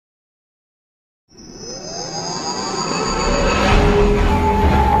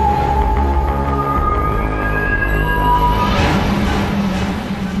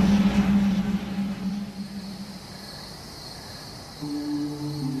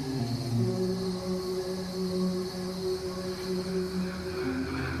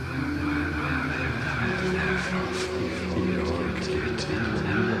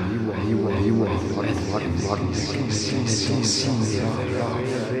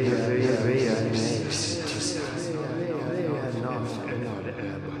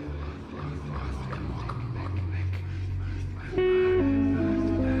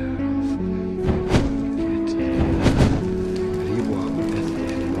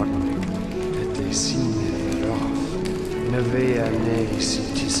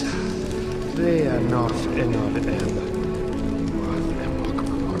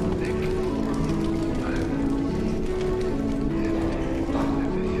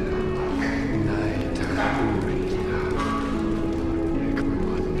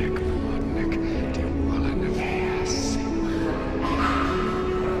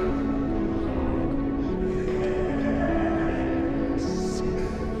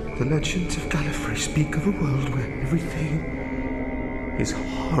The legends of Gallifrey speak of a world where everything is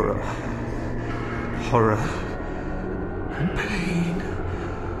horror. Horror and pain.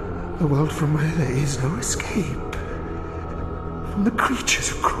 A world from where there is no escape. From the creatures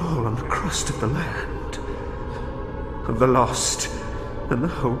who crawl on the crust of the land. Of the lost and the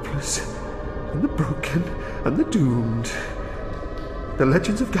hopeless and the broken and the doomed. The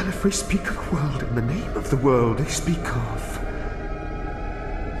legends of Gallifrey speak of a world, and the name of the world they speak of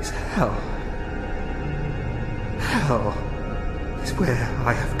is hell. Hell is where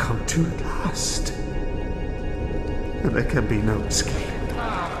I have come to at last. And there can be no escape.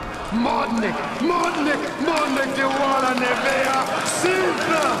 Modnik, de wala nevea,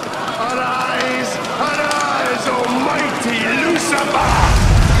 Silva! Arise, almighty Lucifer!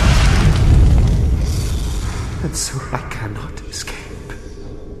 And so I cannot escape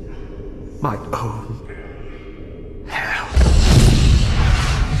my own hell.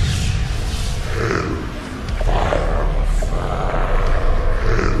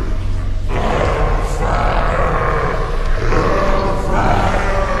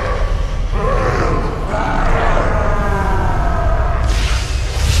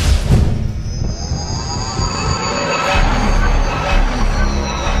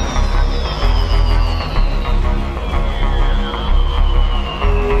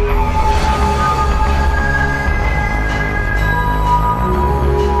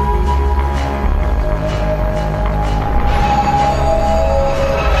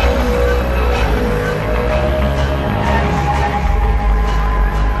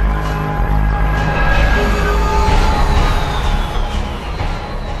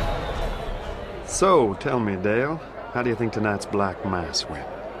 So, tell me, Dale, how do you think tonight's Black Mass went?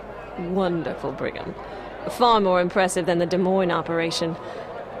 Wonderful, Brigham. Far more impressive than the Des Moines operation.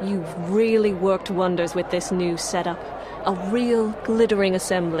 You've really worked wonders with this new setup. A real glittering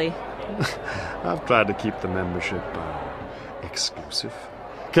assembly. I've tried to keep the membership exclusive.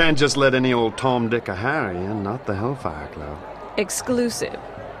 Can't just let any old Tom, Dick, or Harry in, not the Hellfire Club. Exclusive.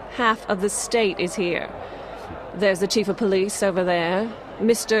 Half of the state is here. There's the chief of police over there,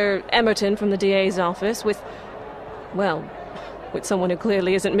 Mr. Emerton from the DA's office, with someone who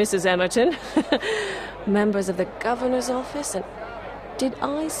clearly isn't Mrs. Emerton. Members of the governor's office, and did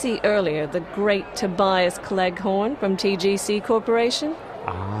I see earlier the great Tobias Cleghorn from TGC Corporation?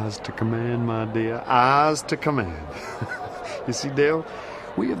 Ours to command, my dear, ours to command. You see, Dale,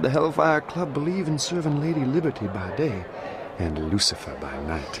 we of the Hellfire Club believe in serving Lady Liberty by day and Lucifer by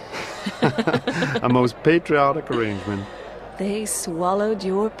night. A most patriotic arrangement. They swallowed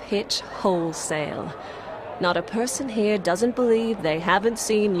your pitch wholesale. Not a person here doesn't believe they haven't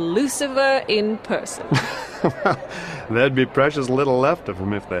seen Lucifer in person. Well, there'd be precious little left of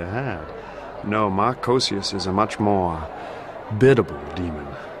him if they had. No, Marchosias is a much more biddable demon.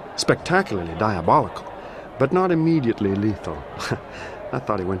 Spectacularly diabolical, but not immediately lethal. I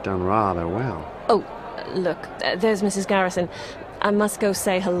thought he went down rather well. Oh, look, there's Mrs. Garrison. I must go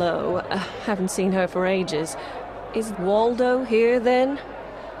say hello. Haven't seen her for ages. Is Waldo here, then?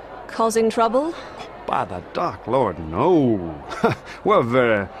 Causing trouble? By the dark Lord, no. We're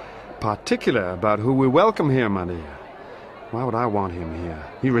very particular about who we welcome here, my dear. Why would I want him here?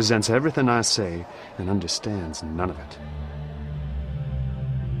 He resents everything I say and understands none of it.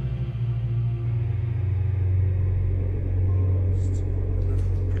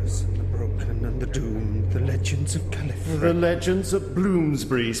 The doomed, the legends of Gallifrey. The legends of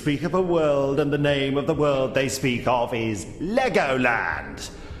Bloomsbury speak of a world, and the name of the world they speak of is Legoland.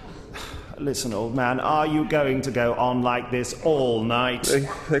 Listen, old man, are you going to go on like this all night?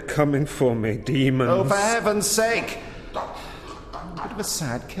 They're coming for me, demons. Oh, for heaven's sake! A bit of a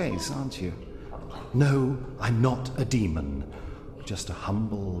sad case, aren't you? No, I'm not a demon. Just a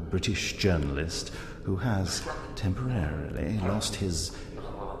humble British journalist who has temporarily lost his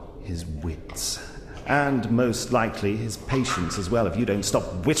wits. And most likely his patience as well, if you don't stop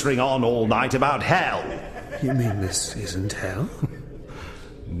whittering on all night about hell. You mean this isn't hell?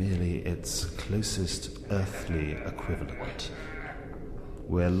 Merely its closest earthly equivalent.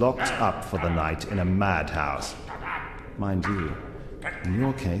 We're locked up for the night in a madhouse. Mind you, in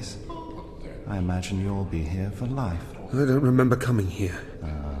your case, I imagine you'll be here for life. I don't remember coming here.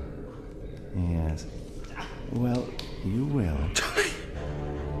 Yes. Well, you will. Charley!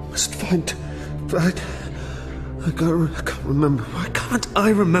 Must find... I can't remember. Why can't I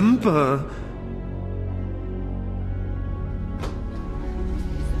remember?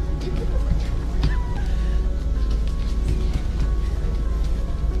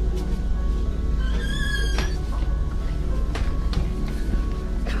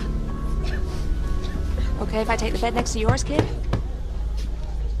 Okay if I take the bed next to yours, kid?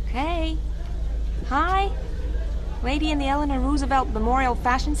 Hey. Hi. Lady in the Eleanor Roosevelt Memorial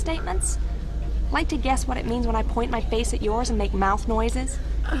Fashion Statements? Like to guess what it means when I point my face at yours and make mouth noises?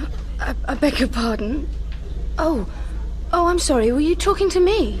 I beg your pardon? Oh, I'm sorry. Were you talking to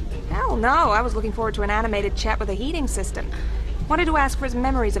me? Hell no. I was looking forward to an animated chat with a heating system. Wanted to ask for his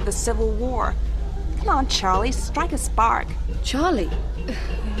memories of the Civil War. Come on, Charley. Strike a spark. Charley?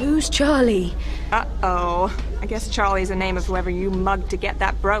 Who's Charley? Uh-oh. I guess Charley's the name of whoever you mugged to get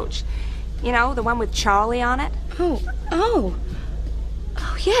that brooch. You know, the one with Charley on it? Oh,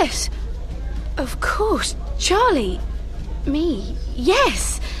 yes. Of course. Charley. Me.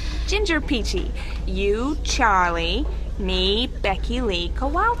 Yes. Ginger Peachy. You, Charley. Me, Becky Lee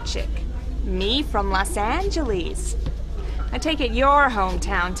Kowalczyk. Me from Los Angeles. I take it your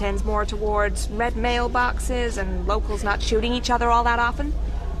hometown tends more towards red mailboxes and locals not shooting each other all that often?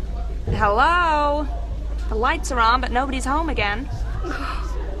 Hello? The lights are on, but nobody's home again.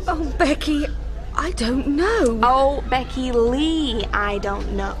 Oh, Becky, I don't know. Oh, Becky Lee, I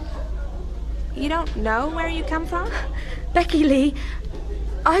don't know. You don't know where you come from? Becky Lee,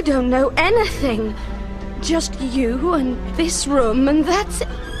 I don't know anything. Just you and this room, and that's it.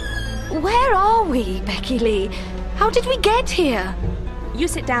 Where are we, Becky Lee? How did we get here? You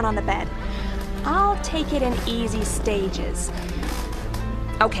sit down on the bed. I'll take it in easy stages.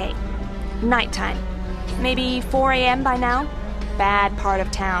 Okay, nighttime. Maybe 4 a.m. by now? Bad part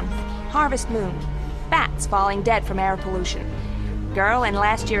of town. Harvest moon. Bats falling dead from air pollution. Girl in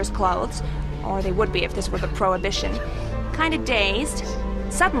last year's clothes, or they would be if this were the prohibition. Kinda dazed.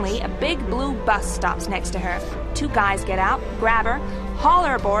 Suddenly, a big blue bus stops next to her. 2 guys get out, grab her, haul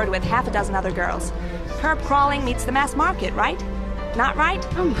her aboard with half a dozen other girls. Herb crawling meets the mass market, right? Not right?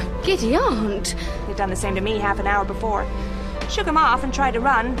 Oh, my giddy aunt. They'd done the same to me half an hour before. Shook them off and tried to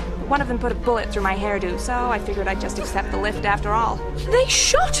run. One of them put a bullet through my hairdo, so I figured I'd just accept the lift after all. They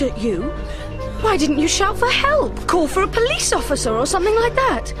shot at you? Why didn't you shout for help? Call for a police officer or something like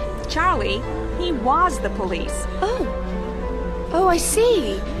that? Charley, he was the police. Oh, I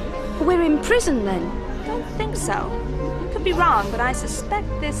see. We're in prison then? Don't think so. Could be wrong, but I suspect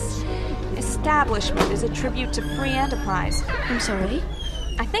this establishment is a tribute to free enterprise. I'm sorry?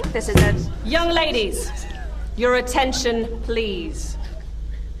 I think this is a... Young ladies, your attention, please.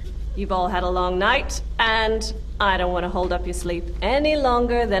 You've all had a long night, and I don't want to hold up your sleep any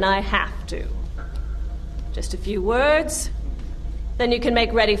longer than I have to. Just a few words, then you can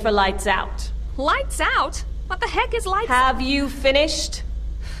make ready for lights out. Lights out? What the heck is lights out? Have you finished?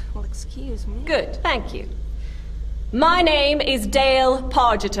 Well, excuse me. Good, thank you. My name is Dale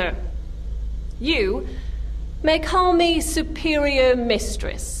Pargeter. You may call me Superior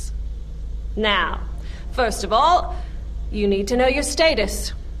Mistress. Now, first of all, you need to know your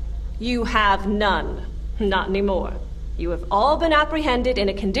status. You have none. Not anymore. You have all been apprehended in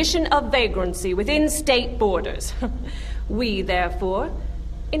a condition of vagrancy within state borders. We, therefore,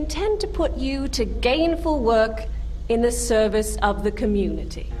 intend to put you to gainful work in the service of the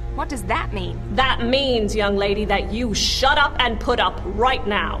community. What does that mean? That means, young lady, that you shut up and put up right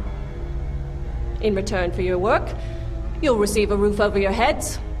now. In return for your work, you'll receive a roof over your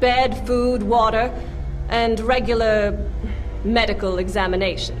heads, bed, food, water, and regular medical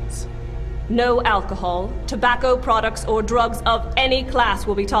examinations. No alcohol, tobacco products, or drugs of any class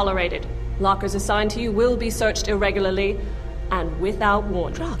will be tolerated. Lockers assigned to you will be searched irregularly and without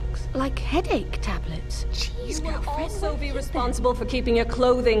warning. Drugs? Like headache tablets? Jeez, You will girlfriend. also be responsible for keeping your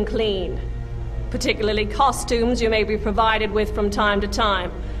clothing clean. Particularly costumes you may be provided with from time to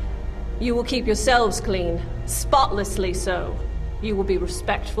time. You will keep yourselves clean, spotlessly so. You will be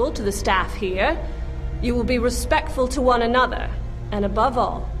respectful to the staff here. You will be respectful to one another. And above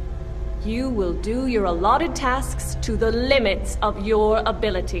all, you will do your allotted tasks to the limits of your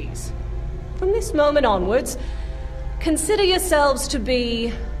abilities. From this moment onwards, consider yourselves to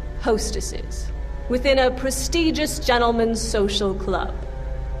be hostesses within a prestigious gentleman's social club.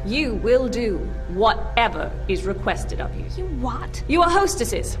 You will do whatever is requested of you. You what? You are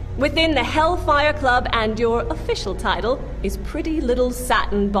hostesses within the Hellfire Club, and your official title is Pretty Little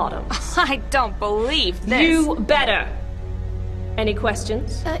Satin Bottoms. I don't believe this. You better. Any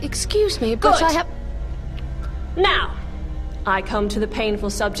questions? Excuse me, but Good. I have... Now, I come to the painful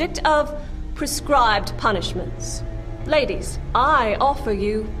subject of prescribed punishments. Ladies, I offer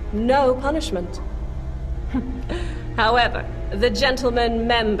you no punishment. However, the gentlemen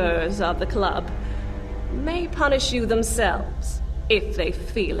members of the club may punish you themselves if they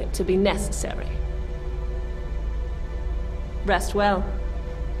feel it to be necessary. Rest well.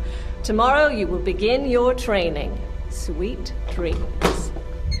 Tomorrow you will begin your training. Sweet dreams.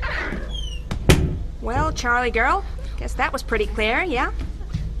 Well, Charlie girl, guess that was pretty clear, yeah?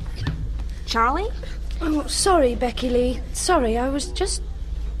 Charlie? Oh, sorry, Becky Lee. Sorry, I was just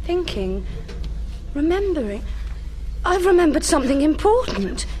thinking. Remembering. I've remembered something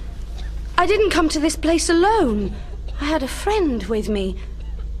important. I didn't come to this place alone. I had a friend with me.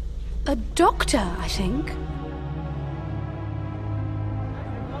 A doctor, I think.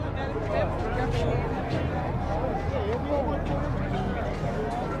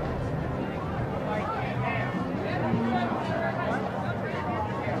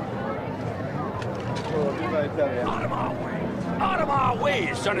 Out of my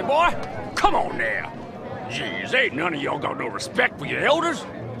way, sonny boy. Come on now. Jeez, ain't none of y'all got no respect for your elders.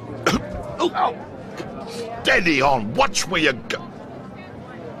 Oh. Steady on. Watch where you go.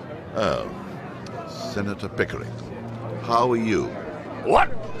 Oh. Senator Pickering. How are you?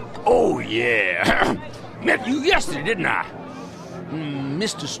 What? Oh, yeah. Met you yesterday, didn't I?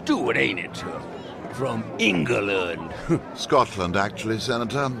 Mr. Stewart, ain't it? From England. Scotland, actually,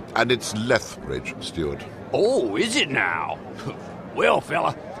 Senator. And it's Lethbridge-Stewart. Oh, is it now? Well,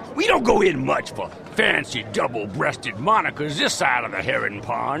 fella, we don't go in much for fancy double-breasted monikers this side of the herring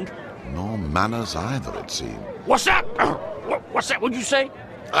pond. Nor manners either, it seems. What's that? What's that? What'd you say?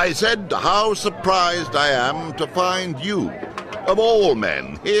 I said how surprised I am to find you, of all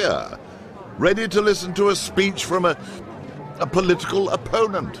men, here, ready to listen to a speech from a political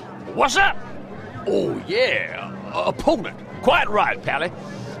opponent. What's that? Oh, yeah, opponent. Quite right, Pally.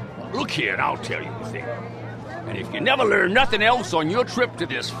 Look here, and I'll tell you a thing. And if you never learn nothing else on your trip to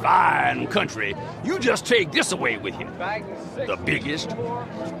this fine country, you just take this away with you. The biggest,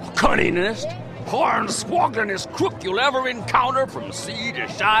 cunningest, horn-swogglingest crook you'll ever encounter from sea to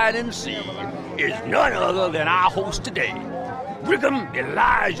shining sea is none other than our host today, Brigham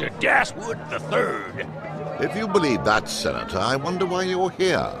Elisha Dashwood III. If you believe that, Senator, I wonder why you're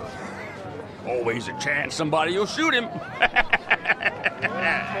here. Always a chance somebody will shoot him.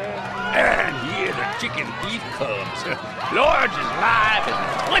 And here the chicken thief comes. Lord is life and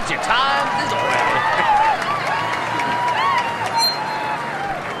plenty times his oil.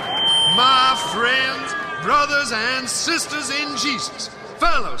 My friends, brothers, and sisters in Jesus,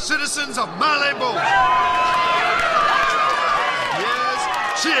 fellow citizens of Malebolgia. Yes,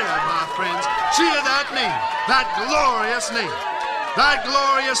 cheer, my friends, cheer that name, that glorious name. That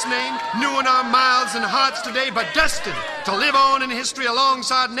glorious name, new in our mouths and hearts today, but destined to live on in history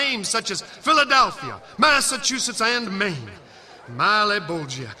alongside names such as Philadelphia, Massachusetts, and Maine.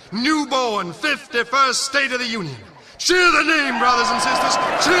 Malebolgia, newborn 51st State of the Union. Cheer the name, brothers and sisters,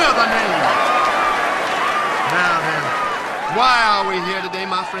 cheer the name. Now then, why are we here today,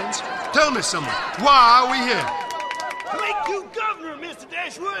 my friends? Tell me someone, why are we here? To make you governor, Mr.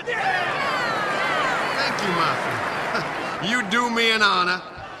 Dashwood. Thank you, my friend. You do me an honor,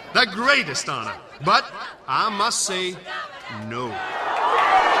 the greatest honor. But I must say, no.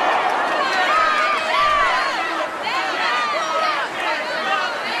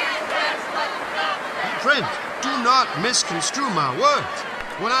 Friends, do not misconstrue my words.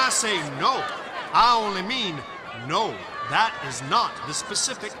 When I say no, I only mean no. That is not the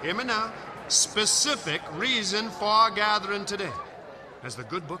specific, hear me now, specific reason for our gathering today. As the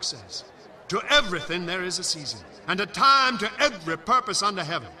good book says, to everything there is a season, and a time to every purpose under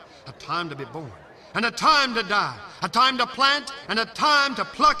heaven, a time to be born, and a time to die, a time to plant, and a time to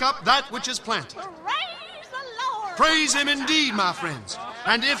pluck up that which is planted. Praise the Lord! Praise him indeed, my friends.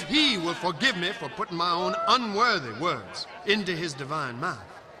 And if he will forgive me for putting my own unworthy words into his divine mouth,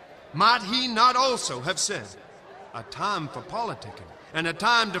 might he not also have said, a time for politicking, and a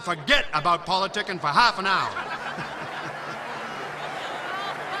time to forget about politicking for half an hour?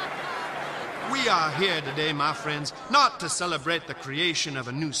 We are here today, my friends, not to celebrate the creation of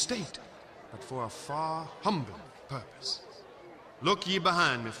a new state, but for a far humbler purpose. Look ye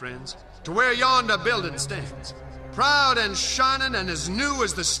behind me, friends, to where yonder building stands, proud and shining and as new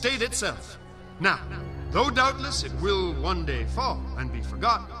as the state itself. Now, Though doubtless it will one day fall and be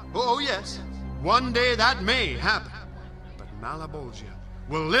forgotten. Oh, yes, one day that may happen. But Malebolgia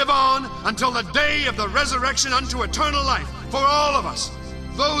will live on until the day of the resurrection unto eternal life for all of us,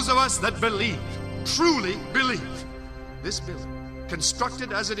 those of us that believe, truly believe. This building,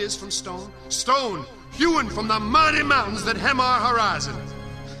 constructed as it is from stone, stone hewn from the mighty mountains that hem our horizon.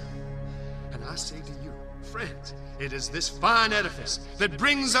 And I say to you, friends, it is this fine edifice that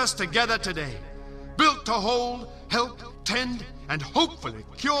brings us together today, built to hold, help, tend, and hopefully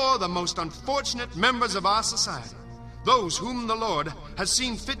cure the most unfortunate members of our society, those whom the Lord has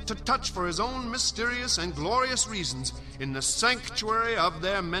seen fit to touch for his own mysterious and glorious reasons in the sanctuary of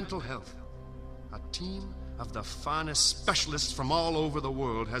their mental health. A team of the finest specialists from all over the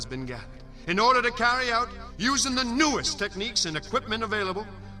world has been gathered in order to carry out, using the newest techniques and equipment available,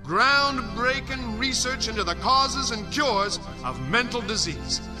 groundbreaking research into the causes and cures of mental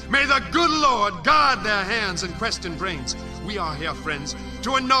disease. May the good Lord guard their hands and question brains. We are here, friends,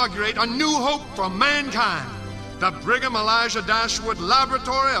 to inaugurate a new hope for mankind, the Brigham Elisha Dashwood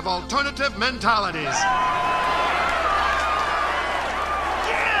Laboratory of Alternative Mentalities. Yeah,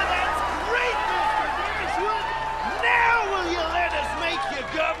 that's great, Mr. Dashwood! Now will you let us make you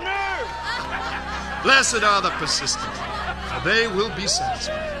governor? Blessed are the persistent, for they will be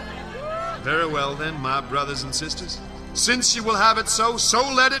satisfied. Very well, then, my brothers and sisters. Since you will have it so, so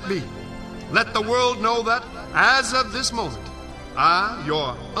let it be. Let the world know that, as of this moment, I,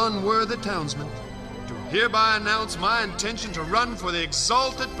 your unworthy townsman, do hereby announce my intention to run for the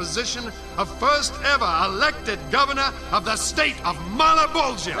exalted position of first ever elected governor of the state of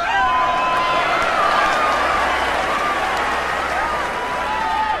Malebolgia.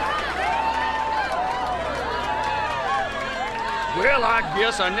 Well, I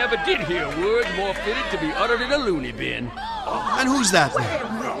guess I never did hear words more fitted to be uttered in a loony bin. And who's that then?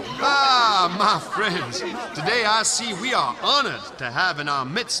 Ah, my friends, today I see we are honored to have in our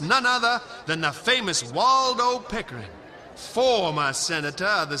midst none other than the famous Waldo Pickering, former senator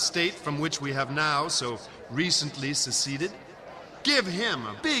of the state from which we have now so recently seceded. Give him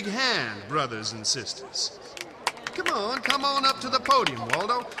a big hand, brothers and sisters. Come on up to the podium,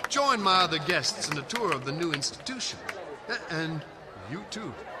 Waldo. Join my other guests in a tour of the new institution. And you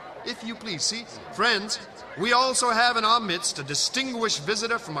too, if you please. See, friends, we also have in our midst a distinguished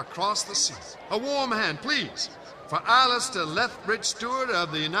visitor from across the sea. A warm hand, please, for Alistair Lethbridge-Stewart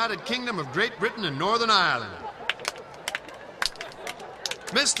of the United Kingdom of Great Britain and Northern Ireland.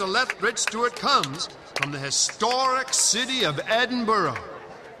 Mr. Lethbridge-Stewart comes from the historic city of Edinburgh,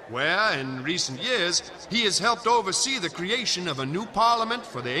 where, in recent years, he has helped oversee the creation of a new parliament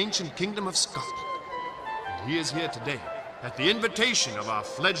for the ancient kingdom of Scotland. And he is here today, at the invitation of our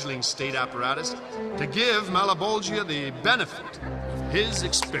fledgling state apparatus, to give Malebolgia the benefit of his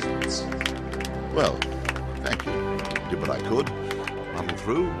experience. Well, thank you. Did what I could. Muddled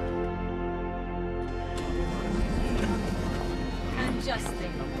through. And just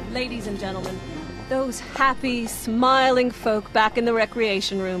think, ladies and gentlemen, those happy, smiling folk back in the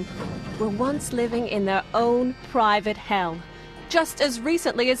recreation room were once living in their own private hell, just as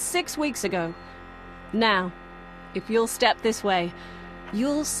recently as 6 weeks ago. Now, if you'll step this way,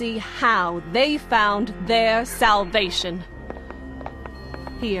 you'll see how they found their salvation.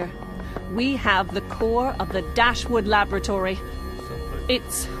 Here, we have the core of the Dashwood Laboratory.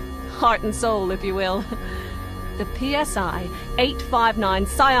 Its heart and soul, if you will. The PSI 859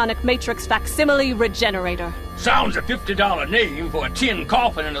 Psionic Matrix Facsimile Regenerator. Sounds a $50 name for a tin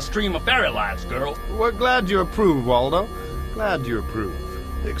coffin and a stream of fairy lights, girl. We're glad you approve, Waldo. Glad you approve.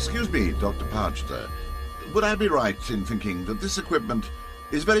 Excuse me, Dr. Parchester. Would I be right in thinking that this equipment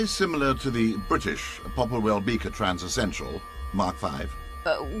is very similar to the British Popplewell Beaker Transessential Mark V?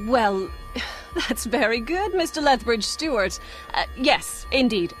 Well, that's very good, Mr. Lethbridge-Stewart. Yes,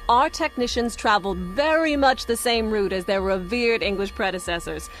 indeed. Our technicians traveled very much the same route as their revered English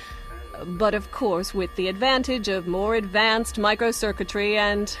predecessors. But of course, with the advantage of more advanced microcircuitry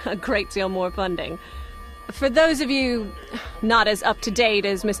and a great deal more funding. For those of you not as up-to-date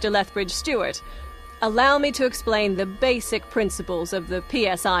as Mr. Lethbridge-Stewart, allow me to explain the basic principles of the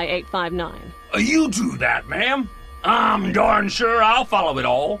PSI 859. You do that, ma'am. I'm darn sure I'll follow it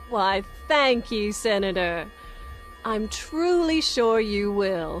all. Why, thank you, Senator. I'm truly sure you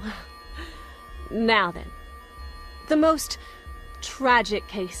will. Now then, the most tragic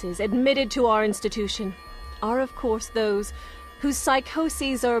cases admitted to our institution are, of course, those whose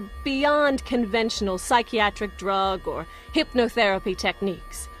psychoses are beyond conventional psychiatric drug or hypnotherapy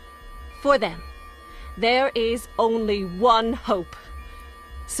techniques. For them, there is only one hope: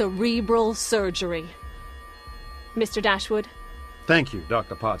 cerebral surgery. Mr. Dashwood? Thank you,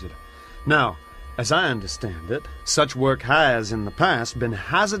 Dr. Parchester. Now, As I understand it, such work has, in the past, been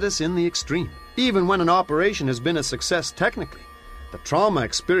hazardous in the extreme. Even when an operation has been a success technically, the trauma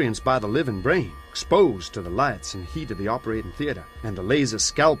experienced by the living brain, exposed to the lights and heat of the operating theater, and the laser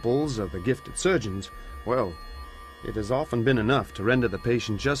scalpels of the gifted surgeons, well, it has often been enough to render the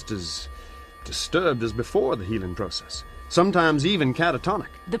patient just as disturbed as before the healing process, sometimes even catatonic.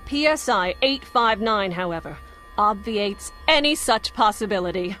 The PSI 859, however, obviates any such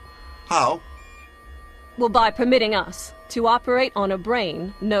possibility. How? Well, by permitting us to operate on a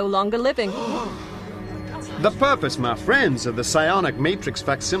brain no longer living. The purpose, my friends, of the psionic matrix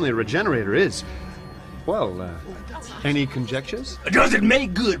facsimile regenerator is, well, any conjectures? Does it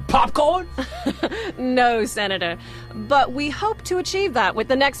make good popcorn? No, Senator. But we hope to achieve that with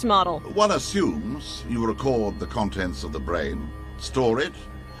the next model. One assumes you record the contents of the brain, store it,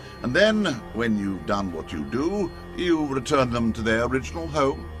 and then, when you've done what you do, you return them to their original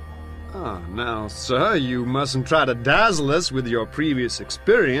home. Ah, now, sir, you mustn't try to dazzle us with your previous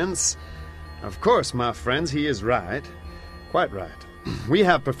experience. Of course, my friends, he is right. Quite right. We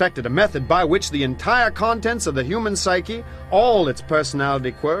have perfected a method by which the entire contents of the human psyche, all its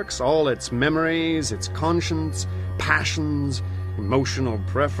personality quirks, all its memories, its conscience, passions, emotional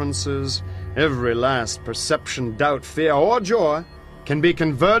preferences, every last perception, doubt, fear, or joy, can be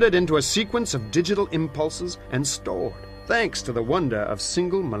converted into a sequence of digital impulses and stored, thanks to the wonder of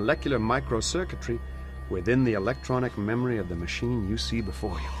single molecular microcircuitry within the electronic memory of the machine you see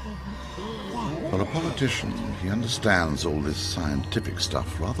before you. For a politician, he understands all this scientific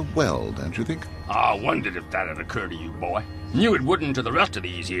stuff rather well, don't you think? I wondered if that had occurred to you, boy. Knew it wouldn't to the rest of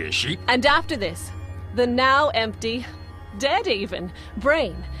these here sheep. And after this, the now empty, dead even,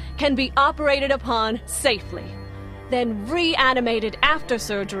 brain can be operated upon safely, then reanimated after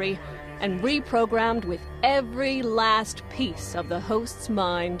surgery and reprogrammed with every last piece of the host's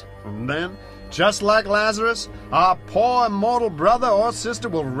mind. And then, just like Lazarus, our poor immortal brother or sister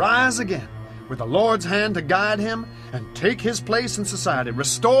will rise again, with the Lord's hand to guide him and take his place in society,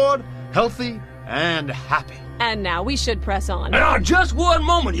 restored, healthy, and happy. And now we should press on. Now, just one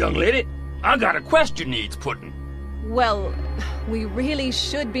moment, young lady. I got a question needs putting. Well, we really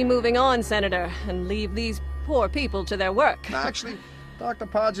should be moving on, Senator, and leave these poor people to their work. Actually, Dr.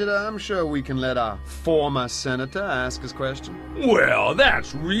 Podgeta, I'm sure we can let our former senator ask his question. Well,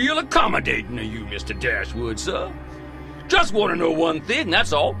 that's real accommodating of you, Mr. Dashwood, sir. Just want to know one thing,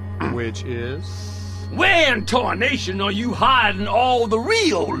 that's all. Which is? Where in tarnation are you hiding all the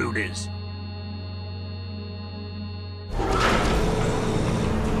real loonies?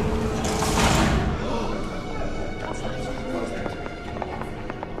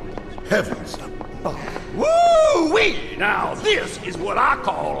 Heavens! Woo-wee! Now, this is what I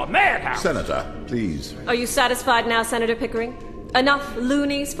call a madhouse. Senator, please. Are you satisfied now, Senator Pickering? Enough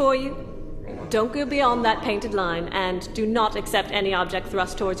loonies for you? Don't go beyond that painted line, and do not accept any object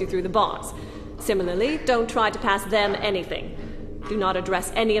thrust towards you through the bars. Similarly, don't try to pass them anything. Do not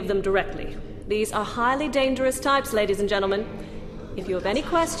address any of them directly. These are highly dangerous types, ladies and gentlemen. If you have any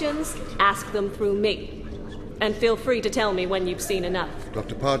questions, ask them through me. And feel free to tell me when you've seen enough.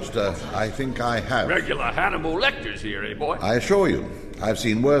 Dr. Podgeta, I think I have. Regular Hannibal Lecters here, eh, boy? I assure you, I've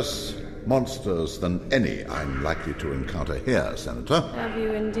seen worse monsters than any I'm likely to encounter here, Senator. Have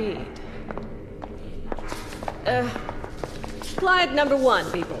you indeed? Client number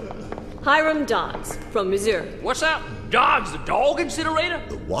 1, people. Hiram Dodds, from Missouri. What's that? Dodds the dog incinerator?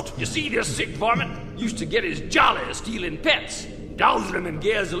 The what? You see, this sick varmint used to get his jolly stealing pets, dousing them in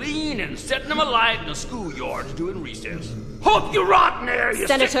gasoline and setting them alight in the schoolyards during recess. Hope you rot in there, you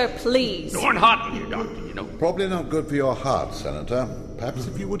Senator, sick... please. Darn hot in here, Doctor, you know. Probably not good for your heart, Senator. Perhaps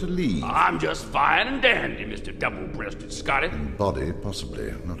if you were to leave. I'm just fine and dandy, Mr. Double-breasted Scotty. Body,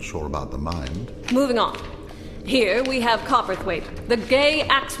 possibly. Not sure about the mind. Moving on. Here we have Copperthwaite, the gay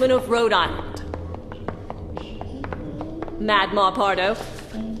axeman of Rhode Island. Mad Ma Pardo.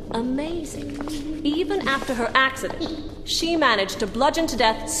 Amazing. Even after her accident, she managed to bludgeon to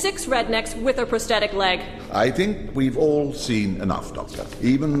death 6 rednecks with her prosthetic leg. I think we've all seen enough, Doctor.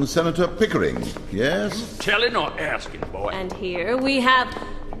 Even Senator Pickering, yes? Telling or asking, boy? And here we have...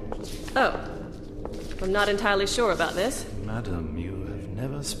 Oh, I'm not entirely sure about this. Madam, you have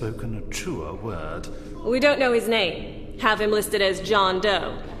never spoken a truer word. We don't know his name. Have him listed as John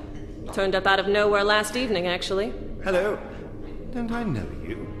Doe. Turned up out of nowhere last evening, actually. Hello. Don't I know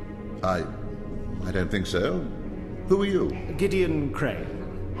you? I don't think so. Who are you? Gideon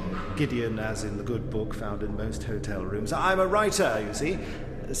Crane. Gideon, as in the good book found in most hotel rooms. I'm a writer, you see,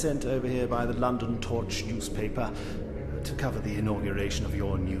 sent over here by the London Torch newspaper to cover the inauguration of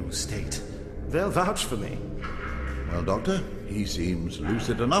your new state. They'll vouch for me. Well, Doctor, he seems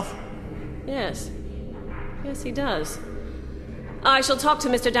lucid enough. Yes. Yes, he does. I shall talk to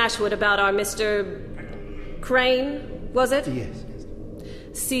Mr. Dashwood about our Mr. Crane, was it? Yes.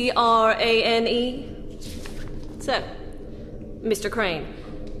 C-R-A-N-E? So, Mr. Crane,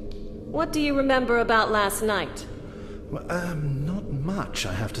 what do you remember about last night? Well, not much,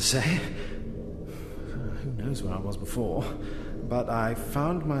 I have to say. Who knows where I was before? But I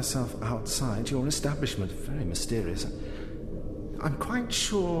found myself outside your establishment. Very mysterious. I'm quite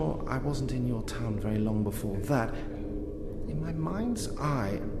sure I wasn't in your town very long before that. In my mind's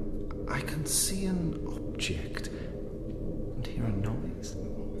eye, I can see an object and hear a noise.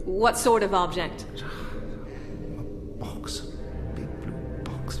 What sort of object? A box. A big blue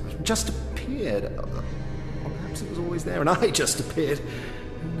box. Just appeared. Or perhaps it was always there and I just appeared.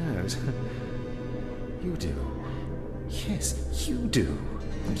 Who knows? You do. Yes, you do.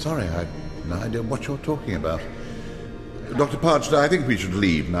 I'm sorry, I've no idea what you're talking about. Dr. Parchester, I think we should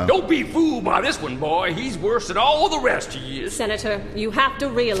leave now. Don't be fooled by this one, boy. He's worse than all the rest he is. Senator, you have to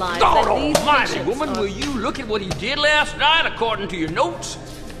realize God that these almighty, patients woman, are... will you look at what he did last night according to your notes?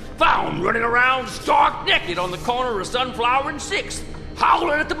 Found running around stark naked on the corner of Sunflower and 6th,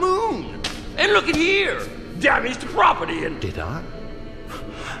 howling at the moon. And look at here, damage to property and... Did I?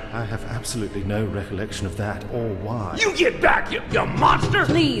 I have absolutely no recollection of that or why. You get back, you monster!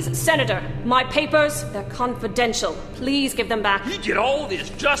 Please, Senator, my papers, they're confidential. Please give them back. He did all this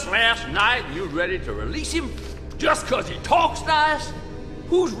just last night and you're ready to release him? Just 'cause he talks nice?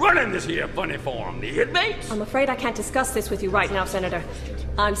 Who's running this here funny form? The inmates? I'm afraid I can't discuss this with you right now, Senator.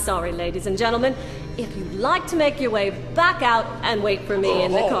 I'm sorry, ladies and gentlemen. If you'd like to make your way back out and wait for me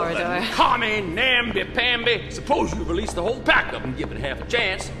in the corridor. Commie, namby-pamby. Suppose you release the whole pack of them, given half a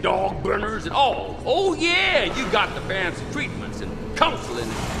chance. Dog burners and all. Oh, yeah, you got the fancy treatments and counseling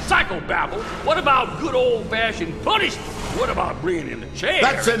and psychobabble. What about good old-fashioned punishment? What about bringing in the chair?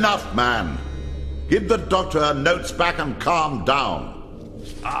 That's enough, man. Give the doctor her notes back and calm down.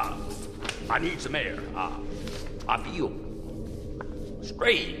 I need some air. I feel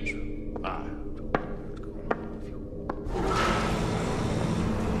strange.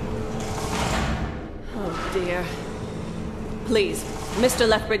 Oh, dear. Please, Mr.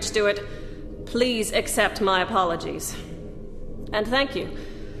 Lethbridge-Stewart, please accept my apologies. And thank you.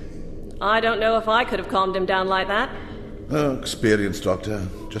 I don't know if I could have calmed him down like that. Oh, experience, Doctor.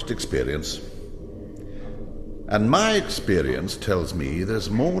 Just experience. And my experience tells me there's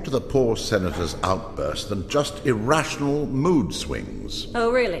more to the poor senator's outburst than just irrational mood swings.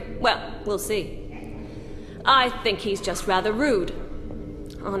 Oh, really? Well, we'll see. I think he's just rather rude.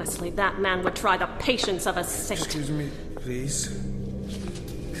 Honestly, that man would try the patience of a saint. Excuse me, please.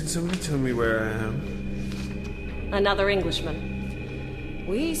 Can somebody tell me where I am? Another Englishman.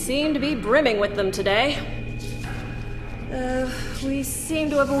 We seem to be brimming with them today. We seem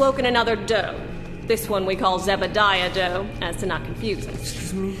to have awoken another doe. This one we call Zebediah Doe, as to not confuse him.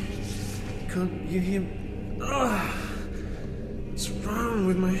 Excuse me? Can't you hear me? What's wrong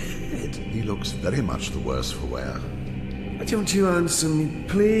with my head? He looks very much the worse for wear. Why don't you answer me,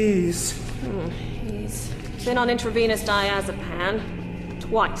 please? He's been on intravenous diazepam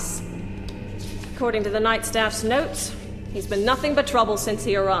twice. According to the night staff's notes, he's been nothing but trouble since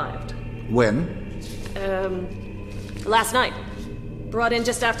he arrived. When? Last night. Brought in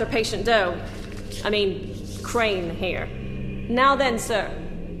just after patient Doe. Crane here. Now then, sir.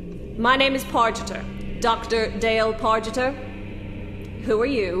 My name is Pargeter. Dr. Dale Pargeter. Who are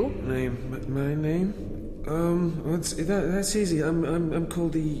you? My name? That's easy. I'm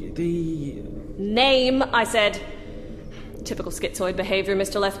called the... Name, I said. Typical schizoid behavior,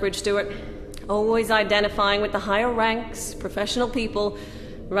 Mr. Lethbridge-Stewart. Always identifying with the higher ranks, professional people,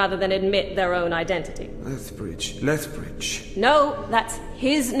 rather than admit their own identity. Lethbridge. No, that's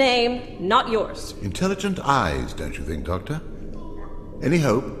his name, not yours. Intelligent eyes, don't you think, Doctor? Any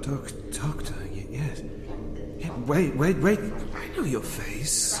hope? Doctor, yes. Yeah, wait. I know your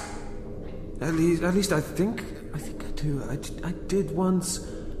face. At least I think I do. I did once.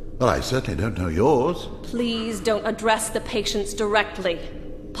 Well, I certainly don't know yours. Please don't address the patients directly.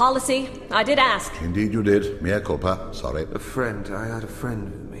 Policy, I did ask. Indeed you did. Mea culpa. Sorry. I had a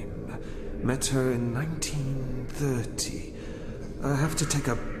friend with me. Met her in 1930. I have to take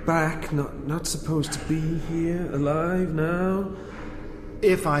her back. Not supposed to be here, alive now.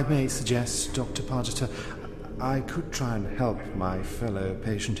 If I may suggest, Dr. Pargeter, I could try and help my fellow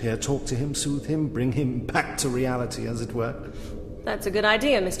patient here, talk to him, soothe him, bring him back to reality, as it were. That's a good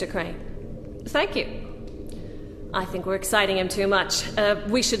idea, Mr. Crane. Thank you. I think we're exciting him too much.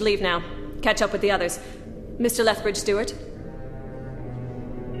 We should leave now. Catch up with the others. Mr. Lethbridge-Stewart?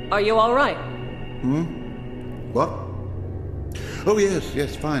 Are you all right? What? Oh,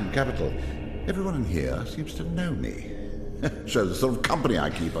 yes, fine, capital. Everyone in here seems to know me. Shows the sort of company I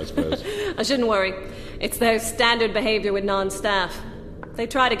keep, I suppose. I shouldn't worry. It's their standard behavior with non-staff. They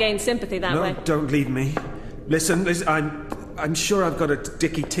try to gain sympathy that way. No, don't leave me. Listen, I'm sure I've got a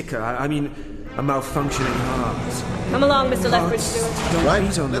dicky ticker. I mean, a malfunctioning heart. Come along, Mr. Lethbridge-Stewart. Right,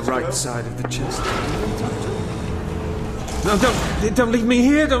 He's on the let's right go. side of the chest. No, don't leave me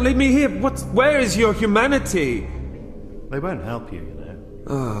here. Don't leave me here. Where is your humanity? They won't help you,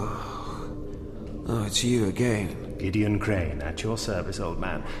 Oh, it's you again. Gideon Crane, at your service, old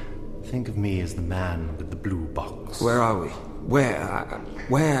man. Think of me as the man with the blue box. Where are we? Where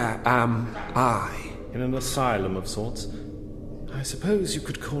am I? In an asylum of sorts. I suppose you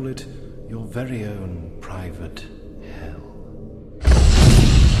could call it your very own private hell.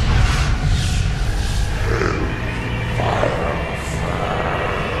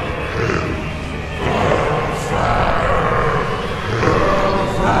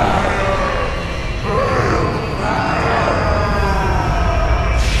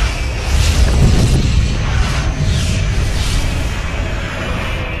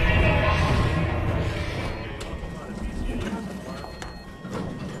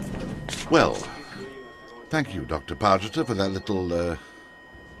 Well, thank you, Dr. Pargeter, for that little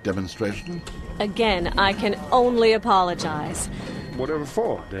demonstration. Again, I can only apologize. Whatever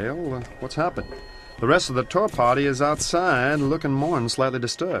for, Dale? What's happened? The rest of the tour party is outside, looking more than slightly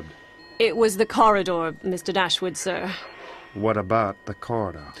disturbed. It was the corridor, Mr. Dashwood, sir. What about the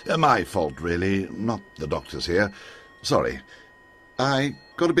corridor? My fault, really. Not the doctor's here. Sorry. I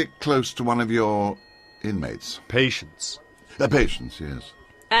got a bit close to one of your inmates. Patience. Patients, yes.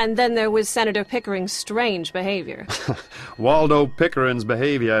 And then there was Senator Pickering's strange behavior. Waldo Pickering's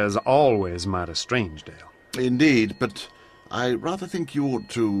behavior is always mighty strange, Dale. Indeed, but I rather think you ought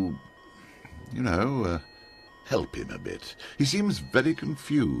to, help him a bit. He seems very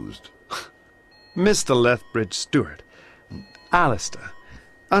confused. Mr. Lethbridge-Stewart, Alistair,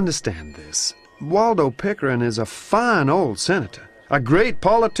 understand this. Waldo Pickering is a fine old senator, a great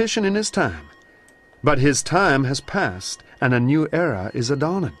politician in his time. But his time has passed, and a new era is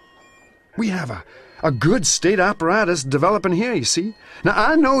a-dawning. We have a good state apparatus developing here, you see. Now,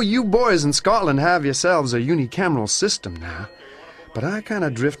 I know you boys in Scotland have yourselves a unicameral system now, but I kind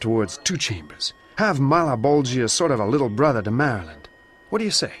of drift towards two chambers. Have Malebolgia sort of a little brother to Maryland. What do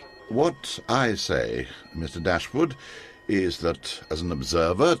you say? What I say, Mr. Dashwood, is that as an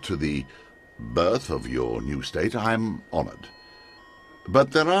observer to the birth of your new state, I'm honoured.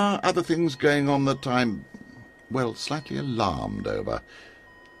 But there are other things going on that I'm, slightly alarmed over.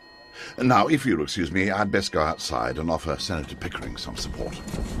 Now, if you'll excuse me, I'd best go outside and offer Senator Pickering some support.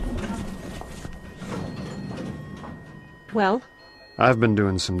 Well? I've been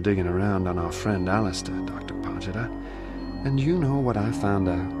doing some digging around on our friend Alistair, Dr. Pargeter, and you know what I found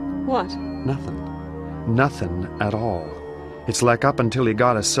out? What? Nothing. Nothing at all. It's like up until he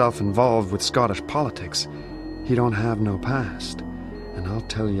got himself involved with Scottish politics, he don't have no past. And I'll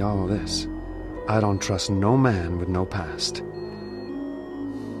tell you all this. I don't trust no man with no past.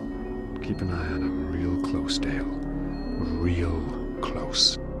 Keep an eye on him real close, Dale. Real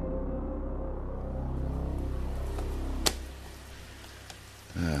close.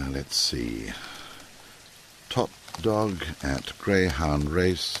 Let's see. Top dog at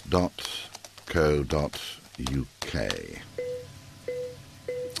greyhoundrace.co.uk.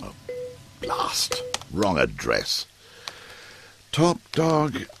 Oh, blast. Wrong address. Top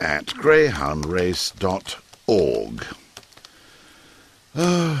dog at greyhoundrace.org.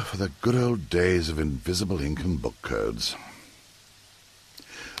 Oh, for the good old days of invisible ink and book codes.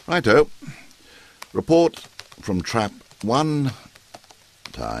 Righto. Report from Trap 1,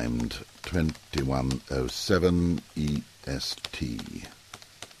 timed 2107 EST.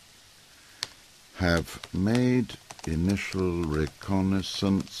 Have made initial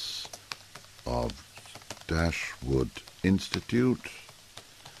reconnaissance of Dashwood Institute,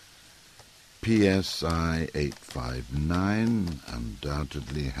 PSI 859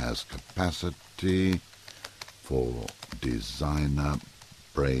 undoubtedly has capacity for designer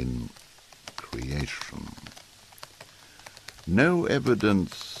brain creation. No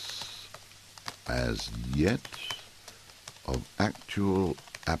evidence as yet of actual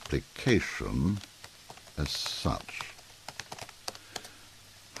application as such.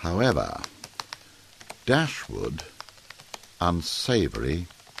 However, Dashwood, unsavoury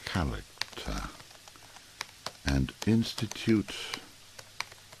character, and institute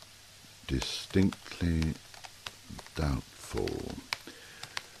distinctly doubtful,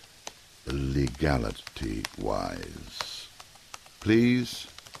 legality-wise. Please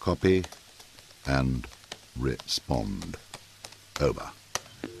copy and respond. over.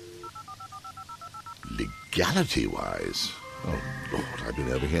 Legality-wise? Oh, Lord, I've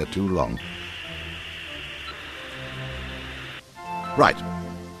been over here too long. Right.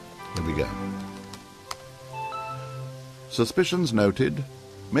 Here we go. Suspicions noted.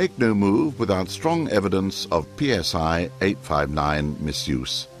 Make no move without strong evidence of PSI 859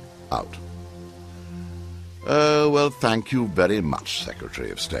 misuse. Out. Well, thank you very much,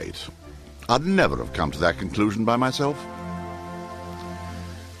 Secretary of State. I'd never have come to that conclusion by myself.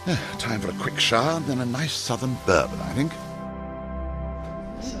 Time for a quick shower and then a nice southern bourbon, I think.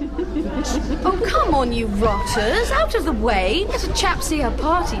 Oh, come on, you rotters. Out of the way. Let a chap see our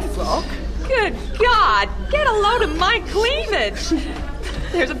party frock. Good God! Get a load of my cleavage!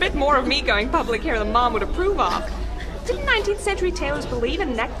 There's a bit more of me going public here than Mom would approve of. Didn't 19th century tailors believe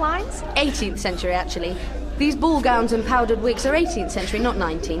in necklines? 18th century, actually. These ball gowns and powdered wigs are 18th century, not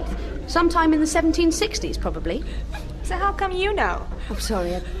 19th. Sometime in the 1760s, probably. So how come you know? Oh,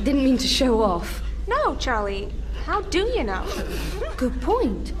 sorry, I didn't mean to show off. No, Charlie. How do you know? Good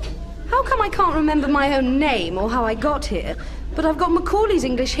point. How come I can't remember my own name or how I got here, but I've got Macaulay's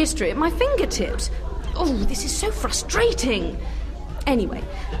English history at my fingertips? Oh, this is so frustrating. Anyway,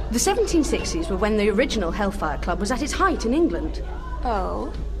 the 1760s were when the original Hellfire Club was at its height in England.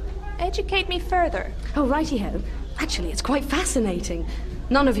 Oh? Educate me further. Oh, righty-ho. Actually, it's quite fascinating.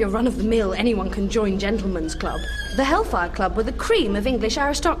 None of your run-of-the-mill anyone can join gentlemen's club. The Hellfire Club were the cream of English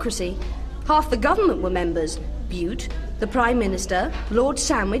aristocracy. Half the government were members. Bute, the Prime Minister, Lord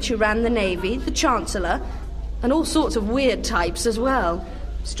Sandwich, who ran the Navy, the Chancellor, and all sorts of weird types as well.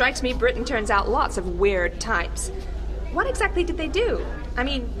 Strikes me Britain turns out lots of weird types. What exactly did they do? I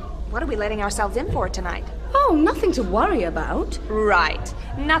mean, what are we letting ourselves in for tonight? Oh, nothing to worry about. Right.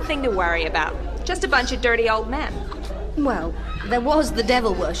 Nothing to worry about. Just a bunch of dirty old men. Well, there was the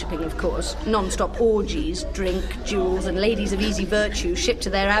devil worshipping, of course. Non-stop orgies, drink, jewels, and ladies of easy virtue shipped to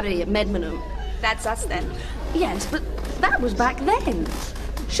their abbey at Medmenham. That's us, then. Yes, but that was back then.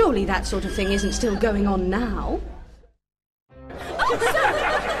 Surely that sort of thing isn't still going on now.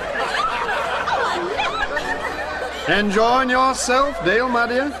 Enjoying yourself, Dale, my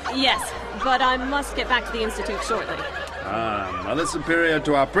dear? Yes, but I must get back to the Institute shortly. Mother superior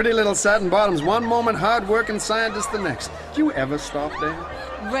to our pretty little satin bottoms one moment, hard-working scientist the next. Do you ever stop, Dale?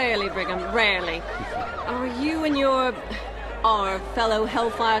 Rarely, Brigham, rarely. Are you and our fellow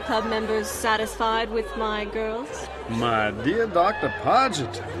Hellfire Club members satisfied with my girls? My dear Dr.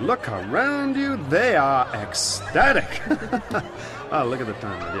 Podgett, look around you. They are ecstatic. Oh, look at the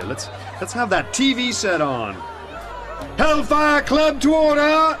time, my dear. Let's have that TV set on. Hellfire Club to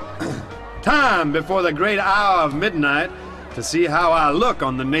order! Time before the great hour of midnight to see how I look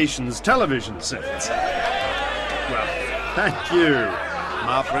on the nation's television sets. Well, thank you.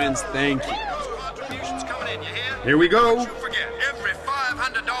 My friends, thank you. Contributions coming in, you hear? Here we go. Don't you forget, every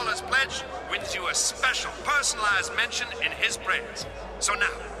 $500 pledge wins you a special personalized mention in his prayers. So now,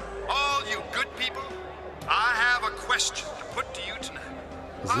 all you good people, I have a question to put to you tonight.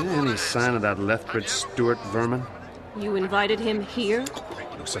 Is there any sign of that Lethbridge-Stewart vermin? You invited him here?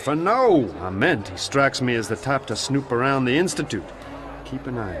 Lucifer, no. I meant he strikes me as the type to snoop around the Institute. Keep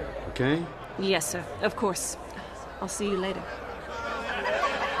an eye out, okay? Yes, sir. Of course. I'll see you later.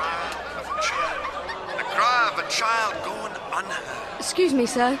 The cry of a child going unheard. Excuse me,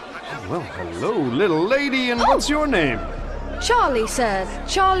 sir. Oh, well, hello, little lady, and what's your name? Charley, sir.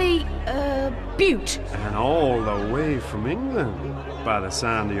 Charley, Bute. And all the way from England, by the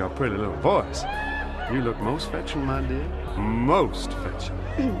sound of your pretty little voice. You look most fetching, my dear. Most fetching.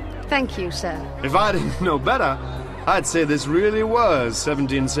 Thank you, sir. If I didn't know better, I'd say this really was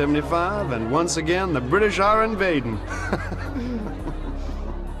 1775, and once again the British are invading.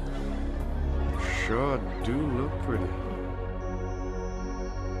 Sure do look pretty.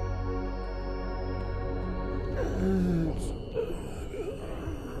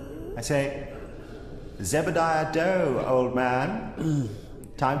 I say, Zebediah Doe, old man.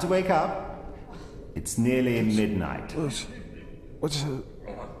 Time to wake up. It's nearly midnight.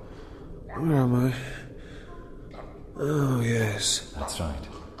 Where am I? Oh, yes. That's right.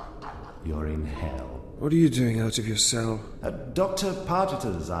 You're in hell. What are you doing out of your cell? Dr.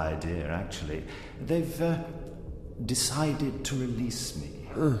 Pargeter's idea, actually. They've decided to release me.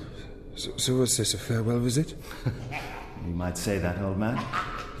 Oh, so what's this, a farewell visit? You might say that, old man.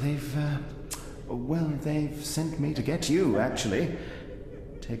 They've sent me to get you, actually.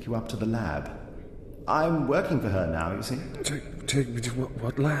 Take you up to the lab. I'm working for her now, you see. Take me to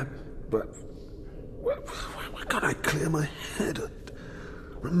what lab? But why can't I clear my head and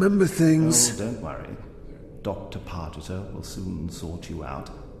remember things? Oh, don't worry. Dr. Pargeter will soon sort you out.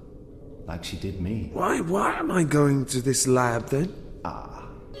 like she did me. Why am I going to this lab, then? Ah,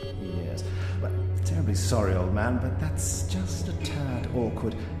 yes. Well, terribly sorry, old man, but that's just a tad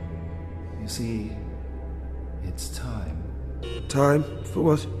awkward. You see, it's time. Time? For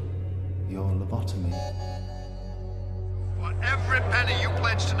what? Your lobotomy. For every penny you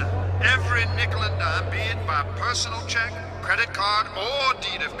pledge tonight, every nickel and dime, be it by personal check, credit card, or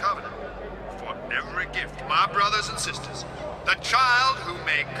deed of covenant, for every gift, my brothers and sisters, the child who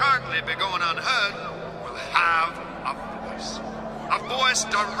may currently be going unheard will have a voice. A voice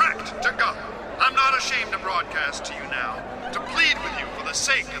direct to God. I'm not ashamed to broadcast to you now, to plead with you for the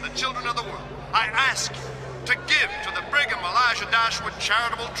sake of the children of the world. I ask you to give to the Brigham Elisha Dashwood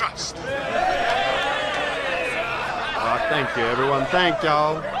Charitable Trust. Oh, thank you, everyone. Thank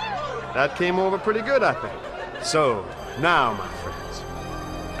y'all. That came over pretty good, I think. So, now, my friends,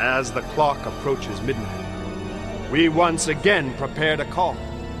 as the clock approaches midnight, we once again prepare to call,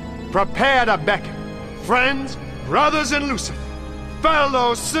 prepare to beckon, friends, brothers in Lucifer,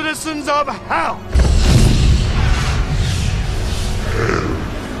 fellow citizens of hell!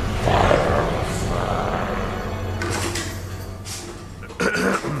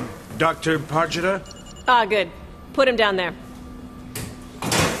 Dr. Pargeter? Ah, good. Put him down there.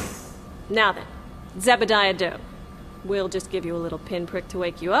 Now then, Zebediah Doe. We'll just give you a little pinprick to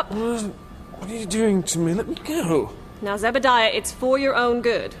wake you up. What are you doing to me? Let me go. Now, Zebediah, it's for your own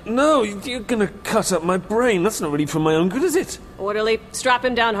good. No, you're gonna cut up my brain. That's not really for my own good, is it? Orderly, strap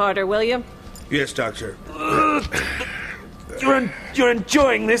him down harder, will you? Yes, Doctor. You're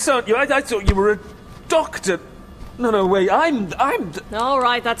enjoying this, aren't you? I thought you were a doctor. No, wait, I'm... All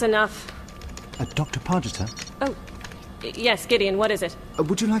right, that's enough. Dr. Pargeter? Oh, yes, Gideon, what is it?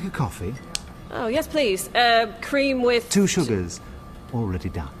 Would you like a coffee? Oh, yes, please. Cream with... 2 sugars. Already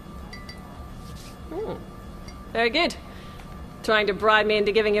done. Very good. Trying to bribe me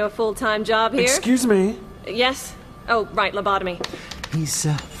into giving you a full-time job here? Excuse me? Yes? Oh, right, lobotomy. He's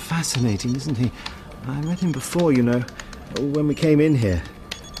fascinating, isn't he? I met him before, you know, when we came in here.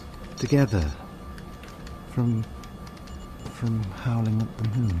 Together. From Howling at the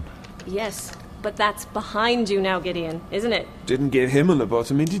Moon. Yes, but that's behind you now, Gideon, isn't it? Didn't give him a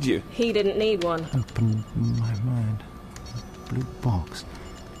lobotomy, did you? He didn't need one. Open my mind. Blue box.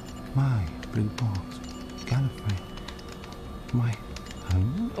 My blue box. Gallifrey. My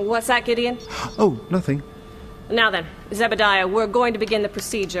home? What's that, Gideon? Oh, nothing. Now then, Zebediah, we're going to begin the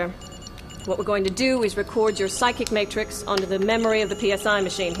procedure. What we're going to do is record your psychic matrix onto the memory of the PSI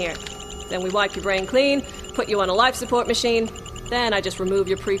machine here. Then we wipe your brain clean, put you on a life support machine. Then I just remove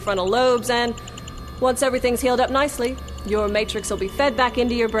your prefrontal lobes, and once everything's healed up nicely, your matrix will be fed back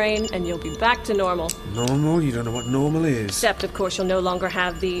into your brain, and you'll be back to normal. Normal? You don't know what normal is. Except, of course, you'll no longer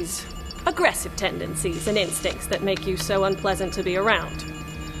have these aggressive tendencies and instincts that make you so unpleasant to be around.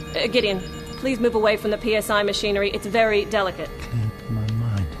 Gideon, please move away from the PSI machinery. It's very delicate. Cleared my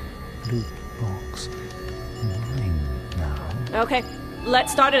mind. Blue box. Mine now. Okay,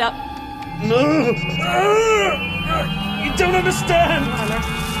 let's start it up. No! You don't understand!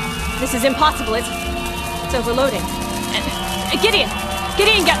 This is impossible. It's overloading. Gideon,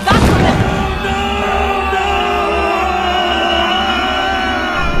 get back from it!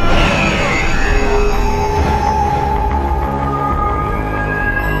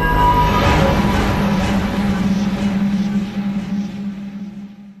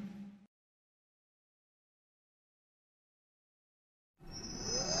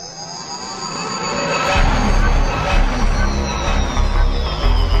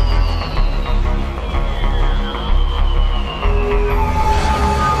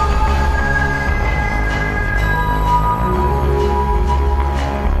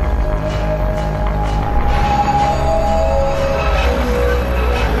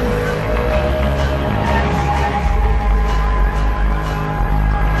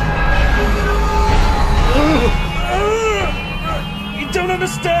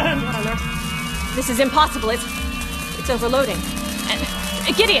 This is impossible. It's overloading.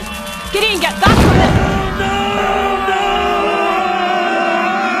 Gideon, get back from it!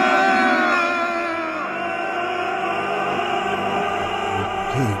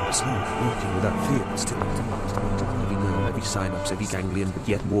 Playing myself, walking without fear, still every nerve, every synapse, every ganglion, but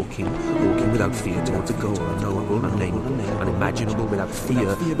yet walking without fear towards a goal, unknowable, unnameable, unimaginable, without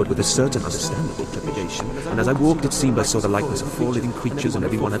fear, but with a certain understandable trepidation. And as I walked, it seemed I saw the likeness of 4 living creatures, and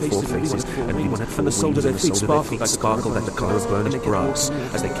every one had 4 faces, and every one had 4 wings, and the soles of their feet sparkled like the colour of burnished brass,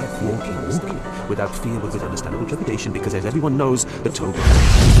 as they kept walking, without fear, but with understandable trepidation, because as everyone knows, the toga...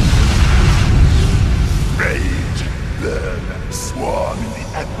 Rage, burn, swarm in the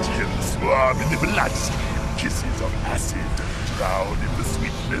Antian, swarm in the blood, kisses of acid, drown in the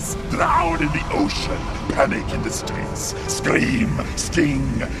sweet darkness, drown in the ocean, panic in the streets, scream,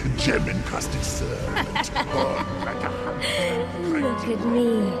 sting, gem-encrusted servant. Look at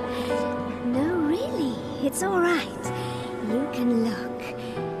me. No, really, it's all right. You can look.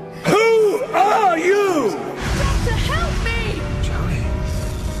 Who are you? Doctor, help me! Charley.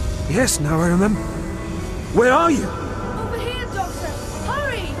 Yes, now I remember. Where are you? Over here, Doctor!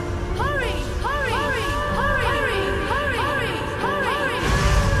 Hurry! Hurry! Hurry! Hurry! Hurry! Hurry! Hurry!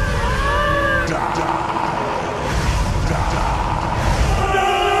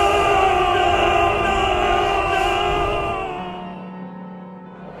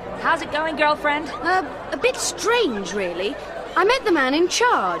 How's it going, girlfriend? A bit strange, really. I met the man in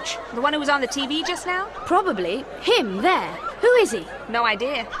charge. The one who was on the TV just now? Probably. Him, there. Who is he? No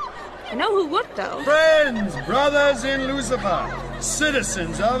idea. I know who would, though. Friends, brothers in Lucifer,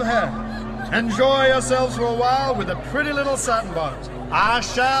 citizens of heaven, enjoy yourselves for a while with the pretty little satin bonnet. I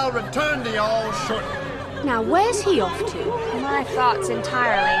shall return to y'all shortly. Now, where's he off to? My thoughts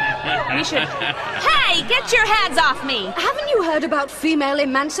entirely. We should... Hey, get your hands off me! Haven't you heard about female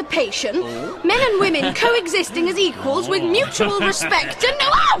emancipation? Men and women coexisting as equals with mutual respect and...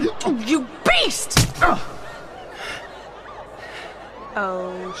 Oh, you beast!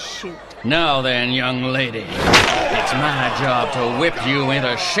 Oh, shoot. Now then, young lady, it's my job to whip you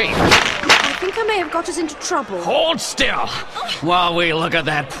into shape. I think I may have got us into trouble. Hold still while we look at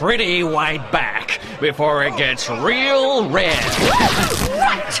that pretty white back before it gets real red.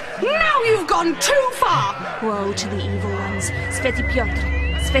 Right! Now you've gone too far! Woe to the evil ones. Sveti Piotr,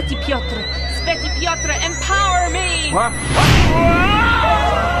 Sveti Piotr, Sveti Piotr, empower me! What?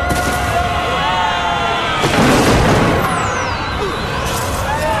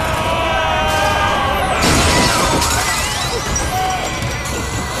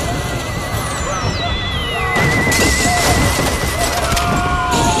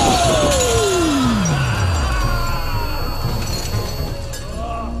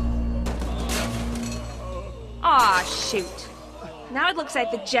 Aw, shoot. Now it looks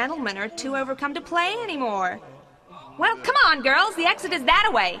like the gentlemen are too overcome to play anymore. Well, come on, girls. The exit is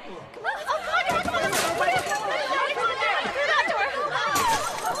that way.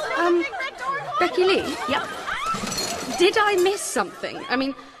 Becky Lee? Yep. Did I miss something? I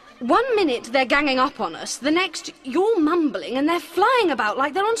mean, 1 minute they're ganging up on us, the next you're mumbling and they're flying about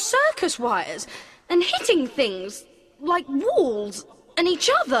like they're on circus wires and hitting things like walls and each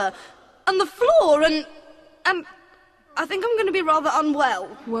other and the floor and I think I'm going to be rather unwell.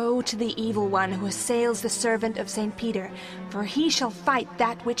 Woe to the evil one who assails the servant of St. Peter, for he shall fight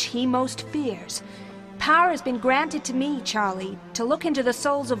that which he most fears. Power has been granted to me, Charley, to look into the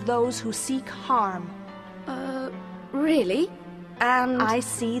souls of those who seek harm. Really? And I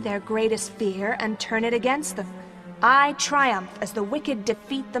see their greatest fear and turn it against them. I triumph as the wicked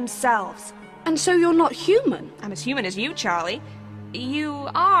defeat themselves. And so you're not human? I'm as human as you, Charley. You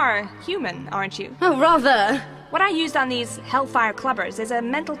are human, aren't you? Oh, rather. What I used on these Hellfire Clubbers is a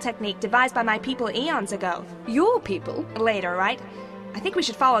mental technique devised by my people eons ago. Your people? Later, right? I think we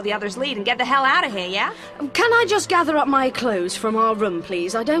should follow the others' lead and get the hell out of here, yeah? Can I just gather up my clothes from our room,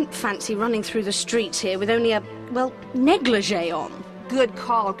 please? I don't fancy running through the streets here with only a, well, negligee on. Good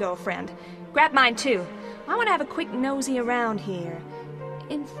call, girlfriend. Grab mine, too. I want to have a quick nosy around here.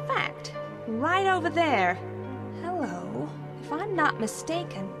 In fact, right over there. Hello. If I'm not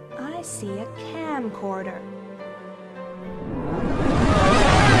mistaken, I see a camcorder.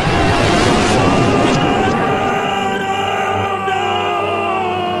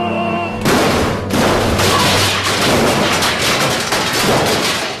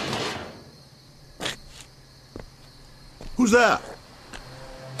 Who's there?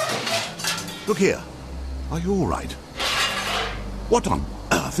 Look here. Are you all right? What on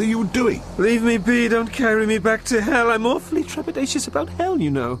earth are you doing? Leave me be, don't carry me back to hell. I'm awfully trepidatious about hell, you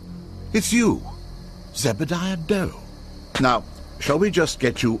know. It's you, Zebediah Doe. Now, shall we just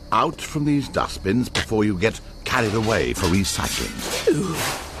get you out from these dustbins before you get carried away for recycling? You?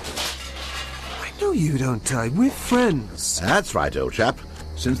 I know you, don't I? We're friends. That's right, old chap.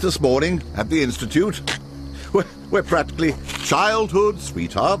 Since this morning at the Institute, we're practically childhood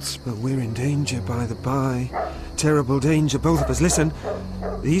sweethearts. But we're in danger, by the by. Terrible danger, both of us. Listen,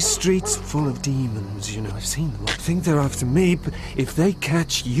 these streets full of demons, you know, I've seen them. I think they're after me, but if they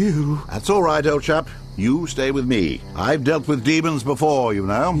catch you... That's all right, old chap. You stay with me. I've dealt with demons before, you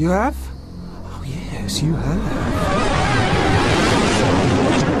know. You have? Oh, yes, you have.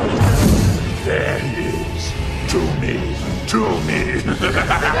 There he is. To me. Oh,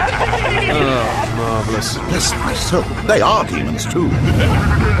 marvellous. Bless my soul. They are demons, too.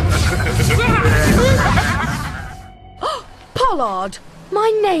 Pollard! My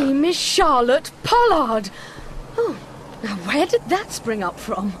name is Charlotte Pollard. Oh, now where did that spring up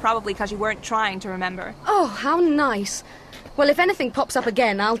from? Probably because you weren't trying to remember. Oh, how nice. Well, if anything pops up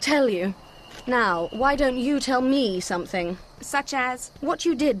again, I'll tell you. Now, why don't you tell me something? Such as? What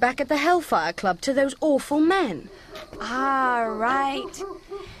you did back at the Hellfire Club to those awful men. Ah, right.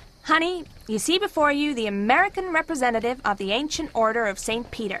 Honey, you see before you the American representative of the Ancient Order of St.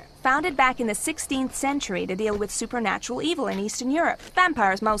 Peter, founded back in the 16th century to deal with supernatural evil in Eastern Europe.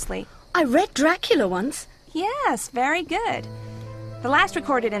 Vampires, mostly. I read Dracula once. Yes, very good. The last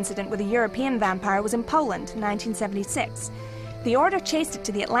recorded incident with a European vampire was in Poland in 1976. The Order chased it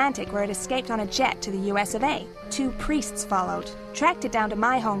to the Atlantic, where it escaped on a jet to the US of A. 2 priests followed, tracked it down to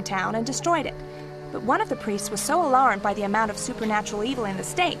my hometown, and destroyed it. But one of the priests was so alarmed by the amount of supernatural evil in the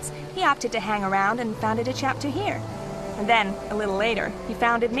States, he opted to hang around and founded a chapter here. And then, a little later, he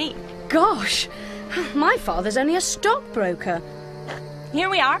founded me. Gosh, my father's only a stockbroker. Here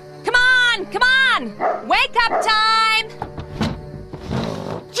we are. Come on! Come on! Wake up time!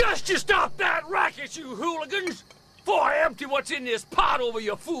 Just you stop that racket, you hooligans! Before I empty what's in this pot over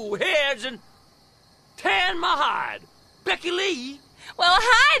your fool heads and tan my hide. Becky Lee? Well,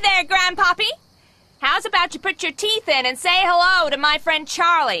 hi there, Grandpappy. How's about you put your teeth in and say hello to my friend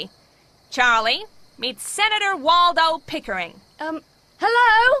Charley? Charley, meet Senator Waldo Pickering.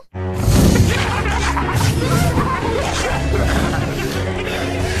 Hello?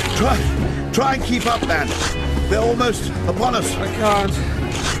 Try and keep up, man. They're almost upon us. I can't.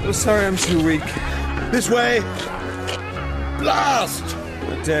 I'm sorry I'm too weak. This way. Blast!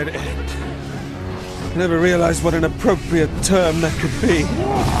 A dead end. I never realized what an appropriate term that could be.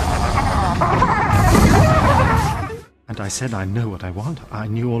 And I said I know what I want. I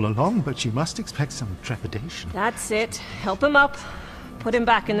knew all along, but you must expect some trepidation. That's it. Help him up. Put him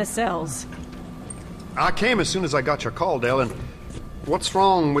back in the cells. I came as soon as I got your call, Dale, and what's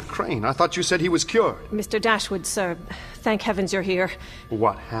wrong with Crane? I thought you said he was cured. Mr. Dashwood, sir, thank heavens you're here.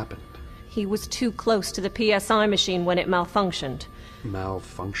 What happened? He was too close to the PSI machine when it malfunctioned.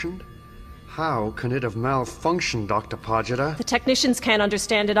 Malfunctioned? How can it have malfunctioned, Dr. Podgeta? The technicians can't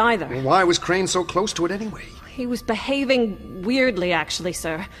understand it either. Well, why was Crane so close to it anyway? He was behaving weirdly, actually,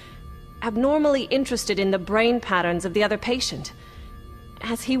 sir. Abnormally interested in the brain patterns of the other patient.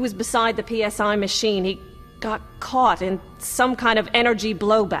 As he was beside the PSI machine, he got caught in some kind of energy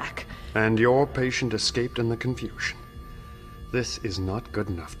blowback. And your patient escaped in the confusion. This is not good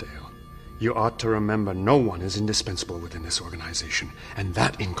enough, Dale. You ought to remember no one is indispensable within this organization, and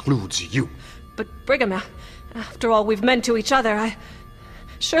that includes you. But, Brigham, after all we've meant to each other,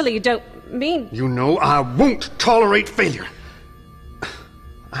 surely you don't mean... You know I won't tolerate failure.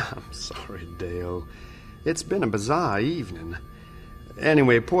 I'm sorry, Dale. It's been a bizarre evening.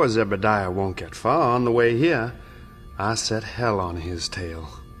 Anyway, poor Zebediah won't get far on the way here. I set hell on his tail.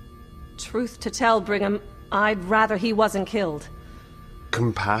 Truth to tell, Brigham, I'd rather he wasn't killed.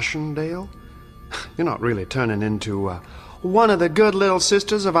 Compassion, Dale? You're not really turning into one of the good little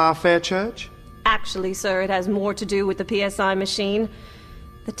sisters of our fair church? Actually, sir, it has more to do with the PSI machine.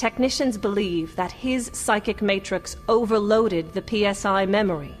 The technicians believe that his psychic matrix overloaded the PSI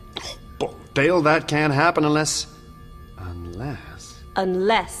memory. Oh, Dale, that can't happen unless...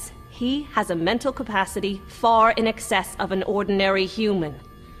 Unless he has a mental capacity far in excess of an ordinary human.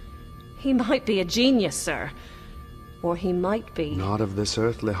 He might be a genius, sir. Or he might be... Not of this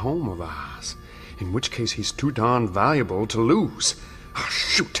earthly home of ours. In which case he's too darn valuable to lose. Ah,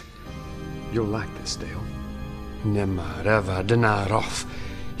 shoot! You'll like this, Dale. Nimma reva dinarov,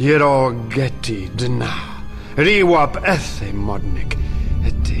 Yerogeti dina, Riwap ethe modnik,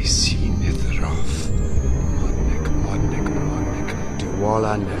 ete sinithrov. Modnik,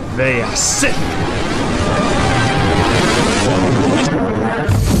 Diwala nevea sit!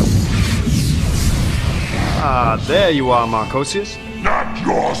 Ah, there you are, Marchosias. At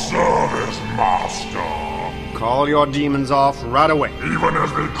your service, master. Call your demons off right away. Even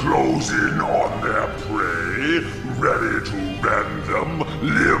as they close in on their prey, ready to rend them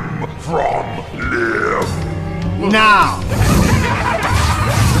limb from limb. Now!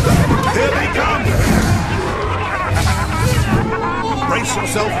 Here they come! Brace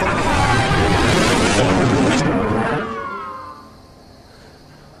yourself for...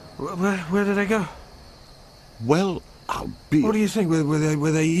 Where did they go? Well, I'll be... What do you think?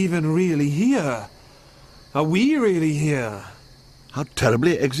 Were they even really here? Are we really here? How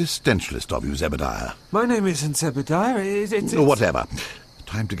terribly existentialist of you, Zebediah. My name isn't Zebediah. It's... Whatever.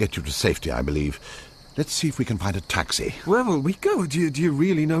 Time to get you to safety, I believe. Let's see if we can find a taxi. Where will we go? Do you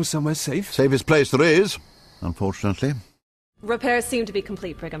really know somewhere safe? Safest place there is, unfortunately. Repairs seem to be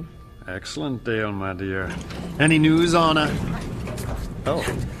complete, Brigham. Excellent, Dale, my dear. Any news on Oh.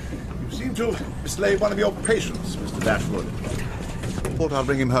 You seem to mislay one of your patients, Mr. Dashwood. Thought I'll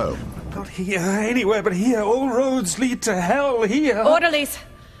bring him home. Not here, anywhere but here. All roads lead to hell here. Orderlies,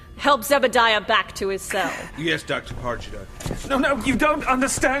 help Zebediah back to his cell. Yes, Dr. Parchida. No, you don't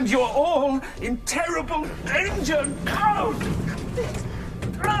understand. You're all in terrible danger. Out!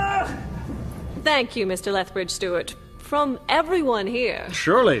 Thank you, Mr. Lethbridge-Stewart. From everyone here.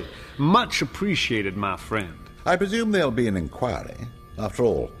 Surely. Much appreciated, my friend. I presume there'll be an inquiry. After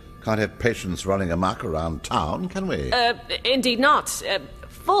all, can't have patients running amok around town, can we? Indeed not.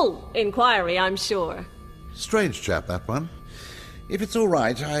 Full inquiry, I'm sure. Strange chap, that one. If it's all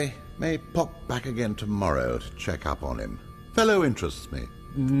right, I may pop back again tomorrow to check up on him. Fellow interests me.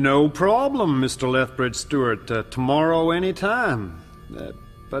 No problem, Mr. Lethbridge-Stewart. Tomorrow, any time.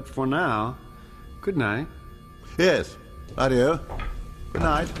 But for now, good night. Yes. Adieu. Good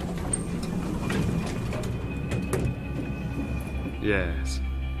night. Yes.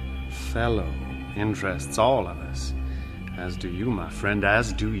 Fellow interests all of us. As do you, my friend,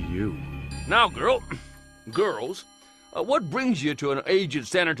 as do you. Now, girls, what brings you to an aged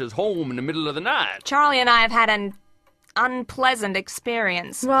senator's home in the middle of the night? Charley and I have had an unpleasant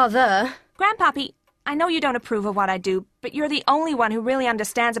experience. Rather. Grandpappy, I know you don't approve of what I do, but you're the only one who really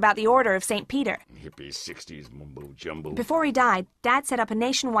understands about the Order of St. Peter. Hippie 60s mumbo-jumbo. Before he died, Dad set up a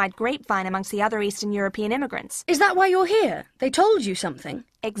nationwide grapevine amongst the other Eastern European immigrants. Is that why you're here? They told you something?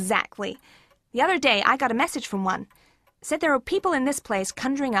 Exactly. The other day, I got a message from one. Said there were people in this place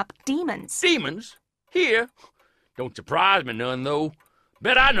conjuring up demons. Demons? Here? Don't surprise me none, though.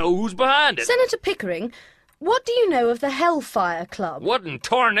 Bet I know who's behind it. Senator Pickering, what do you know of the Hellfire Club? What in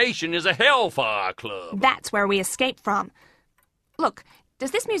tarnation is a Hellfire Club? That's where we escaped from. Look, does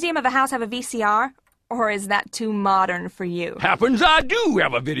this museum of a house have a VCR? Or is that too modern for you? Happens I do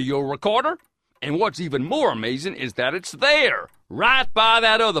have a video recorder. And what's even more amazing is that it's there, right by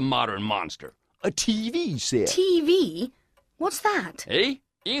that other modern monster. A TV set. TV? What's that? Eh?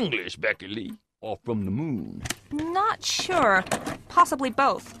 English, Becky Lee. Or from the moon. Not sure. Possibly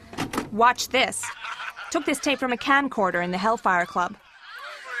both. Watch this. Took this tape from a camcorder in the Hellfire Club.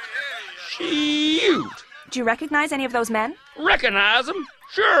 Shoot! Do you recognize any of those men? Recognize them?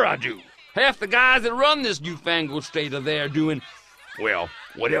 Sure I do. Half the guys that run this newfangled state are there doing, well,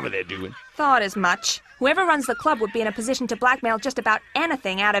 whatever they're doing. Thought as much. Whoever runs the club would be in a position to blackmail just about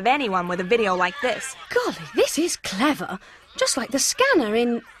anything out of anyone with a video like this. Golly, this is clever. Just like the scanner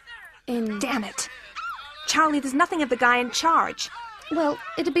in... Damn it. Charley, there's nothing of the guy in charge. Well,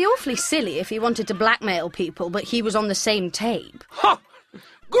 it'd be awfully silly if he wanted to blackmail people, but he was on the same tape. Ha!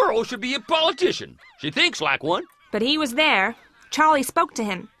 Girl should be a politician. She thinks like one. But he was there. Charley spoke to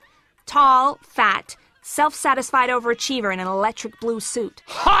him. Tall, fat, self-satisfied overachiever in an electric blue suit.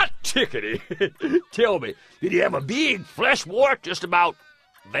 Hot tickety! Tell me, did he have a big flesh wart just about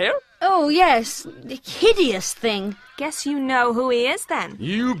there? Oh, yes. The hideous thing. Guess you know who he is, then.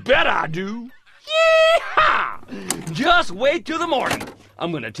 You bet I do. Yee-haw! Just wait till the morning.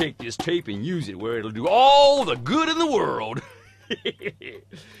 I'm gonna take this tape and use it where it'll do all the good in the world.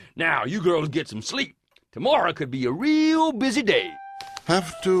 Now, you girls get some sleep. Tomorrow could be a real busy day.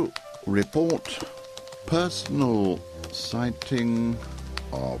 Have to report personal sighting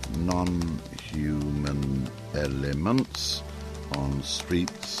of non-human elements on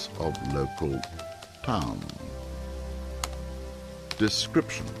streets of local town.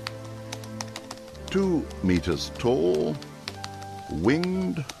 Description: 2 meters tall,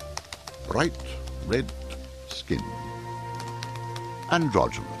 winged, bright red skin,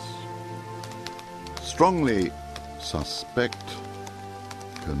 androgynous. Strongly suspect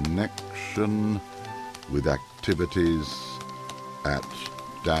connection with activities at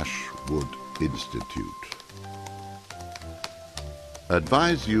Dashwood Institute.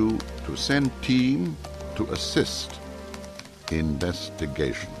 Advise you to send team to assist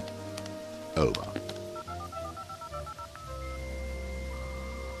investigation. Over.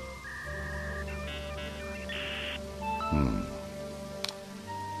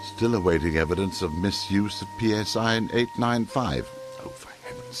 Still awaiting evidence of misuse of PSI 895. Oh, for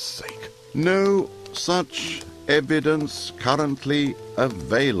heaven's sake. No such evidence currently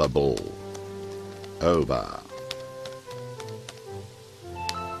available. Over.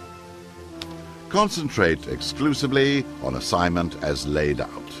 Concentrate exclusively on assignment as laid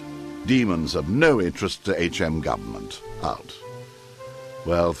out. Demons of no interest to HM government. Out.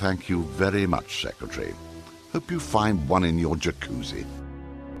 Well, thank you very much, Secretary. Hope you find one in your jacuzzi.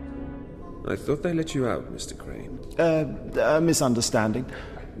 I thought they let you out, Mr. Crane. A misunderstanding.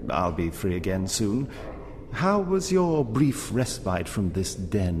 I'll be free again soon. How was your brief respite from this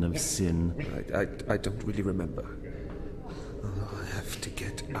den of sin? I don't really remember. Oh, I have have to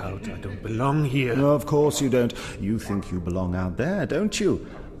get out. I don't belong here. No, of course you don't. You think you belong out there, don't you?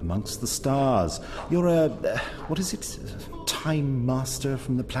 Amongst the stars. You're a... what is it? Time master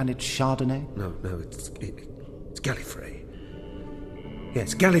from the planet Chardonnay? No, it's Gallifrey.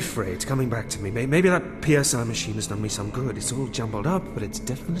 Yes, Gallifrey. It's coming back to me. Maybe that PSI machine has done me some good. It's all jumbled up, but it's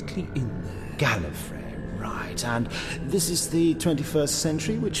definitely in there. Gallifrey, right. And this is the 21st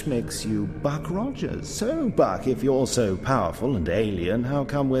century, which makes you Buck Rogers. So, Buck, if you're so powerful and alien, how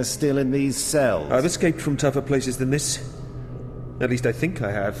come we're still in these cells? I've escaped from tougher places than this. At least I think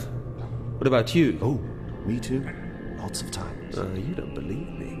I have. What about you? Oh, me too. Lots of times. You don't believe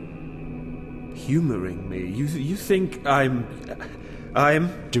me. Humouring me. You think I'm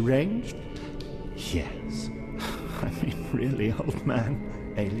deranged? Yes. I mean, really, old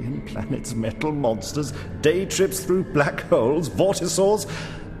man. Alien planets, metal monsters, day trips through black holes, vortisaurs.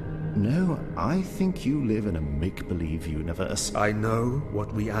 No, I think you live in a make-believe universe. I know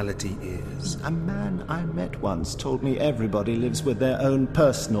what reality is. A man I met once told me everybody lives with their own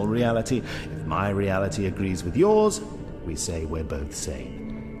personal reality. If my reality agrees with yours, we say we're both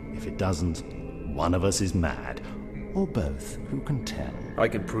sane. If it doesn't, one of us is mad. Or both. Who can tell? I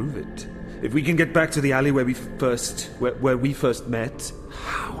can prove it. If we can get back to the alley where we first met.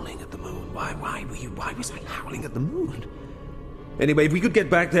 Howling at the moon. Why was I howling at the moon? Anyway, if we could get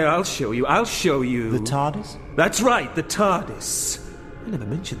back there, I'll show you. The TARDIS? That's right, the TARDIS. I never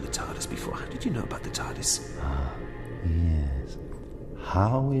mentioned the TARDIS before. How did you know about the TARDIS? Ah, yes.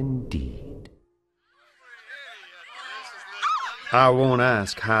 How indeed. I won't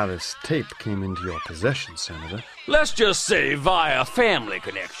ask how this tape came into your possession, Senator. Let's just say via family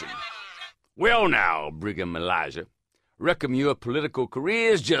connection. Well now, Brigham Elisha, reckon your political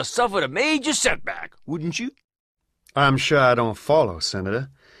career's just suffered a major setback, wouldn't you? I'm sure I don't follow, Senator.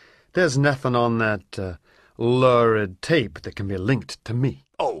 There's nothing on that lurid tape that can be linked to me.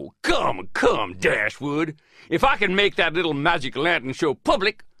 Oh, come, Dashwood. If I can make that little magic lantern show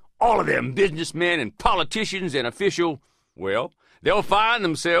public, all of them businessmen and politicians and well, they'll find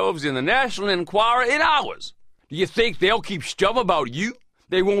themselves in the National Enquirer in hours. Do you think they'll keep stum about you?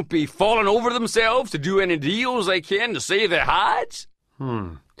 They won't be falling over themselves to do any deals they can to save their hides?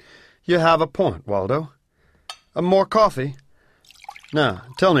 You have a point, Waldo. More coffee? Now,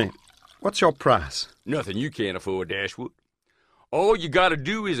 tell me, what's your price? Nothing you can't afford, Dashwood. All you gotta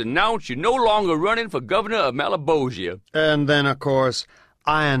do is announce you're no longer running for governor of Malebolgia. And then, of course,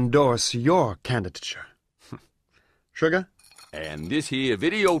 I endorse your candidature. Sugar? And this here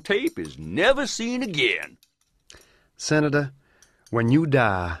videotape is never seen again. Senator, when you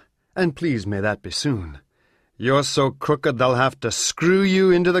die, and please may that be soon, you're so crooked they'll have to screw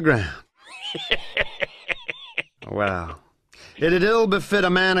you into the ground. Well, it'd ill befit a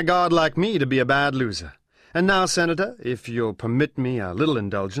man of God like me to be a bad loser. And now, Senator, if you'll permit me a little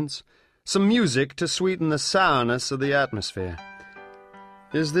indulgence, some music to sweeten the sourness of the atmosphere.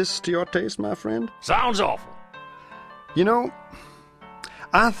 Is this to your taste, my friend? Sounds awful. You know,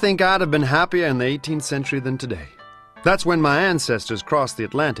 I think I'd have been happier in the 18th century than today. That's when my ancestors crossed the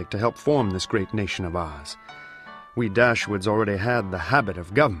Atlantic to help form this great nation of ours. We Dashwoods already had the habit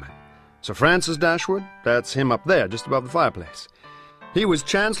of government. Sir Francis Dashwood, that's him up there, just above the fireplace. He was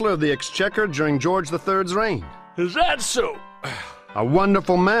Chancellor of the Exchequer during George III's reign. Is that so? A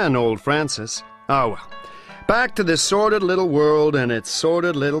wonderful man, old Francis. Oh, well. Back to this sordid little world and its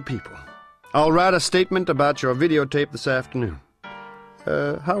sordid little people. I'll write a statement about your videotape this afternoon.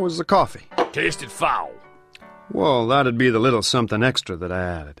 How was the coffee? Tasted foul. Well, that'd be the little something extra that I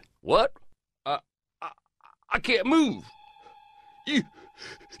added. What? I can't move.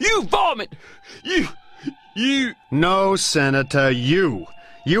 You vomit! You... No, Senator, you.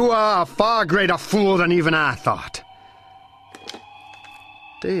 You are a far greater fool than even I thought.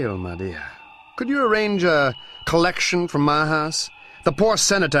 Dale, my dear, could you arrange a collection from my house? The poor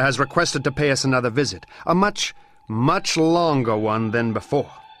senator has requested to pay us another visit. A much, much longer one than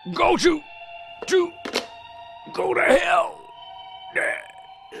before. Go to hell.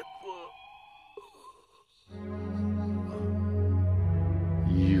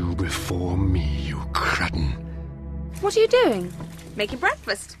 You before me, you cretin. What are you doing? Making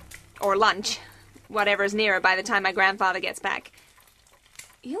breakfast. Or lunch. Whatever's nearer by the time my grandfather gets back.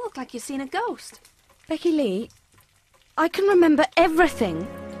 You look like you've seen a ghost. Becky Lee, I can remember everything.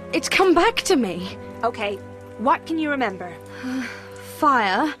 It's come back to me. Okay, what can you remember?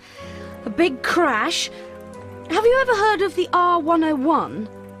 Fire. A big crash. Have you ever heard of the R101?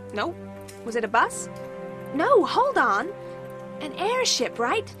 No. Was it a bus? No, hold on. An airship,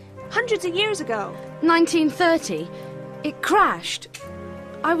 right? Hundreds of years ago. 1930. It crashed.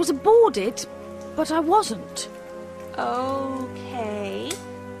 I was aboard it, but I wasn't. Okay.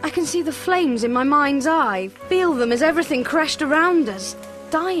 can see the flames in my mind's eye, feel them as everything crashed around us,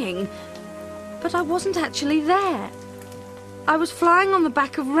 dying. But I wasn't actually there. I was flying on the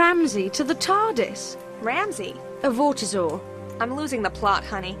back of Ramsay to the TARDIS. Ramsay? A vortisaur. I'm losing the plot,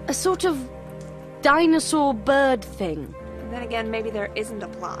 honey. A sort of dinosaur bird thing. And then again, maybe there isn't a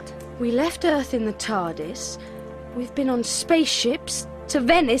plot. We left Earth in the TARDIS. We've been on spaceships to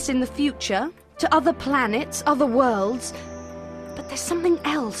Venice in the future, to other planets, other worlds. But there's something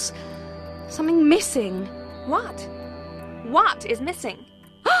else. Something missing. What? What is missing?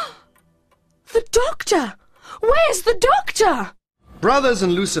 The Doctor! Where's the Doctor? Brothers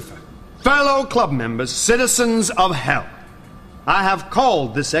in Lucifer, fellow club members, citizens of hell, I have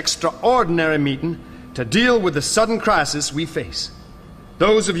called this extraordinary meeting to deal with the sudden crisis we face.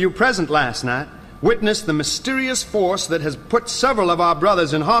 Those of you present last night witnessed the mysterious force that has put several of our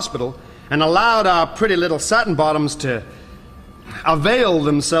brothers in hospital and allowed our pretty little satin bottoms to avail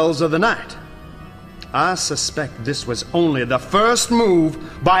themselves of the night. I suspect this was only the first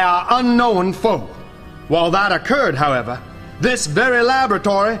move by our unknown foe. While that occurred, however, this very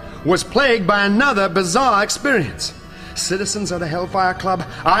laboratory was plagued by another bizarre experience. Citizens of the Hellfire Club,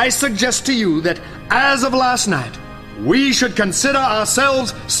 I suggest to you that, as of last night, we should consider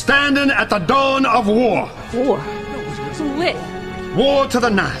ourselves standing at the dawn of war. War? With? War to the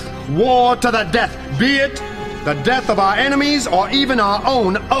knife, war to the death, be it the death of our enemies or even our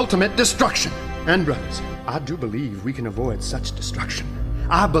own ultimate destruction. And brothers, I do believe we can avoid such destruction.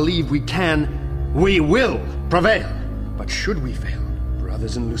 I believe we will prevail. But should we fail,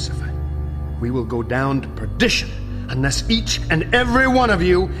 brothers in Lucifer, we will go down to perdition unless each and every one of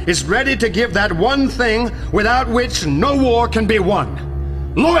you is ready to give that one thing without which no war can be won.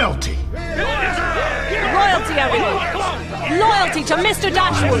 Loyalty. Loyalty, everyone. Loyalty to Mr.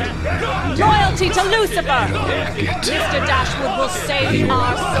 Dashwood. Loyalty to Lucifer. Mr. Dashwood will save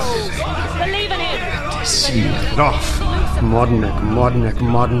our souls. Believe in him. See it off. Modnik.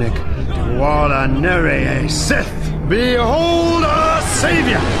 Walla Nere Sith. Behold our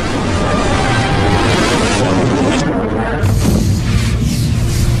Savior.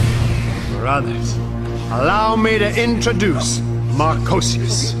 Brothers, allow me to introduce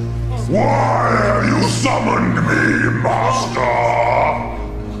Marchosias. Why have you summoned me, Master?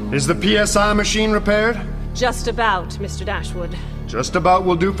 Is the PSI machine repaired? Just about, Mr. Dashwood. Just about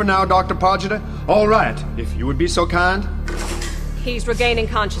will do for now, Dr. Podgiter. All right, if you would be so kind. He's regaining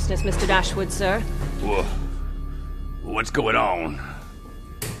consciousness, Mr. Dashwood, sir. What's going on?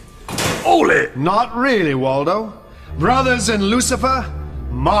 Holy! Not really, Waldo. Brothers in Lucifer,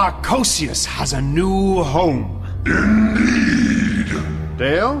 Marchosias has a new home. Indeed.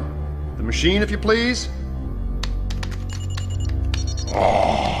 Dale, the machine, if you please.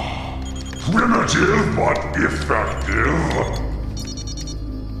 Primitive but effective.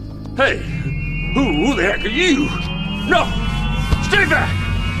 Hey, who the heck are you? No! Stay back!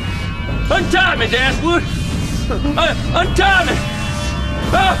 Untie me, Dashwood! Untie me!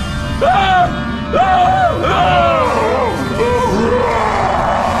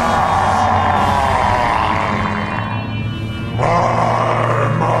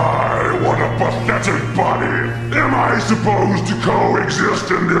 My, what a pathetic body! Am I supposed to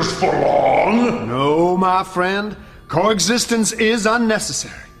coexist in this for long? No, my friend. Coexistence is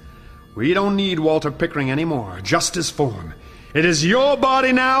unnecessary. We don't need Walter Pickering anymore, just his form. It is your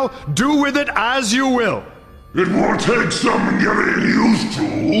body now. Do with it as you will. It will take some getting used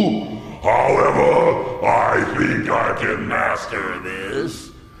to. However, I think I can master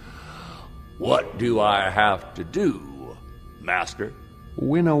this. What do I have to do, Master?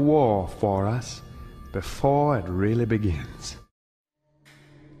 Win a war for us before it really begins.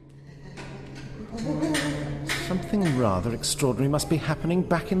 Something rather extraordinary must be happening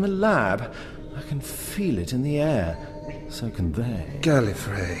back in the lab. I can feel it in the air. So can they.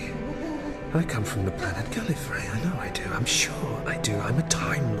 Gallifrey. I come from the planet Gallifrey. I know I do. I'm sure I do. I'm a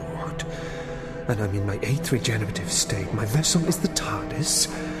Time Lord. And I'm in my 8th regenerative state. My vessel is the TARDIS.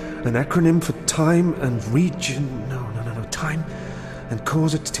 An acronym for time and region. No. Time and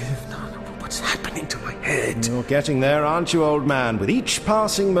causative. No. What's happening to my head? You're getting there, aren't you, old man? With each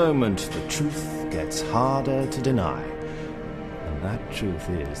passing moment, the truth gets harder to deny. And that truth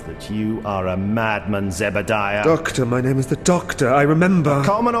is that you are a madman, Zebediah. Doctor, my name is the Doctor. I remember. A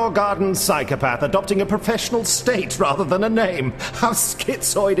common or garden psychopath adopting a professional state rather than a name. How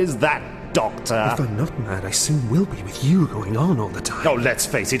schizoid is that, Doctor? If I'm not mad, I soon will be with you going on all the time. Oh, let's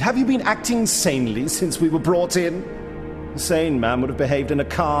face it. Have you been acting sanely since we were brought in? A sane man would have behaved in a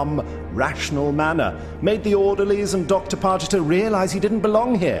calm, rational manner, made the orderlies and Dr. Podgiter realize he didn't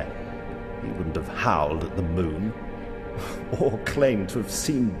belong here. He wouldn't have howled at the moon. or claimed to have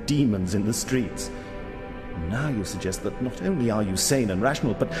seen demons in the streets. Now you suggest that not only are you sane and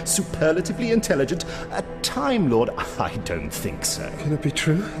rational, but superlatively intelligent, a Time Lord? I don't think so. Can it be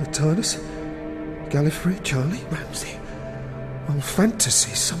true? The TARDIS? Gallifrey? Charley? Ramsay? All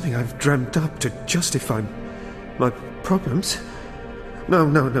fantasy, something I've dreamt up to justify my problems? No,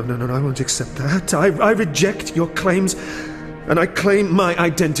 I won't accept that. I reject your claims, and I claim my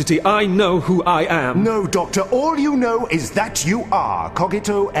identity. I know who I am. No, Doctor, all you know is that you are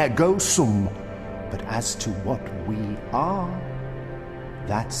cogito ergo sum. But as to what we are,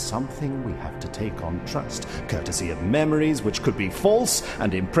 that's something we have to take on trust, courtesy of memories which could be false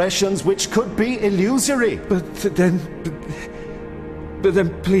and impressions which could be illusory. But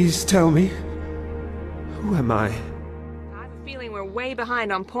then please tell me, who am I? I have a feeling we're way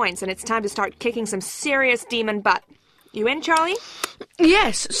behind on points, and it's time to start kicking some serious demon butt. You in, Charley?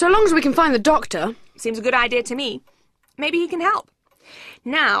 Yes, so long as we can find the doctor. Seems a good idea to me. Maybe he can help.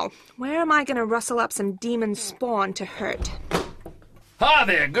 Now, where am I going to rustle up some demon spawn to hurt? Hi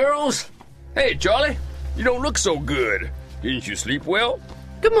there, girls. Hey, Charley. You don't look so good. Didn't you sleep well?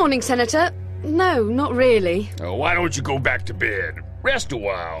 Good morning, Senator. No, not really. Why don't you go back to bed? Rest a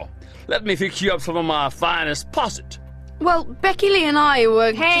while. Let me fix you up some of my finest posset. Well, Becky Lee and I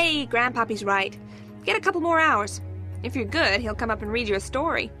were... Hey, Grandpappy's right. Get a couple more hours. If you're good, he'll come up and read you a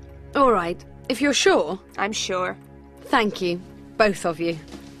story. All right. If you're sure. I'm sure. Thank you. Both of you.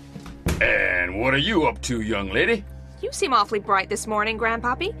 And what are you up to, young lady? You seem awfully bright this morning,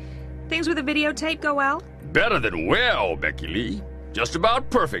 Grandpappy. Things with the videotape go well? Better than well, Becky Lee. Just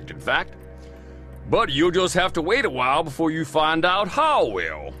about perfect, in fact. But you'll just have to wait a while before you find out how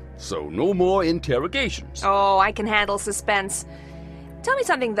well. So no more interrogations. Oh, I can handle suspense. Tell me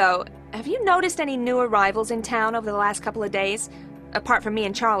something, though. Have you noticed any new arrivals in town over the last couple of days? Apart from me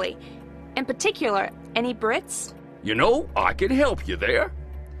and Charley. In particular, any Brits? You know, I can help you there.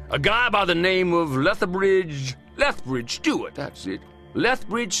 A guy by the name of Lethbridge-Stewart, that's it.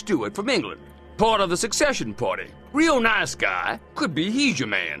 Lethbridge-Stewart from England. Part of the succession party. Real nice guy. Could be he's your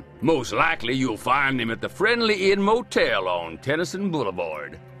man. Most likely you'll find him at the Friendly Inn Motel on Tennyson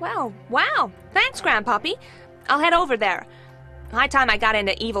Boulevard. Well, wow. Thanks, Grandpappy. I'll head over there. High time I got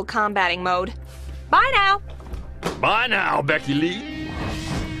into evil combating mode. Bye now. Bye now, Becky Lee.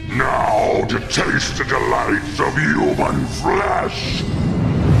 Now to taste the delights of human flesh.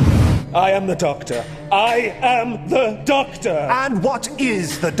 I am the Doctor. I am the Doctor. And what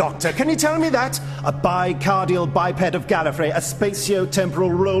is the Doctor? Can you tell me that? A bicardial biped of Gallifrey, a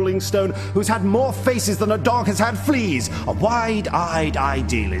spatio-temporal rolling stone who's had more faces than a dog has had fleas. A wide-eyed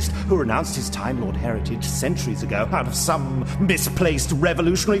idealist who renounced his Time Lord heritage centuries ago out of some misplaced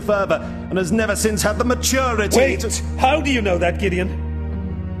revolutionary fervour and has never since had the maturity... Wait, how do you know that, Gideon?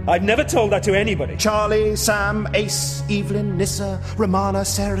 I've never told that to anybody. Charley, Sam, Ace, Evelyn, Nissa, Romana,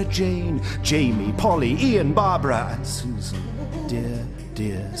 Sarah Jane, Jamie, Polly, Ian, Barbara, and Susan.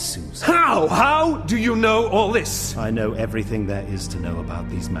 Dear Susan. How? How do you know all this? I know everything there is to know about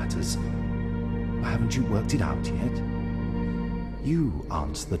these matters. Haven't you worked it out yet? You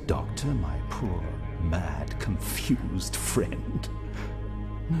aren't the Doctor, my poor, mad, confused friend.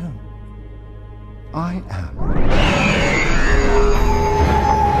 No. I am.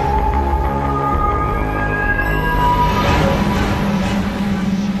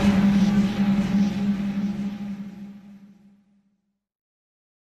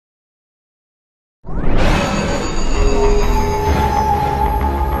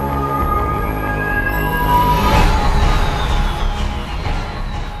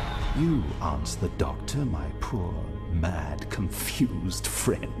 The Doctor, my poor, mad, confused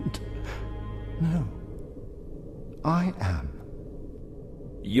friend. No. I am.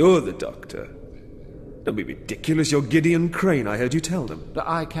 You're the Doctor. Don't be ridiculous. You're Gideon Crane. I heard you tell them.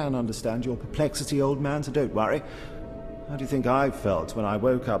 I can understand your perplexity, old man, so don't worry. How do you think I felt when I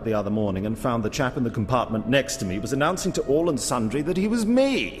woke up the other morning and found the chap in the compartment next to me was announcing to all and sundry that he was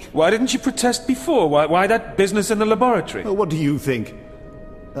me? Why didn't you protest before? Why that business in the laboratory? What do you think?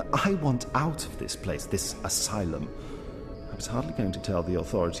 I want out of this place, this asylum. I was hardly going to tell the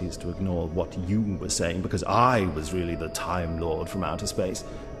authorities to ignore what you were saying because I was really the Time Lord from outer space.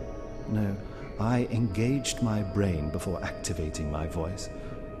 No, I engaged my brain before activating my voice.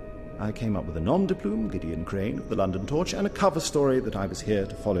 I came up with a nom de plume, Gideon Crane of the London Torch, and a cover story that I was here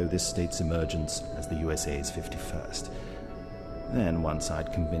to follow this state's emergence as the USA's 51st. Then, once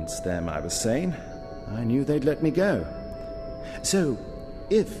I'd convinced them I was sane, I knew they'd let me go. So,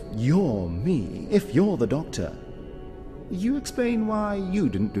 if you're me, if you're the Doctor, you explain why you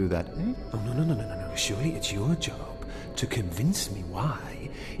didn't do that, eh? Oh, no. Surely it's your job to convince me why,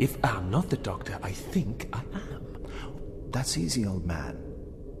 if I'm not the Doctor, I think I am. That's easy, old man.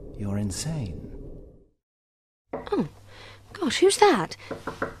 You're insane. Oh, gosh, who's that?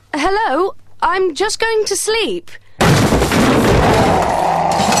 Hello? I'm just going to sleep.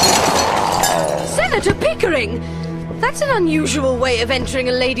 Senator Pickering! That's an unusual way of entering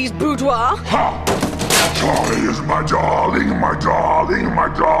a lady's boudoir. Ha! Charley is my darling, my darling, my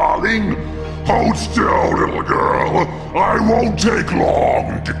darling. Hold still, little girl. I won't take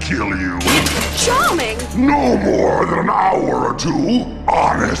long to kill you. Charming! No more than an hour or two,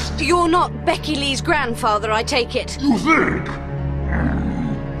 honest. You're not Becky Lee's grandfather, I take it. You think?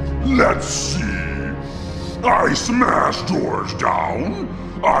 Let's see. I smash doors down.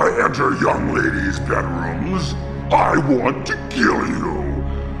 I enter young ladies' bedrooms. I want to kill you.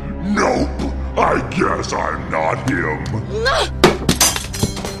 Nope, I guess I'm not him.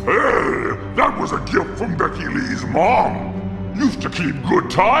 Hey, that was a gift from Becky Lee's mom. Used to keep good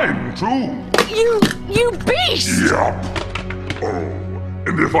time, too. You beast! Yep. Oh,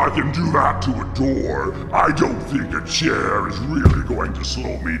 and if I can do that to a door, I don't think a chair is really going to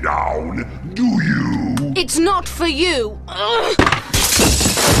slow me down, do you? It's not for you.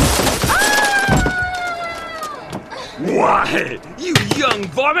 Why, you young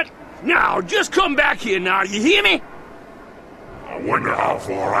varmint! Now, just come back here now, you hear me? I wonder how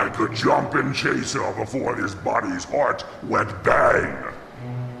far I could jump and chase her before this body's heart went bang.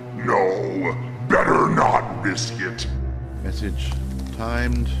 No, better not risk it. Message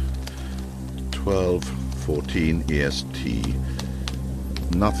timed 12:14 EST.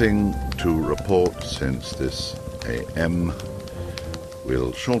 Nothing to report since this AM.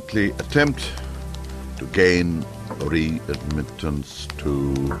 Will shortly attempt to gain re-admittance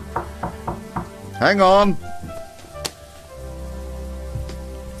to... Hang on!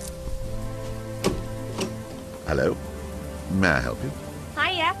 Hello? May I help you?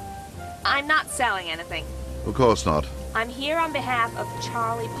 Hiya. I'm not selling anything. Of course not. I'm here on behalf of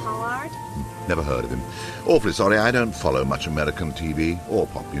Charley Pollard. Never heard of him. Awfully sorry, I don't follow much American TV or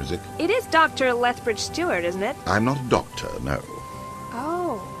pop music. It is Dr. Lethbridge-Stewart, isn't it? I'm not a doctor, no.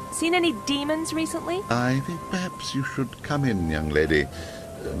 Oh. Seen any demons recently? I think perhaps you should come in, young lady.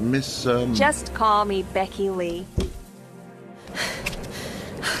 Miss, Just call me Becky Lee.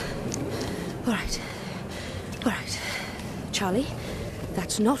 All right. Charley,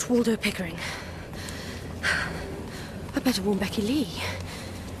 that's not Waldo Pickering. I better warn Becky Lee.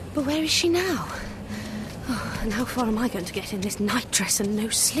 But where is she now? Oh, and how far am I going to get in this night dress and no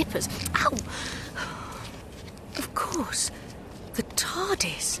slippers? Ow! Of course. The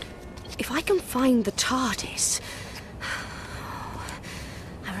TARDIS. If I can find the TARDIS...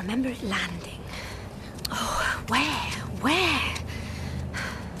 I remember it landing. Oh, where?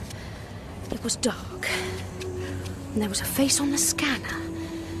 It was dark. And there was a face on the scanner.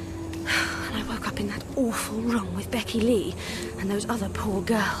 And I woke up in that awful room with Becky Lee and those other poor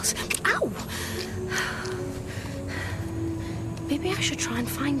girls. Ow! Maybe I should try and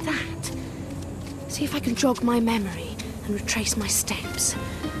find that. See if I can jog my memory and retrace my steps.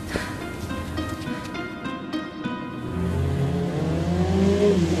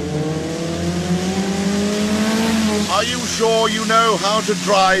 Are you sure you know how to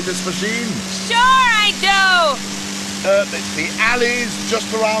drive this machine? Sure I do! The alley's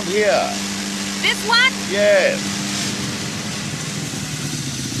just around here. This one? Yes.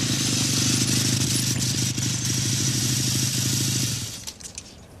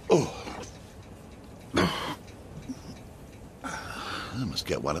 Oh. I must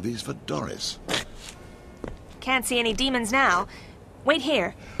get one of these for Doris. Can't see any demons now. Wait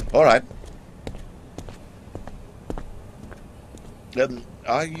here. All right.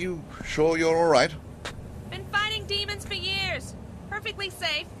 Are you sure you're all right? Been fighting demons for years. Perfectly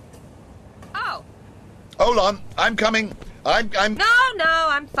safe. Oh. Hold on. I'm coming. I'm... No,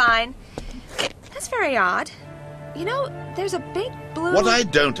 I'm fine. That's very odd. You know, there's a big blue... What I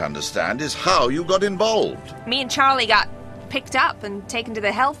don't understand is how you got involved. Me and Charley got picked up and taken to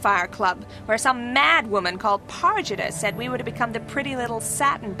the Hellfire Club, where some mad woman called Pargeter said we were to become the pretty little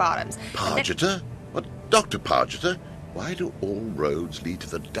satin bottoms. Pargeter? What, Dr. Pargeter? Why do all roads lead to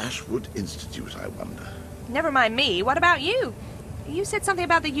the Dashwood Institute, I wonder? Never mind me. What about you? You said something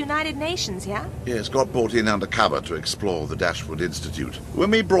about the United Nations, yeah? Yes, got brought in undercover to explore the Dashwood Institute.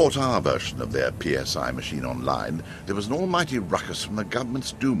 When we brought our version of their PSI machine online, there was an almighty ruckus from the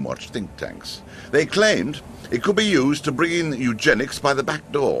government's Doomwatch think tanks. They claimed it could be used to bring in eugenics by the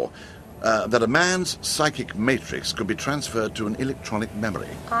back door, that a man's psychic matrix could be transferred to an electronic memory.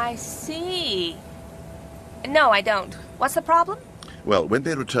 I see. No, I don't. What's the problem? Well, when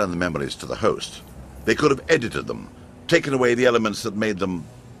they returned the memories to the host, they could have edited them, taken away the elements that made them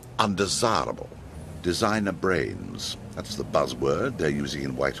undesirable. Designer brains. That's the buzzword they're using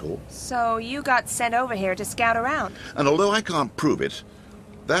in Whitehall. So you got sent over here to scout around? And although I can't prove it,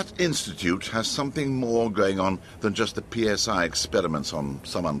 that institute has something more going on than just the PSI experiments on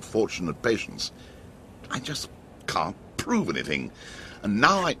some unfortunate patients. I just can't prove anything. And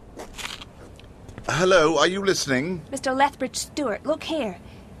now I... Hello, are you listening? Mr. Lethbridge-Stewart, look here.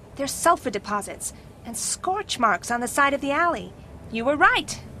 There's sulfur deposits and scorch marks on the side of the alley. You were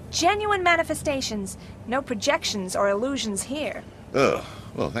right. Genuine manifestations. No projections or illusions here. Oh,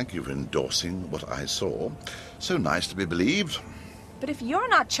 well, thank you for endorsing what I saw. So nice to be believed. But if you're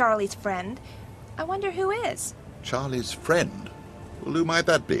not Charley's friend, I wonder who is. Charley's friend? Well, who might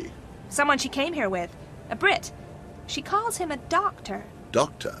that be? Someone she came here with. A Brit. She calls him a doctor.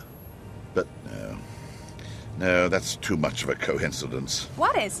 Doctor? But no. No, that's too much of a coincidence.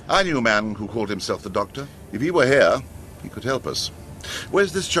 What is? I knew a man who called himself the Doctor. If he were here, he could help us.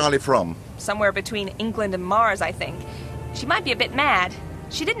 Where's this Charley from? Somewhere between England and Mars, I think. She might be a bit mad.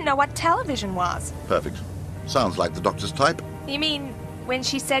 She didn't know what television was. Perfect. Sounds like the Doctor's type. You mean when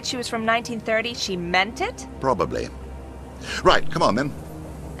she said she was from 1930, she meant it? Probably. Right, come on then.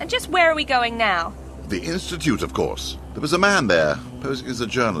 And just where are we going now? The Institute, of course. There was a man there, posing as a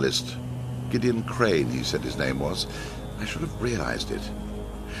journalist. Gideon Crane, he said his name was. I should have realized it.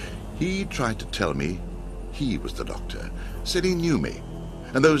 He tried to tell me he was the Doctor. Said he knew me.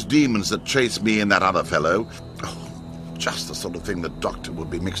 And those demons that chased me and that other fellow... Oh, just the sort of thing the Doctor would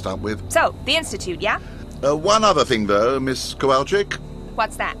be mixed up with. So, the Institute, yeah? One other thing, though, Miss Kowalczyk.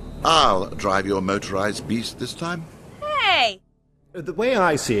 What's that? I'll drive your motorized beast this time. Hey! The way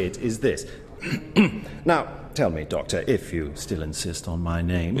I see it is this. Now, tell me, Doctor, if you still insist on my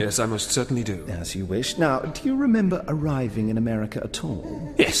name. Yes, I most certainly do. As you wish. Now, do you remember arriving in America at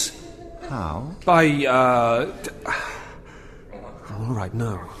all? Yes. How? By, all right,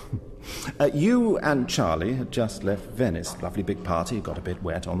 no. You and Charley had just left Venice. Lovely big party, got a bit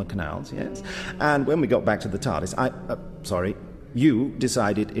wet on the canals, yes? And when we got back to the TARDIS, you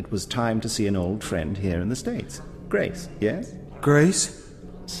decided it was time to see an old friend here in the States. Grace, yes? Grace?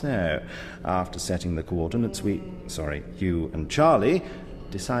 So, after setting the coordinates, you and Charley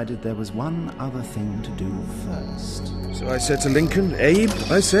decided there was one other thing to do first. So I said to Lincoln, Abe,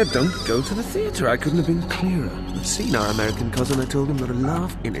 I said, don't go to the theatre. I couldn't have been clearer. I've seen our American cousin. I told him not a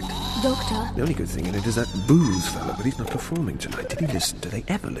laugh in it. Doctor. The only good thing in it is that booze fellow, but he's not performing tonight. Did he listen? Do they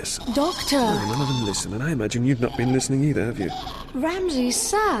ever listen? Doctor. No, none of them listen, and I imagine you've not been listening either, have you? Ramsay's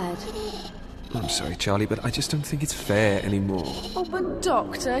sad. I'm sorry, Charley, but I just don't think it's fair anymore. Oh, but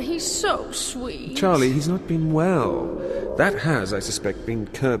Doctor, he's so sweet. Charley, he's not been well. That has, I suspect, been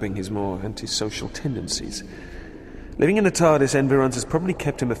curbing his more antisocial tendencies. Living in the TARDIS environs has probably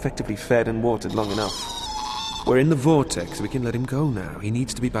kept him effectively fed and watered long enough. We're in the vortex. We can let him go now. He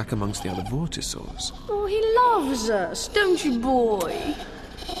needs to be back amongst the other vortisaurs. Oh, he loves us, don't you, boy?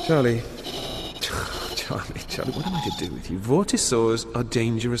 Charley, what am I to do with you? Vortisaurs are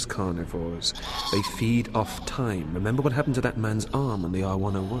dangerous carnivores. They feed off time. Remember what happened to that man's arm on the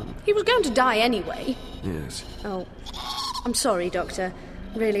R101? He was going to die anyway. Yes. Oh, I'm sorry, Doctor.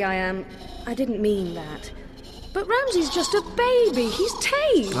 Really, I am. I didn't mean that. But Ramsay's just a baby. He's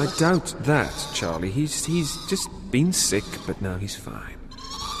tame. I doubt that, Charley. He's just been sick, but now he's fine.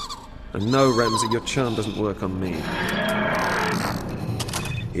 And no, Ramsay, your charm doesn't work on me.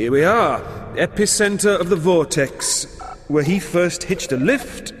 Here we are. Epicenter of the vortex, where he first hitched a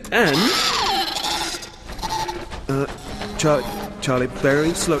lift and... Charley,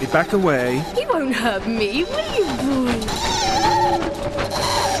 very slowly, back away. He won't hurt me, will you, boy?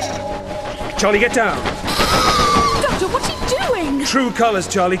 Charley, get down! Doctor, what's he doing? True colours,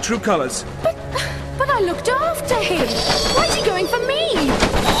 Charley, true colours. But I looked after him. Why is he going for me?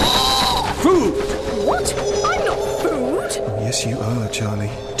 Food! What? I'm not food. Oh, yes, you are, Charley.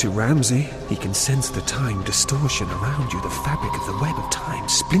 To Ramsay, he can sense the time distortion around you, the fabric of the web of time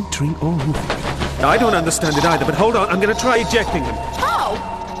splintering all over you. I don't understand it either, but hold on, I'm going to try ejecting him.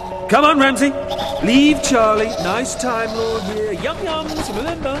 How? Come on, Ramsay. Leave Charley. Nice time, Lord, here. Yum-yums,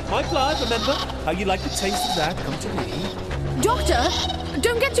 remember. My blood, remember. How you like the taste of that? Come to me. Doctor,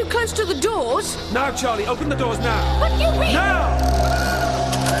 don't get too close to the doors. Now, Charley, open the doors now. What do you mean? Now!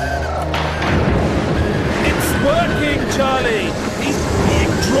 It's working, Charley. He's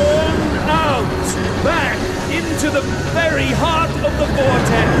being drawn out, back into the very heart of the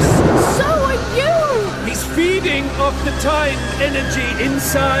vortex. So are you! He's feeding off the time energy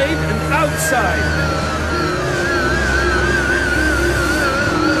inside and outside.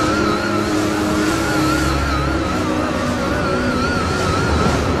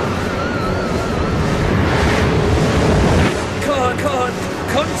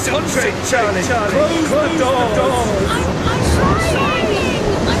 Concentrate, Charley.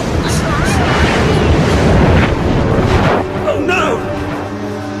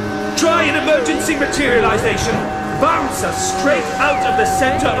 takes us straight out of the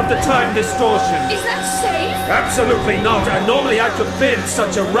center of the time distortion. Is that safe? Absolutely not. Normally I could bid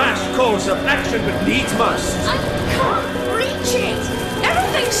such a rash course of action, but needs must. I can't reach it.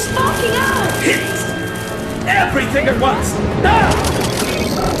 Everything's sparking out. Hit! Everything at once! Now!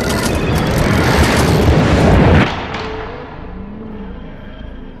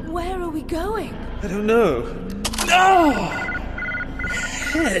 Where are we going? I don't know. Oh!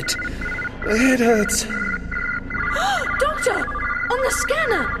 Head. My head hurts. Doctor! On the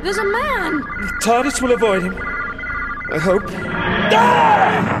scanner! There's a man! The TARDIS will avoid him. I hope.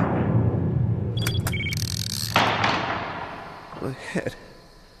 Ah! My head.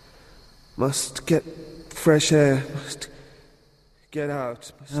 Must get fresh air. Must get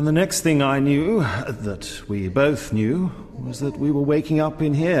out. And the next thing I knew, that we both knew, was that we were waking up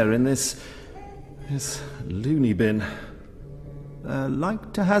in here, in this loony bin.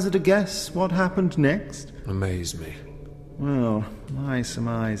 Like to hazard a guess what happened next? Amaze me. Well, my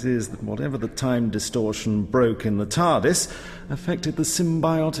surmise is that whatever the time distortion broke in the TARDIS affected the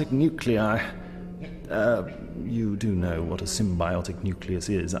symbiotic nuclei. You do know what a symbiotic nucleus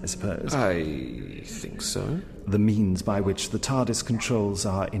is, I suppose? I think so. The means by which the TARDIS controls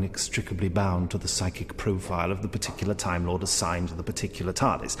are inextricably bound to the psychic profile of the particular Time Lord assigned to the particular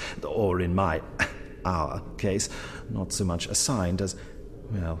TARDIS. Or in our case, not so much assigned as,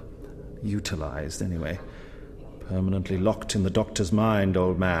 well, utilized anyway. Permanently locked in the Doctor's mind,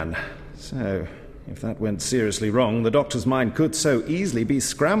 old man. So, if that went seriously wrong, the Doctor's mind could so easily be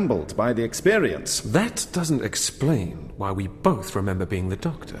scrambled by the experience. That doesn't explain why we both remember being the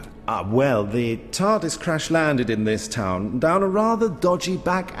Doctor. Well, the TARDIS crash-landed in this town, down a rather dodgy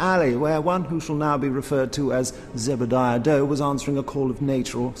back alley, where one who shall now be referred to as Zebediah Doe was answering a call of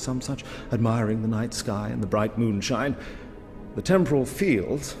nature or some such, admiring the night sky and the bright moonshine. The temporal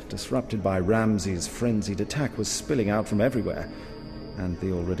field, disrupted by Ramsay's frenzied attack, was spilling out from everywhere, and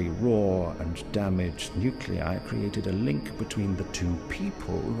the already raw and damaged nuclei created a link between the two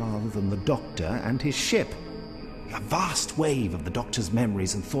people rather than the Doctor and his ship. A vast wave of the Doctor's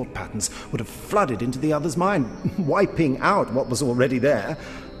memories and thought patterns would have flooded into the other's mind, wiping out what was already there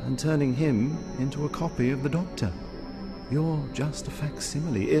and turning him into a copy of the Doctor. You're just a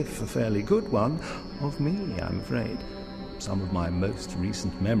facsimile, if a fairly good one, of me, I'm afraid. Some of my most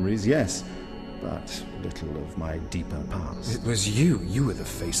recent memories, yes, but little of my deeper past. It was you. You were the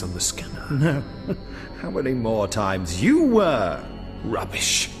face on the scanner. No. How many more times you were?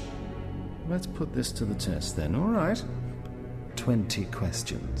 Rubbish. Let's put this to the test then, all right? 20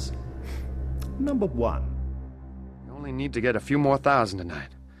 questions. Number 1. You only need to get a few more thousand tonight.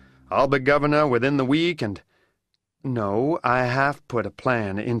 I'll be governor within the week and... No, I have put a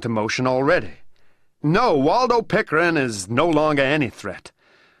plan into motion already. No, Waldo Pickering is no longer any threat.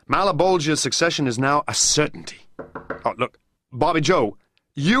 Malebolgia's succession is now a certainty. Oh, look, Bobby Joe,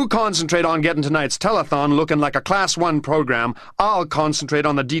 you concentrate on getting tonight's telethon looking like a Class 1 program. I'll concentrate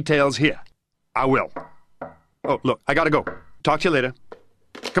on the details here. I will. Oh, look, I gotta go. Talk to you later.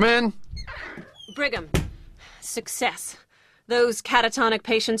 Come in. Brigham. Success. Those catatonic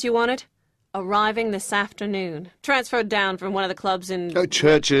patients you wanted? Arriving this afternoon. Transferred down from one of the clubs in...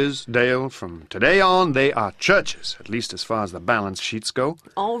 Churches, Dale. From today on, they are churches, at least as far as the balance sheets go.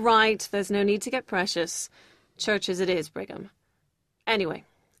 All right, there's no need to get precious. Churches it is, Brigham. Anyway,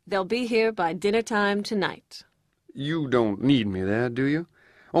 they'll be here by dinner time tonight. You don't need me there, do you?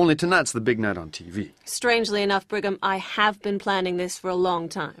 Only tonight's the big night on TV. Strangely enough, Brigham, I have been planning this for a long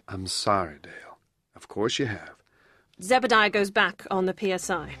time. I'm sorry, Dale. Of course you have. Zebediah goes back on the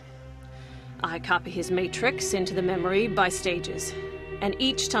PSI. I copy his matrix into the memory by stages, and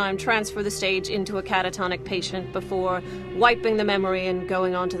each time transfer the stage into a catatonic patient before wiping the memory and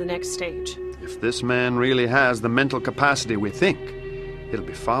going on to the next stage. If this man really has the mental capacity we think, it'll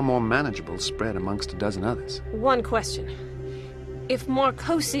be far more manageable spread amongst a dozen others. One question. If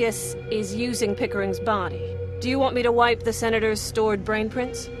Marchosias is using Pickering's body, do you want me to wipe the Senator's stored brain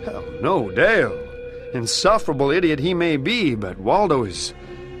prints? Hell no, Dale. Insufferable idiot he may be, but Waldo is...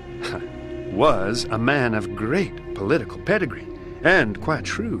 was a man of great political pedigree, and quite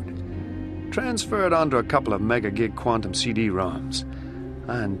shrewd. Transferred onto a couple of mega-gig quantum CD-ROMs.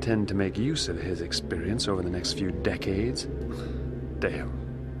 I intend to make use of his experience over the next few decades. Dale,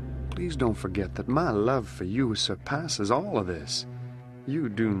 please don't forget that my love for you surpasses all of this. You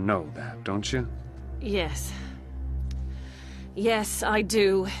do know that, don't you? Yes. Yes, I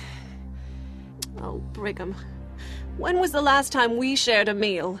do. Oh, Brigham. When was the last time we shared a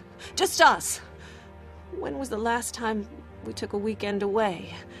meal? Just us. When was the last time we took a weekend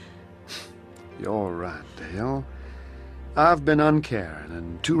away? You're right, Dale. I've been uncaring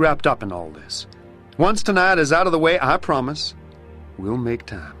and too wrapped up in all this. Once tonight is out of the way, I promise we'll make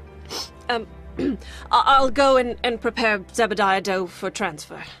time. I'll go and prepare Zebediah dough for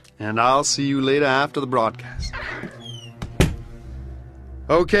transfer. And I'll see you later after the broadcast.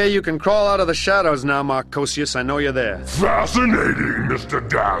 Okay, you can crawl out of the shadows now, Marchosias. I know you're there. Fascinating, Mr.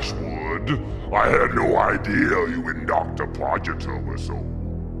 Dashwood. I had no idea you and Dr. Podgeter were so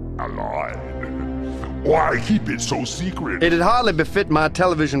allied. Why keep it so secret? It'd hardly befit my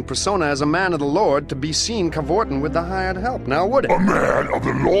television persona as a man of the Lord to be seen cavorting with the hired help, now would it? A man of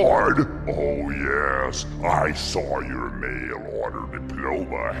the Lord? Oh, yes. I saw your mail-order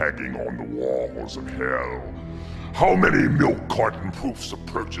diploma hanging on the walls of hell. How many milk carton proofs of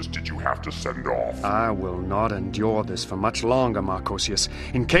purchase did you have to send off? I will not endure this for much longer, Marchosias.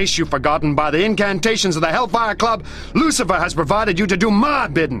 In case you've forgotten, by the incantations of the Hellfire Club, Lucifer has provided you to do my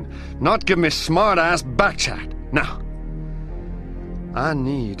bidding, not give me smart-ass backchat. Now, I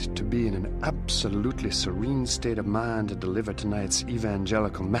need to be in an absolutely serene state of mind to deliver tonight's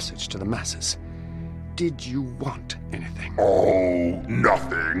evangelical message to the masses. Did you want anything? Oh,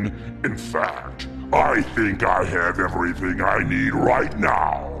 nothing. In fact, I think I have everything I need right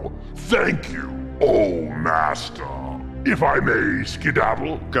now. Thank you, oh Master. If I may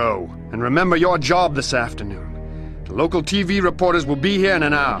skedaddle? Go. And remember your job this afternoon. The local TV reporters will be here in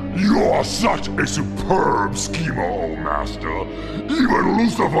an hour. You're such a superb schemer, oh Master. Even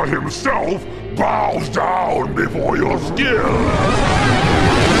Lucifer himself bows down before your skill.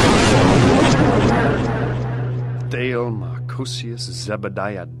 Dale Marchosias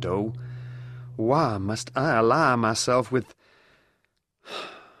Zebediah Doe. Why must I ally myself with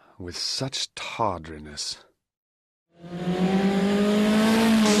such tawdriness?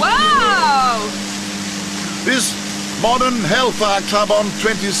 Whoa! This modern Hellfire Club on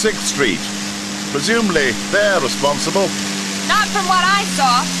 26th Street. Presumably they're responsible. Not from what I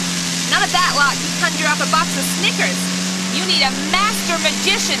saw. None of that lot can conjure up a box of Snickers. You need a master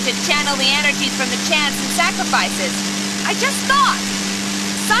magician to channel the energies from the chants and sacrifices. I just thought.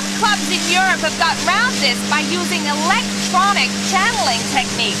 Some clubs in Europe have got round this by using electronic channeling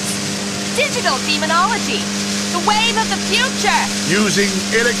techniques. Digital demonology. The wave of the future. Using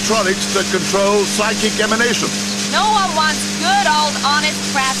electronics to control psychic emanations. No one wants good old honest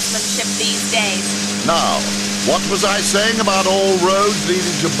craftsmanship these days. Now, what was I saying about all roads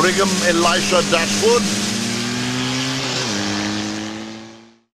leading to Brigham Elisha Dashwood?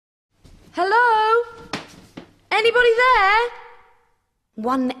 Hello? Anybody there?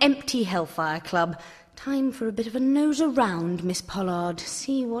 One empty Hellfire Club. Time for a bit of a nose around, Miss Pollard.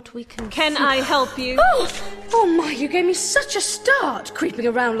 See what we can... Can I help you? Oh my, you gave me such a start. Creeping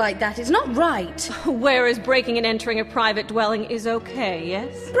around like that is not right. Whereas breaking and entering a private dwelling is okay,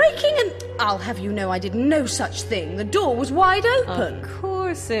 yes? Breaking and... I'll have you know I did no such thing. The door was wide open. Of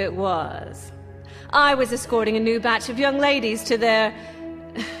course it was. I was escorting a new batch of young ladies to their...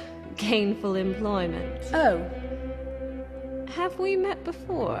 gainful employment. Oh. Have we met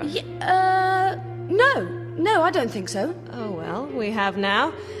before? No, I don't think so. Oh, well, we have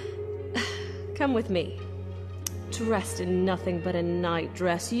now. Come with me. Dressed in nothing but a night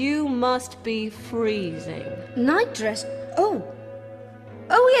dress. You must be freezing. Night dress? Oh,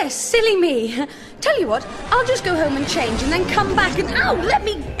 yes, silly me. Tell you what, I'll just go home and change and then come back and... Ow, let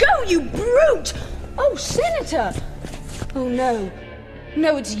me go, you brute! Oh, Senator! Oh, no.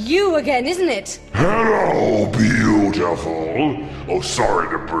 No, it's you again, isn't it? Hello, beautiful. Oh, sorry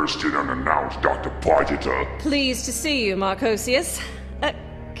to burst in unannounced, Dr. Podgeter. Pleased to see you, Marchosias.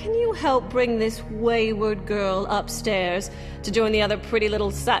 Can you help bring this wayward girl upstairs to join the other pretty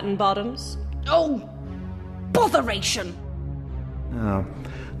little satin bottoms? Oh, botheration! Now,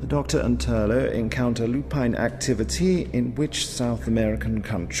 the Doctor and Turlough encounter lupine activity in which South American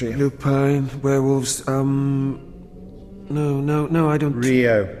country? Lupine, werewolves, No, I don't...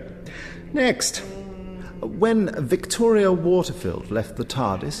 Rio. Next. When Victoria Waterfield left the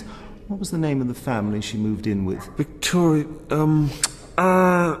TARDIS, what was the name of the family she moved in with? Victoria,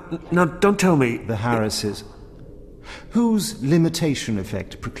 now, don't tell me. The Harrises. Whose limitation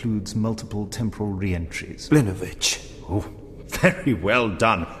effect precludes multiple temporal re-entries? Blinovich. Oh, very well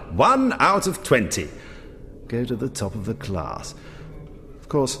done. 1 out of 20. Go to the top of the class. Of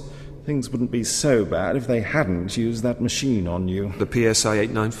course... things wouldn't be so bad if they hadn't used that machine on you. The PSI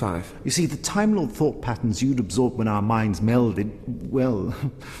 895. You see, the Time Lord thought patterns you'd absorbed when our minds melded, well,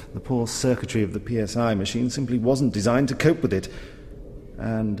 the poor circuitry of the PSI machine simply wasn't designed to cope with it.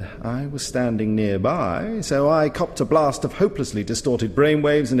 And I was standing nearby, so I copped a blast of hopelessly distorted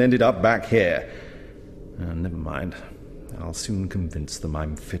brainwaves and ended up back here. Never mind. I'll soon convince them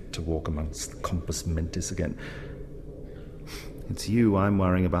I'm fit to walk amongst the compos mentis again. It's you I'm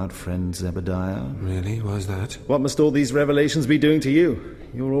worrying about, friend Zebediah. Really? Why's that? What must all these revelations be doing to you?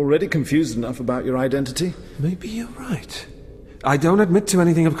 You're already confused enough about your identity. Maybe you're right. I don't admit to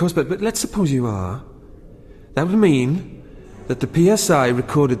anything, of course, but let's suppose you are. That would mean that the PSI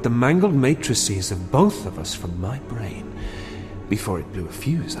recorded the mangled matrices of both of us from my brain. Before it blew a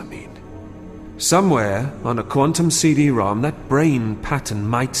fuse, I mean. Somewhere on a quantum CD-ROM, that brain pattern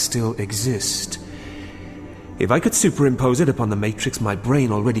might still exist. If I could superimpose it upon the matrix my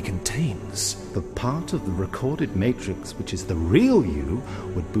brain already contains. The part of the recorded matrix which is the real you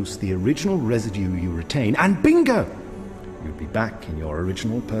would boost the original residue you retain, and bingo! You'd be back in your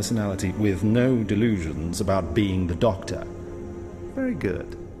original personality with no delusions about being the Doctor. Very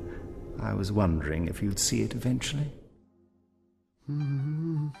good. I was wondering if you'd see it eventually.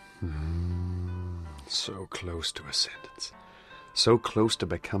 So close to a sentence. So close to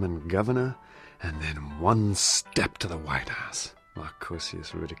becoming governor, and then one step to the White House.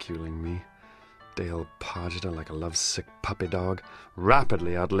 Marchosias ridiculing me. Dale Pargeter like a lovesick puppy dog,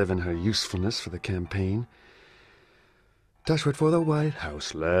 rapidly outliving her usefulness for the campaign. Dashwood for the White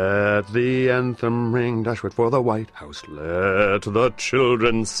House, let the anthem ring. Dashwood for the White House, let the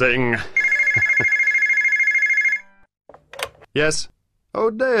children sing. Yes?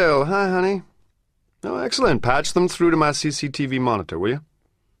 Oh, Dale, hi, honey. Oh, excellent. Patch them through to my CCTV monitor, will you?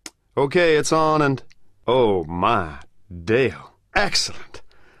 Okay, it's on and... Oh, my, Dale. Excellent.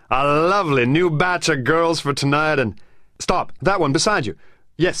 A lovely new batch of girls for tonight and... Stop, that one beside you.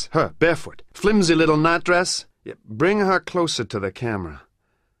 Yes, her, barefoot. Flimsy little nightdress. Yeah, bring her closer to the camera.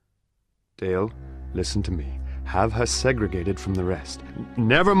 Dale, listen to me. Have her segregated from the rest.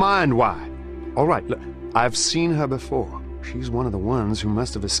 Never mind why. All right, look, I've seen her before. She's one of the ones who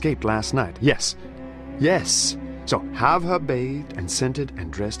must have escaped last night. Yes. Yes. So have her bathed and scented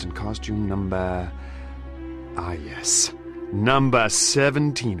and dressed in costume number... yes. Number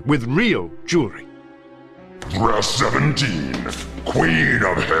 17, with real jewelry. Dress 17, Queen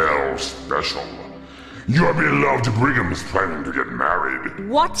of Hell Special. Your beloved Brigham's planning to get married.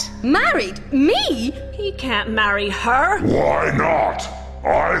 What? Married? Me? He can't marry her. Why not?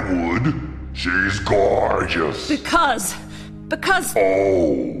 I would. She's gorgeous. Because...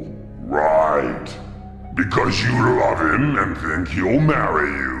 Oh, right. Because you love him and think he'll marry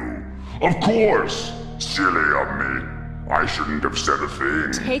you. Of course. Silly of me. I shouldn't have said a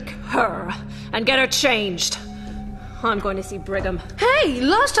thing. Take her and get her changed. I'm going to see Brigham. Hey,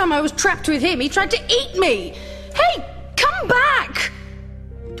 last time I was trapped with him, he tried to eat me. Hey, come back!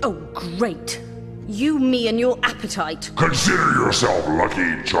 Oh, great. You, me, and your appetite. Consider yourself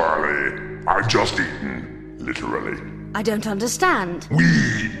lucky, Charley. I've just eaten, literally. I don't understand.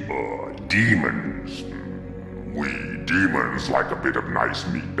 We, demons. We demons like a bit of nice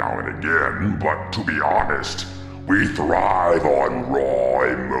meat now and again, but to be honest, we thrive on raw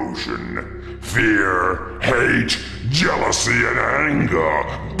emotion. Fear, hate, jealousy, and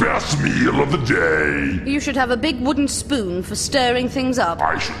anger. Best meal of the day. You should have a big wooden spoon for stirring things up.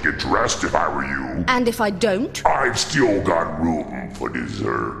 I should get dressed if I were you. And if I don't? I've still got room for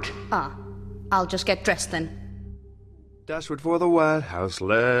dessert. I'll just get dressed then. Dashwood for the White House,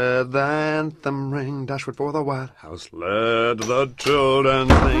 let the anthem ring. Dashwood for the White House, let the children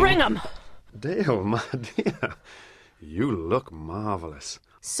sing. Bring 'em! Dale, my dear, you look marvelous.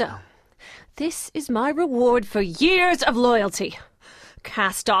 So, this is my reward for years of loyalty.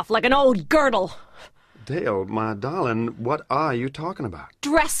 Cast off like an old girdle. Dale, my darling, what are you talking about?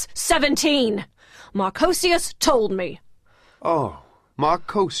 Dress 17. Marchosias told me. Oh,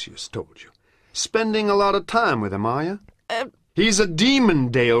 Marchosias told you. Spending a lot of time with him, are you? He's a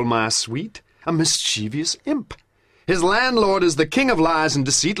demon, Dale, my sweet. A mischievous imp. His landlord is the king of lies and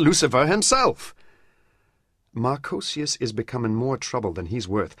deceit, Lucifer himself. Marchosias is becoming more trouble than he's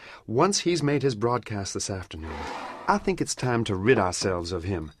worth. Once he's made his broadcast this afternoon, I think it's time to rid ourselves of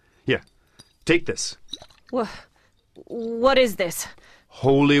him. Here, take this. What is this?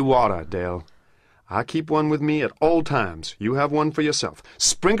 Holy water, Dale. I keep one with me at all times. You have one for yourself.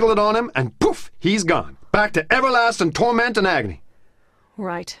 Sprinkle it on him, and poof, he's gone. Back to everlasting torment and agony.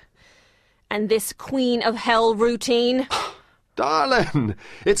 Right. And this Queen of Hell routine? Darling,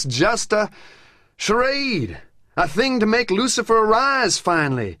 it's just a charade. A thing to make Lucifer rise,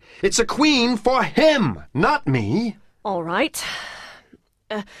 finally. It's a queen for him, not me. All right.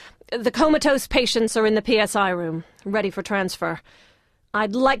 The comatose patients are in the PSI room, ready for transfer.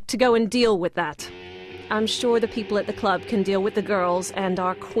 I'd like to go and deal with that. I'm sure the people at the club can deal with the girls and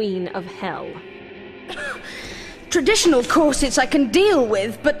our Queen of Hell. Traditional corsets I can deal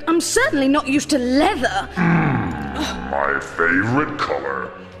with, but I'm certainly not used to leather. My favorite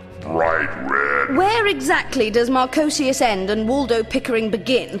color. bright red. Where exactly does Marchosias end and Waldo Pickering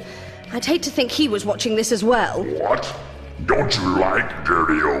begin? I'd hate to think he was watching this as well. What? Don't you like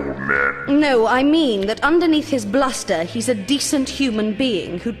dirty old men? No, I mean that underneath his bluster, he's a decent human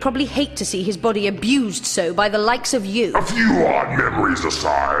being who'd probably hate to see his body abused so by the likes of you. A few odd memories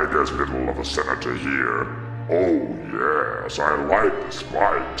aside, there's little of a senator here. Oh, yes, I like the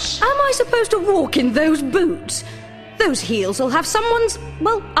spikes. Am I supposed to walk in those boots? Those heels will have someone's,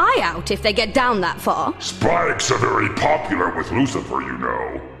 well, eye out if they get down that far. Spikes are very popular with Lucifer, you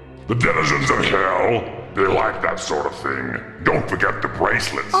know. The denizens of hell, they like that sort of thing. Don't forget the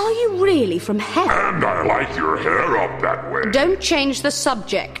bracelets. Are you really from hell? And I like your hair up that way. Don't change the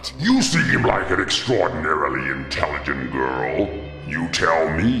subject. You seem like an extraordinarily intelligent girl. You tell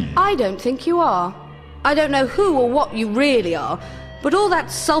me. I don't think you are. I don't know who or what you really are, but all that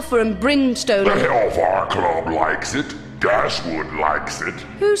sulphur and brimstone... The Hellfire Club likes it. Dashwood likes it.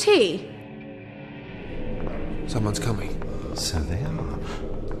 Who's he? Someone's coming. So they are.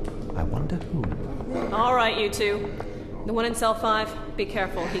 I wonder who. All right, you two. The one in cell 5, be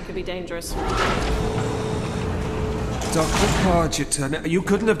careful. He could be dangerous. Dr. Pargeter, you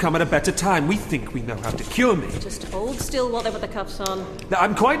couldn't have come at a better time. We think we know how to cure me. Just hold still while they're with the cuffs on. Now,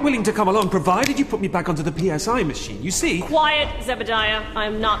 I'm quite willing to come along, provided you put me back onto the PSI machine. You see... Quiet, Zebediah.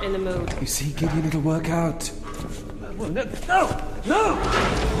 I'm not in the mood. You see, Gideon, it'll work out. No!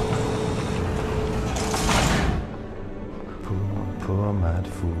 Poor mad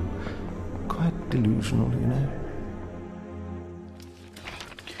fool. Quite delusional, you know.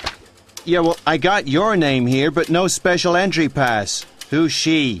 Yeah, well, I got your name here, but no special entry pass. Who's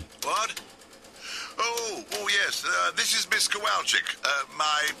she? What? Oh, yes. This is Miss Kowalczyk,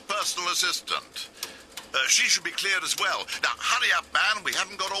 my personal assistant. She should be cleared as well. Now, hurry up, man. We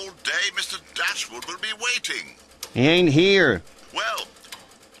haven't got all day. Mr. Dashwood will be waiting. He ain't here. Well,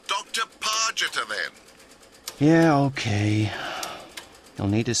 Dr. Pargeter, then. Yeah, okay. You'll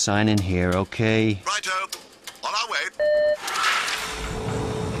need to sign in here, okay? Righto. On our way.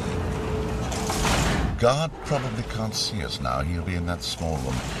 Guard probably can't see us now. He'll be in that small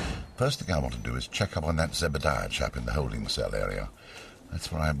room. First thing I want to do is check up on that Zebediah chap in the holding cell area.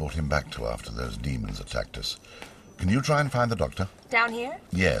 That's where I brought him back to after those demons attacked us. Can you try and find the doctor? Down here?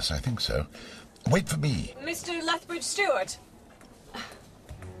 Yes, I think so. Wait for me. Mr. Lethbridge-Stewart.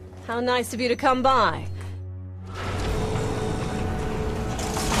 How nice of you to come by.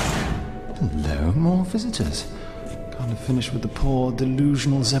 Hello, more visitors. Can't have finished with the poor,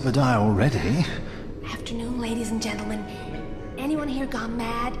 delusional Zebediah already. Afternoon, ladies and gentlemen. Anyone here gone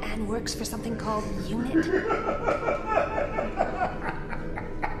mad and works for something called Unit?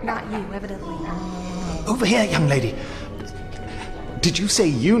 Not you, evidently. Over here, young lady. Did you say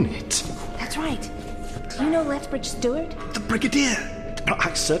Unit? That's right. Do you know Lethbridge-Stewart? The Brigadier.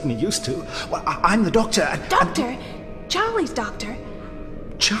 I certainly used to. Well, I'm the doctor. Doctor? Charley's doctor?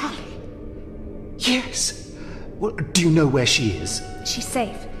 Charley? Yes. Well, do you know where she is? She's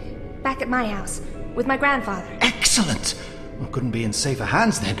safe. Back at my house. With my grandfather. Excellent. Well, couldn't be in safer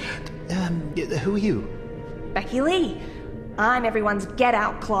hands then. Who are you? Becky Lee. I'm everyone's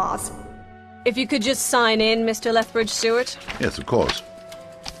get-out clause. If you could just sign in, Mr. Lethbridge-Stewart. Yes, of course.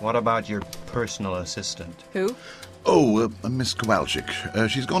 What about your personal assistant? Who? Oh, Miss Kowalczyk.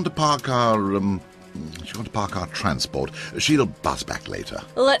 She's gone to park our, transport. She'll buzz back later.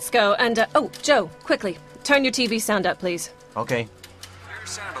 Let's go. And, Joe, quickly. Turn your TV sound up, please. Okay.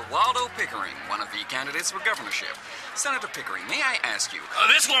 Senator Waldo Pickering, one of the candidates for governorship. Senator Pickering, may I ask you...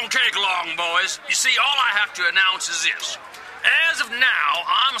 This won't take long, boys. You see, all I have to announce is this. As of now,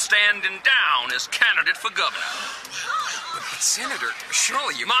 I'm standing down as candidate for governor. But Senator,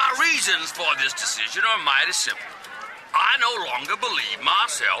 surely you... My reasons for this decision are mighty simple. I no longer believe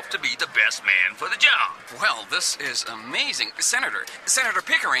myself to be the best man for the job. Well, this is amazing. Senator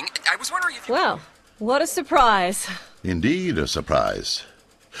Pickering, I was wondering if you... Well, what a surprise. Indeed, a surprise.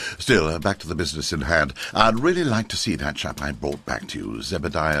 Still, back to the business in hand. I'd really like to see that chap I brought back to you.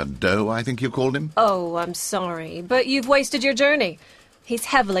 Zebediah Doe, I think you called him? Oh, I'm sorry, but you've wasted your journey. He's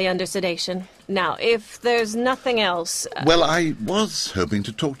heavily under sedation. Now, if there's nothing else... Well, I was hoping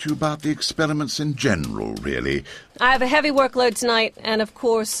to talk to you about the experiments in general, really. I have a heavy workload tonight, and of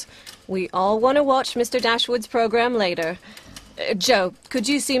course, we all want to watch Mr. Dashwood's program later. Joe, could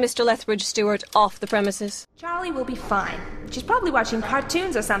you see Mr. Lethbridge-Stewart off the premises? Charley will be fine. She's probably watching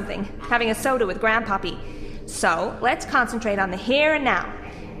cartoons or something, having a soda with Grandpappy. So, let's concentrate on the here and now.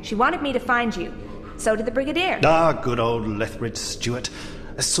 She wanted me to find you. So did the Brigadier. Ah, good old Lethbridge-Stewart.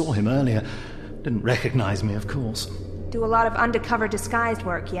 I saw him earlier. Didn't recognize me, of course. Do a lot of undercover disguised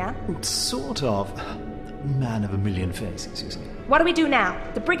work, yeah? Sort of. Man of a million faces, you see. What do we do now?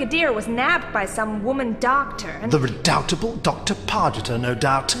 The Brigadier was nabbed by some woman doctor, and... The redoubtable Dr. Pargeter, no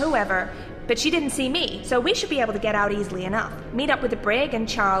doubt. Whoever. But she didn't see me, so we should be able to get out easily enough. Meet up with the Brig and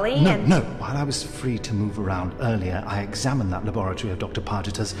Charley and... No. While I was free to move around earlier, I examined that laboratory of Dr.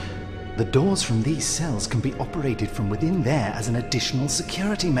 Pargeter's. The doors from these cells can be operated from within there as an additional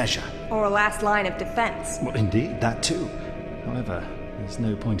security measure. Or a last line of defense. Well, indeed, that too. However, there's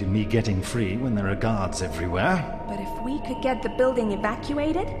no point in me getting free when there are guards everywhere. But if we could get the building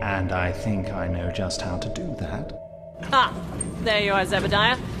evacuated... And I think I know just how to do that. Ah, there you are,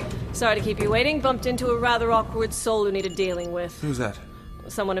 Zebediah. Sorry to keep you waiting. Bumped into a rather awkward soul who needed dealing with. Who's that?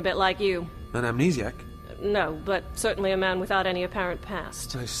 Someone a bit like you. An amnesiac? No, but certainly a man without any apparent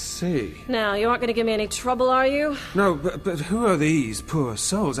past. I see. Now, you aren't going to give me any trouble, are you? No, but who are these poor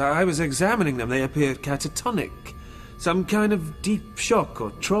souls? I was examining them. They appear catatonic. Some kind of deep shock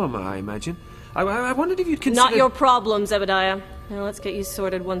or trauma, I imagine. I wondered if you'd consider... Not your problem, Zebediah. Now, let's get you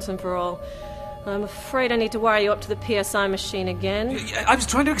sorted once and for all. I'm afraid I need to wire you up to the PSI machine again. I was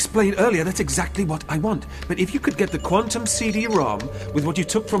trying to explain earlier, that's exactly what I want. But if you could get the quantum CD-ROM with what you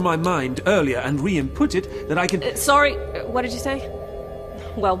took from my mind earlier and re-input it, then I can... Sorry, what did you say?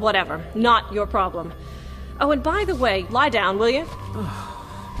 Well, whatever. Not your problem. Oh, and by the way, lie down, will you?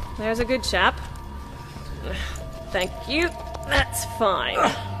 There's a good chap. Thank you. That's fine.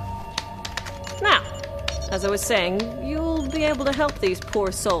 Now, as I was saying, you'll be able to help these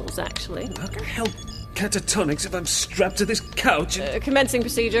poor souls, actually. How can I help catatonics if I'm strapped to this couch? Commencing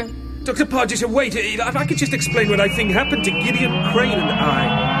procedure. Dr. Pargeter, wait. If I could just explain what I think happened to Gideon Crane and I.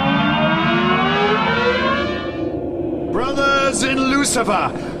 Brothers in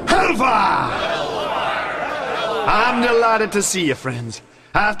Lucifer, hellfire! I'm delighted to see you, friends.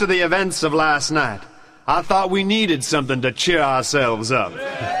 After the events of last night, I thought we needed something to cheer ourselves up.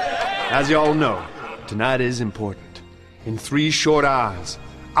 As you all know, tonight is important. In 3 short hours,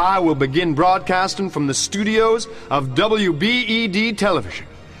 I will begin broadcasting from the studios of WBED television.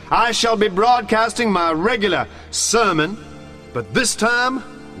 I shall be broadcasting my regular sermon, but this time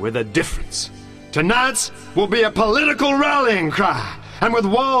with a difference. Tonight's will be a political rallying cry, and with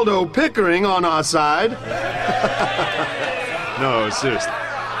Waldo Pickering on our side... No, seriously.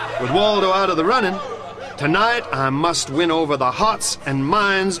 With Waldo out of the running, tonight I must win over the hearts and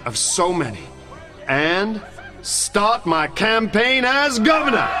minds of so many. And start my campaign as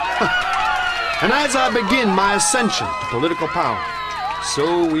governor. And as I begin my ascension to political power,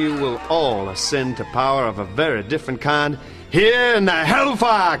 so we will all ascend to power of a very different kind here in the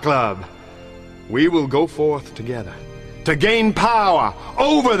Hellfire Club. We will go forth together to gain power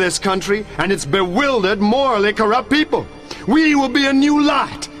over this country and its bewildered, morally corrupt people. We will be a new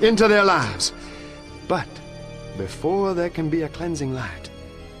light into their lives. But before there can be a cleansing light,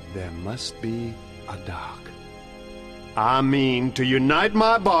 there must be a dark. I mean to unite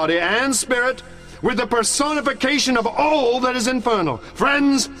my body and spirit with the personification of all that is infernal.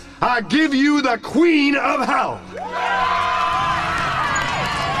 Friends, I give you the Queen of Hell.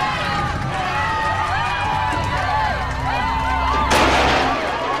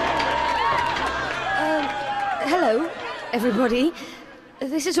 Hello, everybody.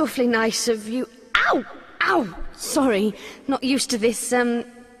 This is awfully nice of you. Ow! Ow! Sorry, not used to this,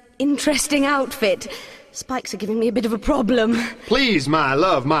 interesting outfit. Spikes are giving me a bit of a problem. Please, my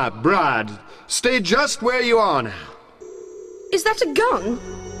love, my bride, stay just where you are now. Is that a gun?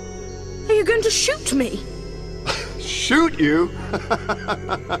 Are you going to shoot me? Shoot you?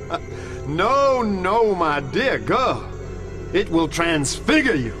 No, no, my dear girl. It will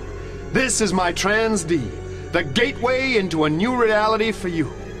transfigure you. This is my Trans-D, the gateway into a new reality for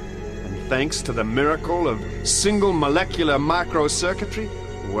you. And thanks to the miracle of single molecular microcircuitry,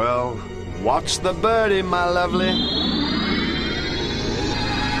 well, watch the birdie, my lovely.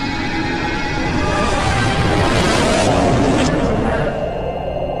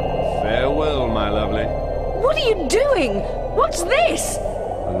 Farewell, my lovely. What are you doing? What's this?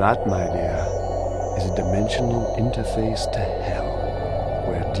 That, my dear, is a dimensional interface to hell,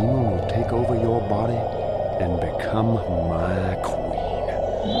 where a demon will take over your body and become my queen.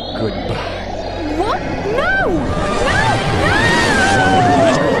 Goodbye. What? No! No! No!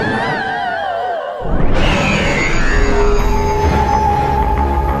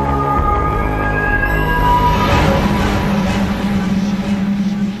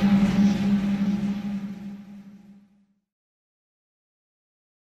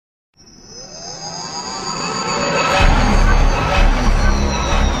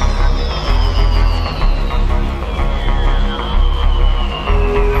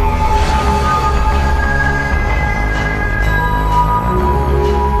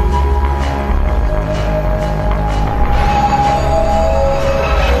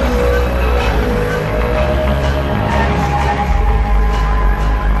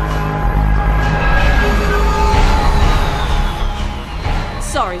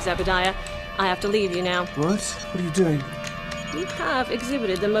 Zebediah. I have to leave you now. What? What are you doing? You have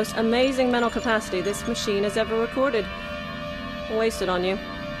exhibited the most amazing mental capacity this machine has ever recorded. Wasted on you.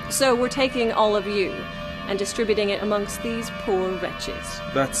 So we're taking all of you and distributing it amongst these poor wretches.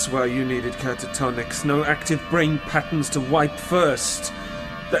 That's why you needed catatonics. No active brain patterns to wipe first.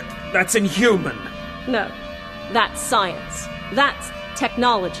 That's inhuman. No, that's science. That's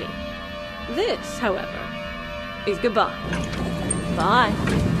technology. This, however, is goodbye. Bye.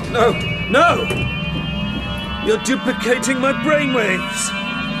 No! You're duplicating my brainwaves.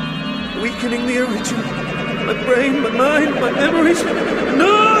 Weakening the original. My brain, my mind, my memories.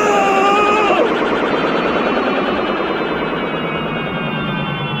 No!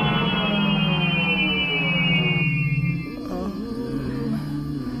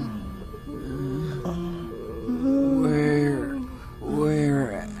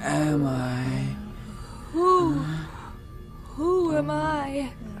 Where am I? Who am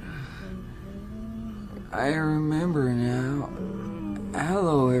I? I remember now.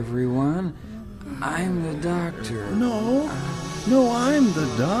 Hello, everyone. I'm the doctor. No, I'm the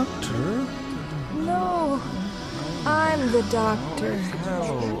doctor. No, I'm the doctor.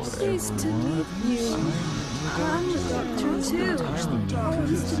 Hello, Pleased to meet you. I'm the doctor, too. Pleased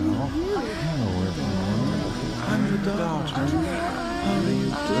to meet you. I'm the doctor. How do you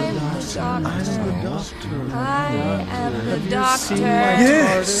do? I'm the doctor. I am the doctor.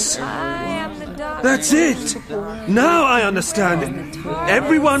 Yes! I am the doctor. That's it! Now I understand it.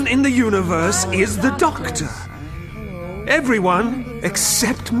 Everyone in the universe is the Doctor. Everyone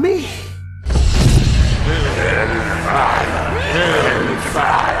except me.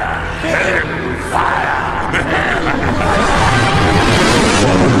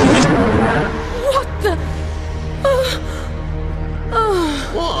 What the...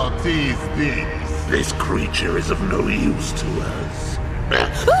 What is this? This creature is of no use to us.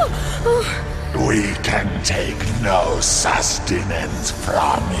 We can take no sustenance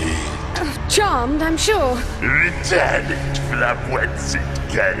from it. Charmed, I'm sure. Return it from whence it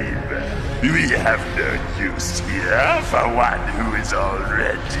came. We have no use here for one who is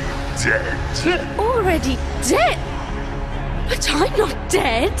already dead. Already dead? But I'm not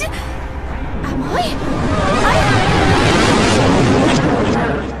dead. Am I?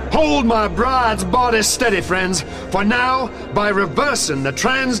 Hold my bride's body steady, friends, for now, by reversing the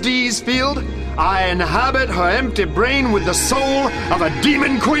trans-D's field, I inhabit her empty brain with the soul of a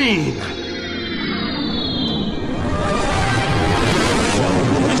demon queen.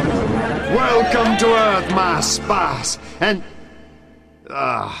 Welcome to Earth, my spouse. And...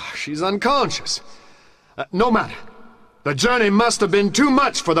 she's unconscious. No matter. The journey must have been too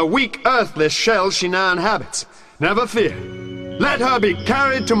much for the weak, earthless shell she now inhabits. Never fear. Let her be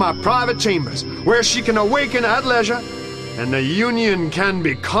carried to my private chambers, where she can awaken at leisure, and the union can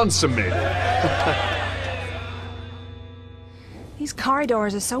be consummated. These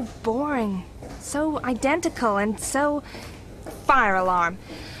corridors are so boring, so identical, and so... Fire alarm.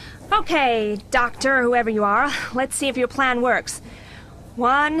 Okay, Doctor, whoever you are, let's see if your plan works.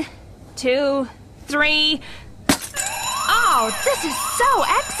 1, 2, 3... Oh, this is so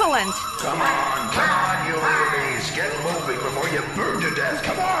excellent! Come on, you ladies. Get moving before you burn to death.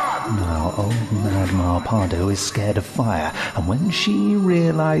 Come on! Now, old Mad Marpardo is scared of fire, and when she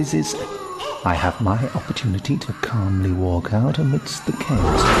realizes... I have my opportunity to calmly walk out amidst the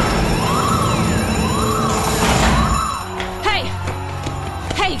chaos.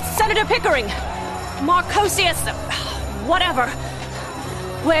 Hey, Senator Pickering! Marchosias... whatever.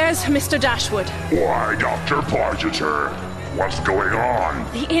 Where's Mr. Dashwood? Why, Dr. Pargeter? What's going on?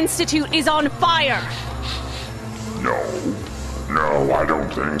 The Institute is on fire! No, I don't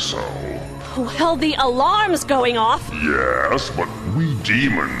think so. Well, the alarm's going off. Yes, but we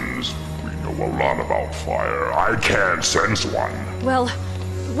demons, we know a lot about fire. I can't sense one. Well,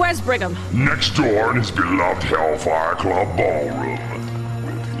 where's Brigham? Next door in his beloved Hellfire Club ballroom.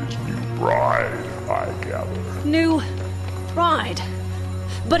 With his new bride, I gather. New bride?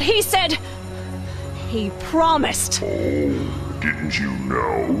 But he said... he promised. Oh, didn't you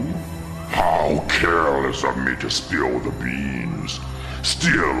know? How careless of me to spill the beans.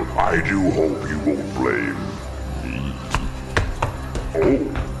 Still, I do hope you won't blame me. Oh,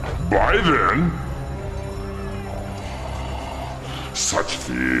 by then... Such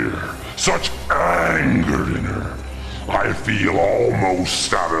fear, such anger in her. I feel almost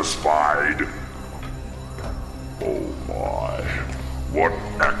satisfied. Oh my, what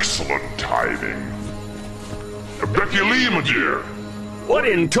excellent timing. Becky Lee, my dear. What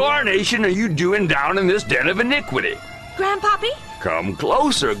in tarnation are you doing down in this den of iniquity? Grandpappy? Come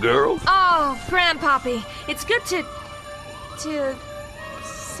closer, girl. Oh, Grandpappy, it's good to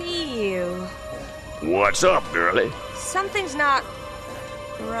see you. What's up, girlie? Something's not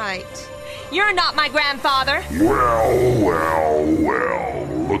right. You're not my grandfather. Well.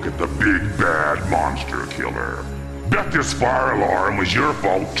 Look at the big bad monster killer. Bet this fire alarm was your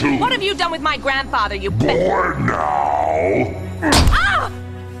fault, too. What have you done with my grandfather, you Bored now? Ah!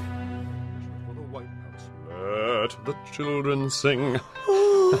 Let the children sing.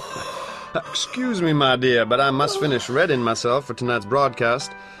 Excuse me, my dear, but I must finish readying myself for tonight's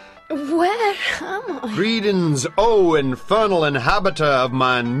broadcast. Where am I? Greetings, O infernal inhabiter of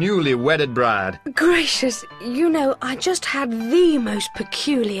my newly wedded bride. Gracious, you know, I just had the most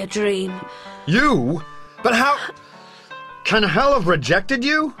peculiar dream. You? But how... Can hell have rejected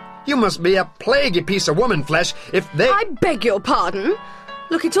you? You must be a plaguey piece of woman flesh if they... I beg your pardon?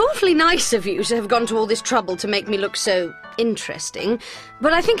 Look, it's awfully nice of you to have gone to all this trouble to make me look so interesting,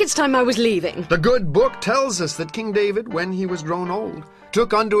 but I think it's time I was leaving. The good book tells us that King David, when he was grown old,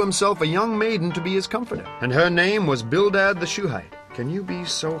 took unto himself a young maiden to be his comforter, and her name was Bildad the Shuhite. Can you be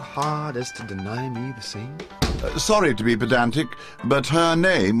so hard as to deny me the same? Sorry to be pedantic, but her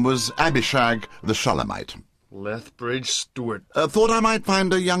name was Abishag the Shulamite. Lethbridge-Stewart. Thought I might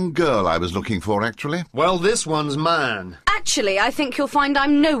find a young girl I was looking for, actually. Well, this one's mine. Actually, I think you'll find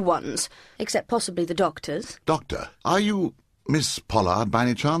I'm no one's, except possibly the doctor's. Doctor, are you Miss Pollard by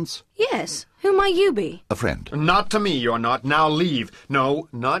any chance? Yes. Who might you be? A friend. Not to me, you're not. Now leave. No,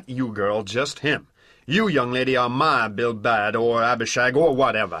 not you, girl, just him. You, young lady, are my Bildad or Abishag or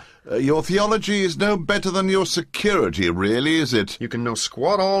whatever. Your theology is no better than your security, really, is it? You can know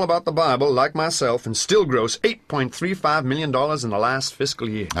squat all about the Bible, like myself, and still gross $8.35 million in the last fiscal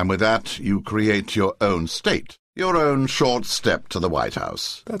year. And with that, you create your own state. Your own short step to the White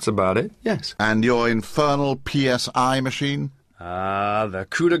House. That's about it, yes. And your infernal PSI machine? Ah, the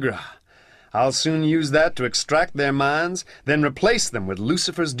coup de grace. I'll soon use that to extract their minds, then replace them with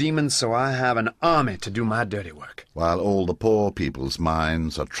Lucifer's demons so I have an army to do my dirty work. While all the poor people's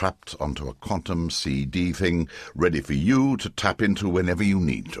minds are trapped onto a quantum CD thing, ready for you to tap into whenever you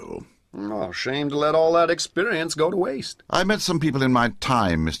need to. Oh, shame to let all that experience go to waste. I met some people in my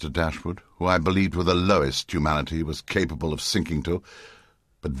time, Mr. Dashwood, who I believed were the lowest humanity was capable of sinking to,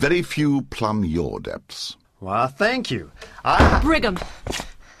 but very few plumb your depths. Well, thank you. Brigham,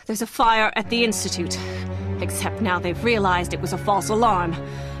 there's a fire at the Institute. Except now they've realized it was a false alarm.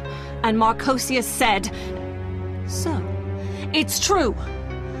 And Marchosias said... So, it's true.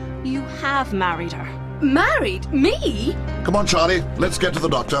 You have married her. Married? Me? Come on, Charley. Let's get to the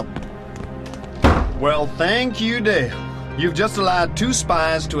doctor. Well, thank you, Dale. You've just allowed 2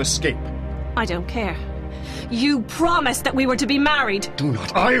 spies to escape. I don't care. You promised that we were to be married. Do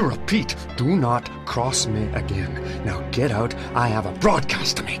not, I repeat, do not cross me again. Now get out. I have a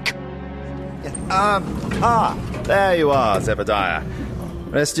broadcast to make. There you are, Zebediah.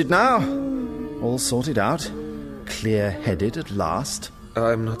 Rested now? All sorted out? Clear-headed at last?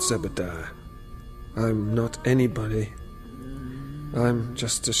 I'm not Zebediah. I'm not anybody. I'm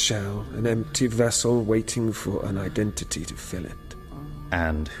just a shell, an empty vessel waiting for an identity to fill it.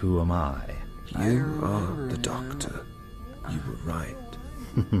 And who am I? You are the doctor. You were right.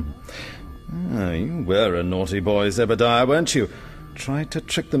 You were a naughty boy, Zebediah, weren't you? Tried to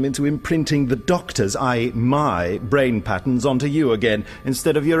trick them into imprinting the doctor's, i.e. my, brain patterns onto you again,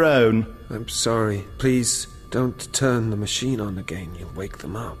 instead of your own. I'm sorry. Please, don't turn the machine on again. You'll wake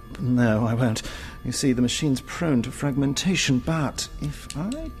them up. No, I won't. You see, the machine's prone to fragmentation, but if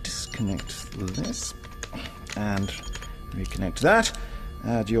I disconnect this and reconnect that,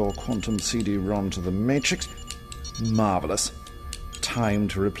 add your quantum CD-ROM to the matrix. Marvellous. Time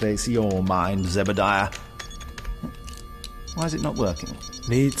to replace your mind, Zebediah. Why is it not working?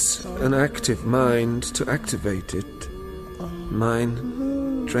 Needs an active mind to activate it.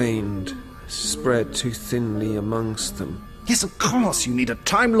 Mine drained, spread too thinly amongst them. Yes, of course, you need a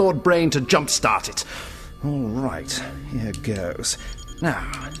Time Lord brain to jumpstart it. All right, here goes.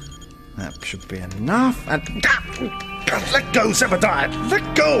 Now, that should be enough, and... Let go, Zebediah!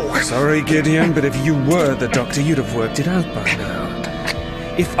 Let go! Sorry, Gideon, but if you were the doctor, you'd have worked it out by now.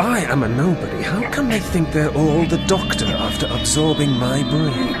 If I am a nobody, how come they think they're all the doctor after absorbing my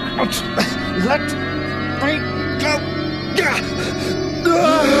brain? Let me go!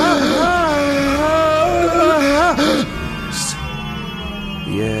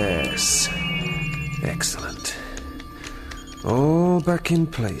 Yes. Excellent. All back in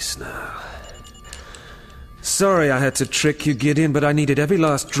place now. Sorry I had to trick you, Gideon, but I needed every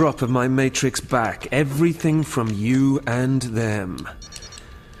last drop of my matrix back. Everything from you and them.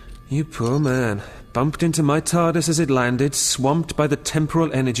 You poor man. Bumped into my TARDIS as it landed, swamped by the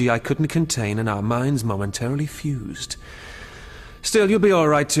temporal energy I couldn't contain, and our minds momentarily fused. Still, you'll be all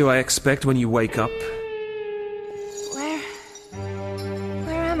right too, I expect, when you wake up.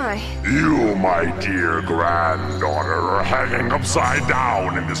 Where am I? You, my dear granddaughter, are hanging upside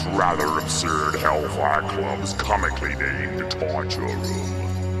down in this rather absurd Hellfire Club's comically named torture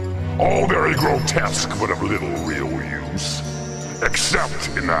room. All very grotesque, but of little real use. Except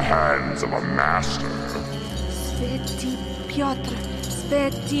in the hands of a master. Sveti Piotr,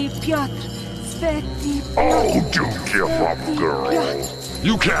 Sveti Piotr, Sveti Piotr. Oh, do give up, girl.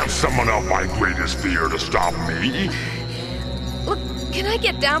 You can't summon up my greatest fear to stop me. Look, can I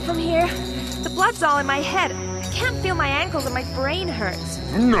get down from here? The blood's all in my head. I can't feel my ankles and my brain hurts.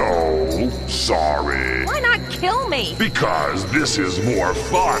 No, sorry. Why not kill me? Because this is more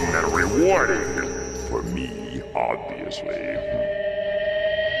fun and rewarding. For me, obviously.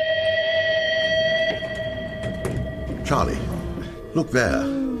 Charley, look there.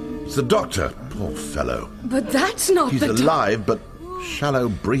 It's the doctor. Poor fellow. But that's not He's alive, but shallow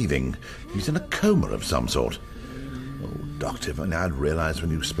breathing. He's in a coma of some sort. Oh, Doctor, if only I'd realized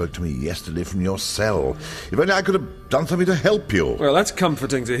when you spoke to me yesterday from your cell. If only I could have done something to help you. Well, that's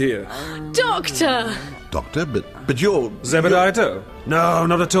comforting to hear. Doctor! Doctor, but you're... Zebediah? No,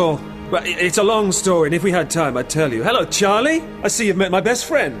 not at all. Well, it's a long story, and if we had time, I'd tell you. Hello, Charley. I see you've met my best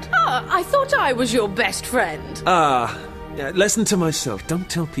friend. I thought I was your best friend. Listen to myself. Don't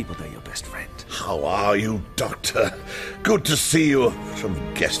tell people they're your best friend. How are you, Doctor? Good to see you. I should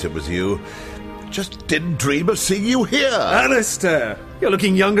have guessed it was you. Just didn't dream of seeing you here. Alistair, you're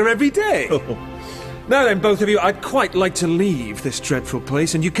looking younger every day. Now then, both of you, I'd quite like to leave this dreadful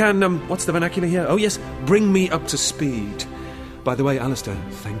place, and you can, what's the vernacular here? Oh, yes, bring me up to speed. By the way, Alistair,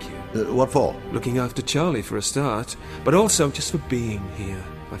 thank you. What for? Looking after Charley for a start, but also just for being here.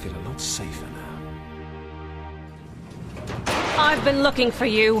 I feel a lot safer now. I've been looking for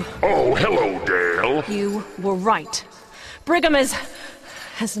you. Oh, hello, Dale. You were right. Brigham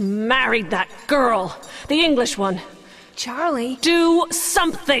has married that girl, the English one. Charley. Do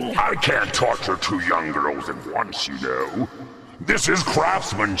something. I can't torture two young girls at once, you know. This is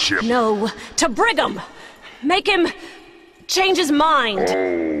craftsmanship. No, to Brigham. Make him change his mind.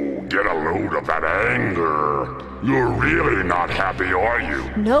 Oh, get a load of that anger. You're really not happy, are you?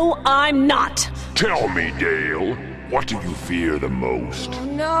 No, I'm not. Tell me, Dale, what do you fear the most?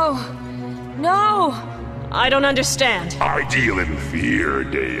 No. No. I don't understand. I deal in fear,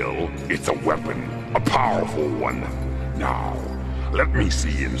 Dale. It's a weapon, a powerful one. Now, let me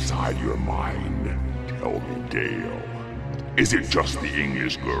see inside your mind. Tell me, Dale, is it just the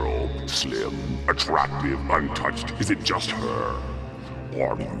English girl, slim, attractive, untouched? Is it just her?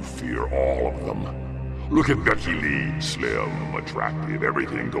 Or do you fear all of them? Look at Becky Lee, slim, attractive,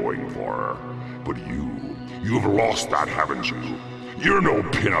 everything going for her. But you've lost that, haven't you? You're no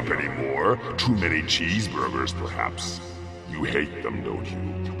pin-up anymore. Too many cheeseburgers, perhaps. You hate them, don't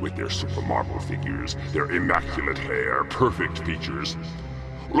you? With their supermodel figures, their immaculate hair, perfect features.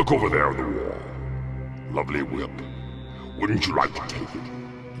 Look over there on the wall. Lovely whip. Wouldn't you like to take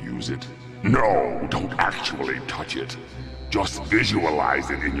it? Use it? No, don't actually touch it. Just visualize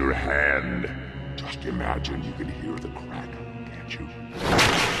it in your hand. Just imagine you can hear the crack, can't you?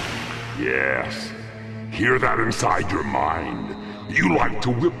 Yes. Hear that inside your mind. You like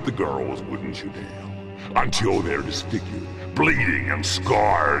to whip the girls, wouldn't you, Dale? Until they're disfigured, bleeding and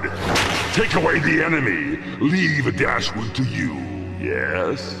scarred. Take away the enemy. Leave Dashwood to you,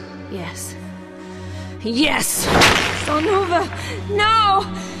 yes? Yes. Yes! Sonuva! No!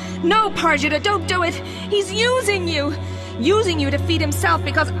 No, Parjita, don't do it! He's using you! Using you to feed himself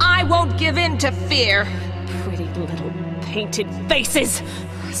because I won't give in to fear! Pretty little painted faces!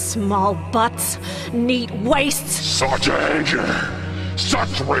 Small butts, neat waists. Such anger!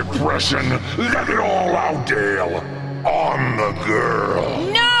 Such repression! Let it all out, Dale! On the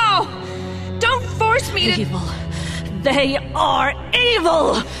girl! No! Don't force me to... Evil. They are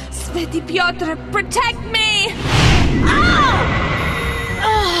evil! Sveti Piotr, protect me!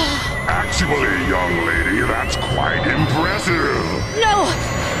 Actually, young lady, that's quite impressive. No!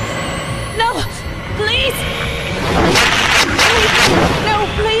 No! Please! No,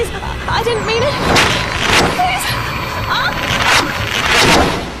 please! I didn't mean it! Please!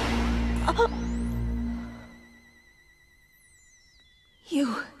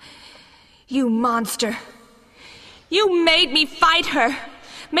 You monster. You made me fight her.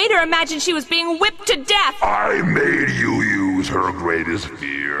 Made her imagine she was being whipped to death. I made you use her greatest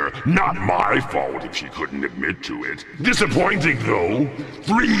fear. Not my fault if she couldn't admit to it. Disappointing, though.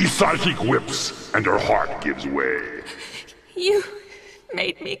 3 psychic whips, and her heart gives way. You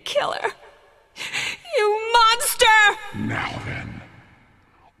made me kill her. You monster! Now then,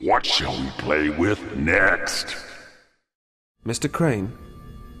 what shall we play with next? Mr. Crane?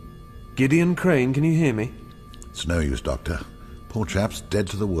 Gideon Crane, can you hear me? It's no use, Doctor. Poor chap's dead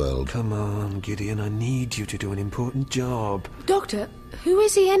to the world. Come on, Gideon, I need you to do an important job. Doctor, who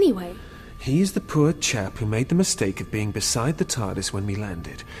is he anyway? He's the poor chap who made the mistake of being beside the TARDIS when we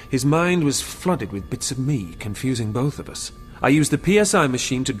landed. His mind was flooded with bits of me, confusing both of us. I used the PSI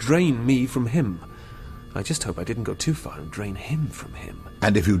machine to drain me from him. I just hope I didn't go too far and drain him from him.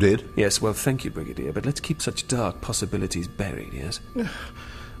 And if you did? Yes, well, thank you, Brigadier, but let's keep such dark possibilities buried, yes?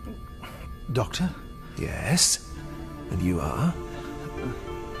 Doctor? Yes? And you are?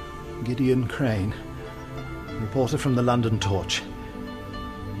 Gideon Crane, reporter from the London Torch.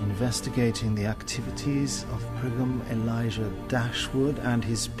 Investigating the activities of Brigham Elisha Dashwood and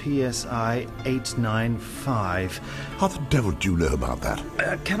his PSI 895. How the devil do you know about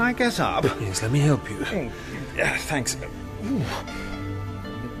that? Can I get up? Yes, let me help you. Thanks. Ooh,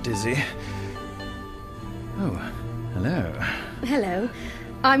 a bit dizzy. Oh, hello. Hello.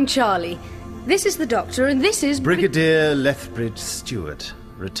 I'm Charley. This is the doctor, and this is... Brigadier Lethbridge-Stewart,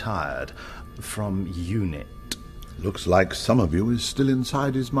 retired from unit. Looks like some of you is still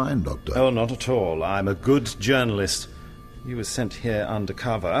inside his mind, Doctor. Oh, not at all. I'm a good journalist. You were sent here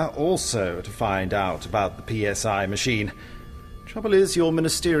undercover, also to find out about the PSI machine. Trouble is, your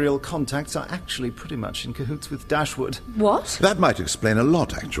ministerial contacts are actually pretty much in cahoots with Dashwood. What? That might explain a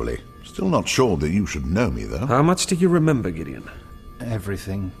lot, actually. Still not sure that you should know me, though. How much do you remember, Gideon?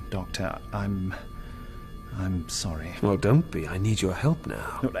 Everything, Doctor. I'm sorry. Well, don't be. I need your help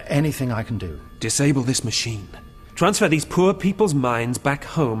now. Anything I can do. Disable this machine. Transfer these poor people's minds back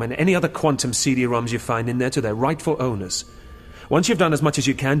home and any other quantum CD-ROMs you find in there to their rightful owners. Once you've done as much as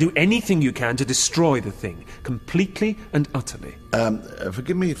you can, do anything you can to destroy the thing, completely and utterly.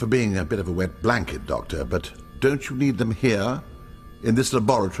 Forgive me for being a bit of a wet blanket, Doctor, but don't you need them here, in this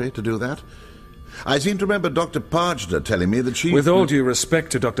laboratory, to do that? I seem to remember Dr. Pargeter telling me that she... With all due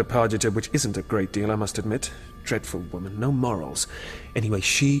respect to Dr. Pargeter, which isn't a great deal, I must admit. Dreadful woman, no morals. Anyway,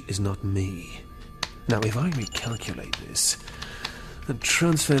 she is not me. Now, if I recalculate this and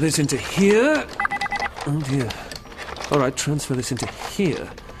transfer this into here... Oh, dear. All right, transfer this into here.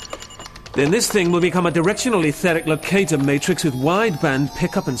 Then this thing will become a directional etheric locator matrix with wideband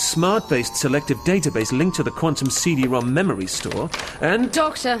pickup and smart-based selective database linked to the quantum CD-ROM memory store, and...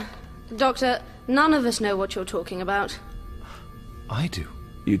 Doctor, none of us know what you're talking about. I do.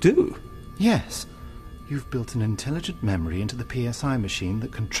 You do? Yes. You've built an intelligent memory into the PSI machine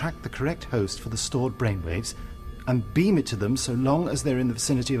that can track the correct host for the stored brainwaves and beam it to them so long as they're in the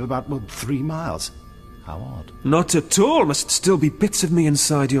vicinity of about, 3 miles. How odd. Not at all. Must still be bits of me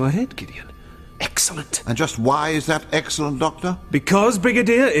inside your head, Gideon. Excellent. And just why is that excellent, Doctor? Because,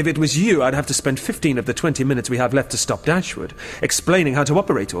 Brigadier, if it was you, I'd have to spend 15 of the 20 minutes we have left to stop Dashwood explaining how to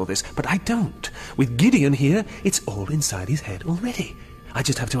operate all this. But I don't. With Gideon here, it's all inside his head already. I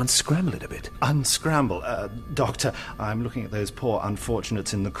just have to unscramble it a bit. Unscramble? Doctor, I'm looking at those poor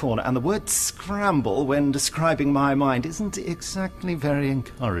unfortunates in the corner, and the word scramble, when describing my mind, isn't exactly very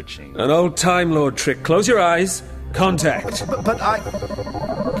encouraging. An old Time Lord trick. Close your eyes. Contact. But I...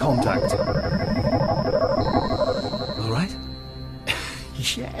 Contact. All right?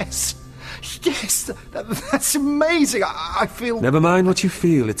 Yes. Yes, that's amazing. I feel... Never mind what you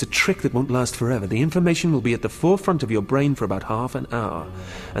feel. It's a trick that won't last forever. The information will be at the forefront of your brain for about half an hour,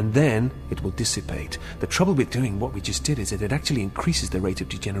 and then it will dissipate. The trouble with doing what we just did is that it actually increases the rate of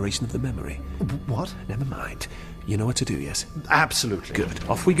degeneration of the memory. What? Never mind. You know what to do, yes? Absolutely. Good.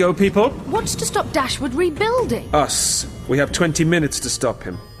 Off we go, people. What's to stop Dashwood rebuilding? Us. We have 20 minutes to stop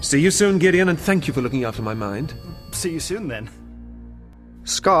him. See you soon, Gideon, and thank you for looking after my mind. See you soon, then.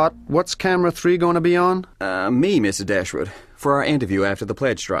 Scott, what's camera 3 going to be on? Me, Mrs. Dashwood, for our interview after the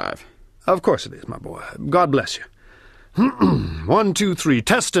pledge drive. Of course it is, my boy. God bless you. 1, 2, 3,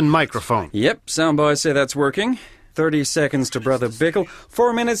 testing microphone. Yep, soundboys say that's working. 30 seconds to Brother Bickle.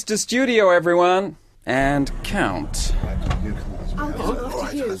 4 minutes to studio, everyone. And count. I'll go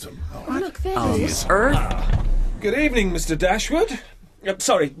after you. Oh, look, there On he this is. earth. Good evening, Mr. Dashwood.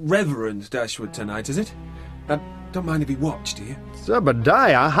 Sorry, Reverend Dashwood tonight, is it? Don't mind if he watched, do you?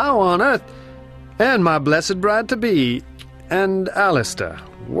 Zebediah, how on earth? And my blessed bride-to-be. And Alistair.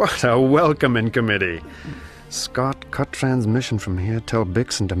 What a welcoming committee. Scott, cut transmission from here. Tell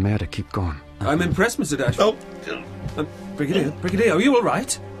Bix and DeMare to keep going. I'm impressed, Mr. Dashwood. Brigadier, are you all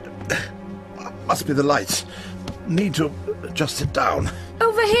right? Must be the lights. Need to just sit down.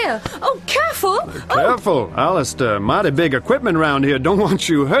 Over here. Oh, careful. Careful, Alistair. Mighty big equipment round here. Don't want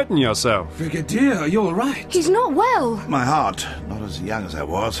you hurting yourself. Brigadier, are you all right? He's not well. My heart, not as young as I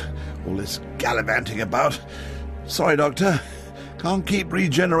was. All this gallivanting about. Sorry, Doctor. Can't keep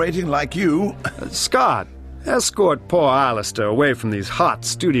regenerating like you. Scott, Escort poor Alistair away from these hot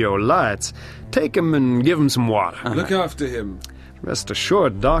studio lights. Take him and give him some water. Look after him. Rest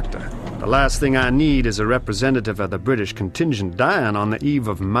assured, Doctor, the last thing I need is a representative of the British contingent dying on the eve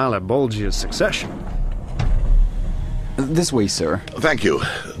of Malebolgia's succession. This way, sir. Thank you.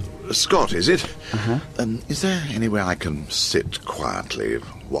 Scott, is it? Uh-huh. Is there anywhere I can sit quietly,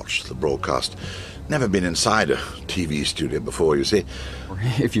 watch the broadcast? Never been inside a TV studio before, you see.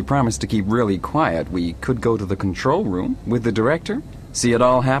 If you promise to keep really quiet, we could go to the control room with the director, see it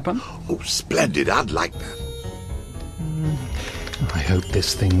all happen. Oh, splendid. I'd like that. I hope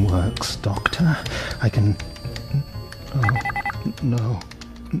this thing works, Doctor. I can... Oh, no.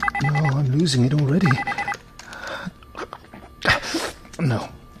 No, I'm losing it already. No.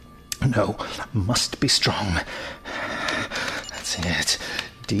 No. Must be strong. That's it.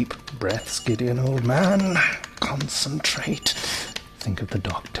 Deep breaths, Gideon, old man. Concentrate. Think of the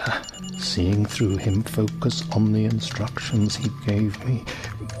Doctor. Seeing through him, focus on the instructions he gave me.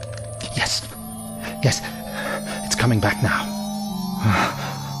 Yes. Yes. It's coming back now.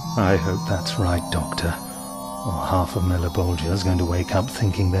 I hope that's right, Doctor. Or half of Malebolgia's going to wake up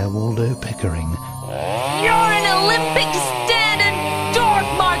thinking they're Waldo Pickering. You're an Olympic standard dork,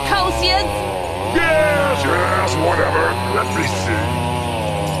 Marchosias! Yes, whatever. Let me see.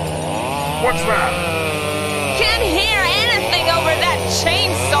 What's that? Can't hear anything over that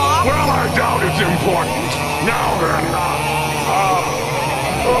chainsaw! Well, I doubt it's important. Now then,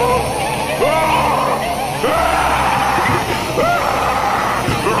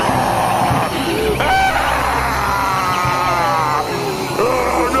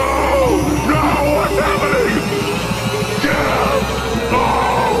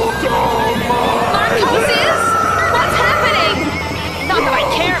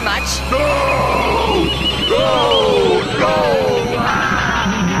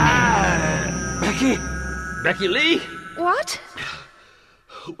 Becky Lee? What?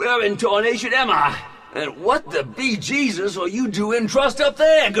 Where in tarnation am I? And what the bejesus are you doing trussed up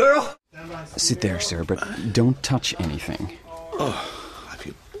there, girl? Sit there, sir, but don't touch anything. Oh, I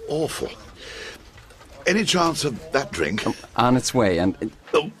feel awful. Any chance of that drink? Oh, on its way, and...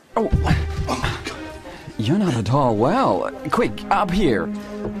 Oh. You're not at all well. Quick, up here.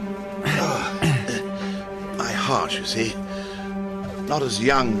 My heart, you see. Not as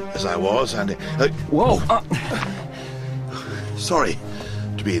young as I was, and... Whoa! Sorry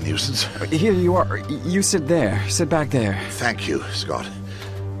to be a nuisance. Here you are. You sit there. Sit back there. Thank you, Scott.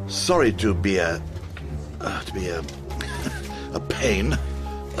 Sorry to be a pain.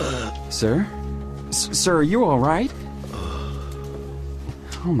 Sir? Sir, are you all right?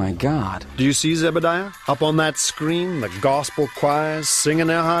 Oh, my God. Do you see, Zebediah? Up on that screen, the gospel choirs singing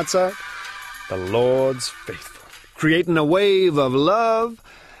their hearts out? The Lord's faithful, creating a wave of love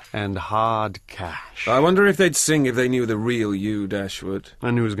and hard cash. I wonder if they'd sing if they knew the real you, Dashwood.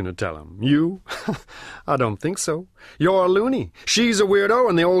 And who's going to tell them? You? I don't think so. You're a loony. She's a weirdo,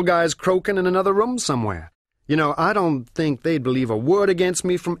 and the old guy's croaking in another room somewhere. You know, I don't think they'd believe a word against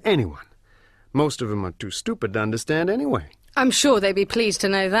me from anyone. Most of them are too stupid to understand anyway. I'm sure they'd be pleased to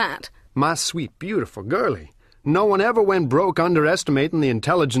know that. My sweet, beautiful girlie. No one ever went broke underestimating the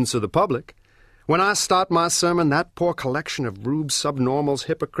intelligence of the public. When I start my sermon, that poor collection of rubes, subnormals,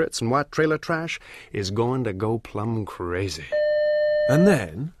 hypocrites, and white trailer trash is going to go plumb crazy. And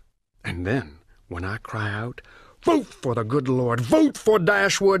then? And then, when I cry out, "Vote for the good Lord! Vote for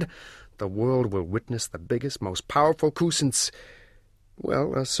Dashwood!" the world will witness the biggest, most powerful coup since...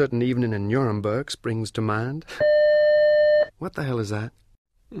 well, a certain evening in Nuremberg springs to mind. What the hell is that?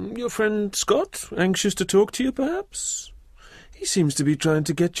 Your friend Scott, anxious to talk to you, perhaps? He seems to be trying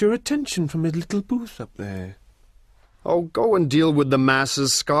to get your attention from his little booth up there. Oh, go and deal with the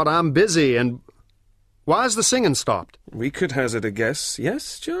masses, Scott. I'm busy, and... why's the singing stopped? We could hazard a guess,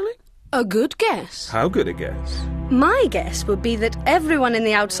 yes, Charley? A good guess. How good a guess? My guess would be that everyone in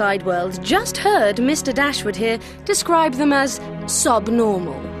the outside world just heard Mr. Dashwood here describe them as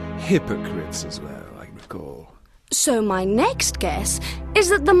subnormal. Hypocrites as well, I recall. So my next guess is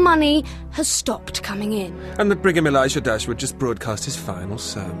that the money has stopped coming in. And that Brigham Elisha Dashwood just broadcast his final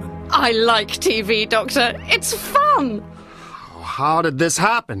sermon. I like TV, Doctor. It's fun. How did this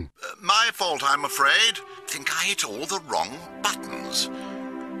happen? My fault, I'm afraid. Think I hit all the wrong buttons.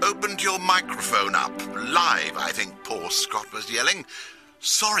 Opened your microphone up. Live, I think poor Scott was yelling.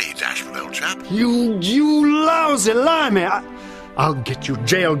 Sorry, Dashwood, old chap. You lousy limey. I'll get you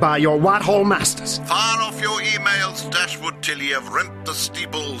jailed by your whitehall masters. Fire off your emails, Dashwood, till ye have rent the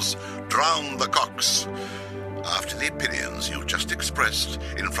steeples, drowned the cocks. After the opinions you just expressed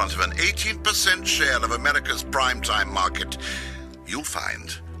in front of an 18% share of America's primetime market, you'll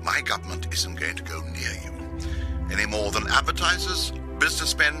find my government isn't going to go near you. any more than advertisers,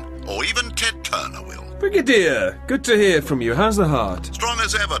 businessmen, or even Ted Turner will. Brigadier, good to hear from you. How's the heart? Strong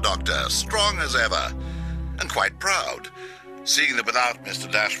as ever, Doctor, strong as ever. And quite proud, seeing that without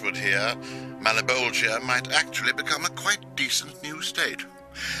Mr. Dashwood here, Malebolgia might actually become a quite decent new state.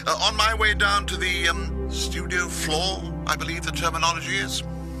 On my way down to the studio floor, I believe the terminology is.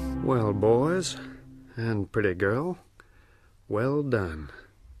 Well, boys, and pretty girl, well done.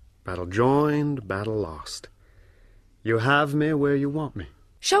 Battle joined, battle lost. You have me where you want me.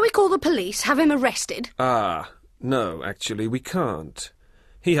 Shall we call the police, have him arrested? No, actually, we can't.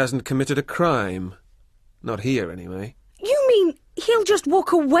 He hasn't committed a crime. Not here, anyway. You mean he'll just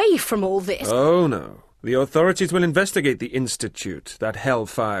walk away from all this? Oh, no. The authorities will investigate the Institute, that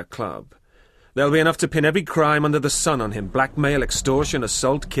Hellfire Club. There'll be enough to pin every crime under the sun on him. Blackmail, extortion,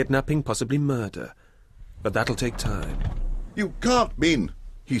 assault, kidnapping, possibly murder. But that'll take time. You can't mean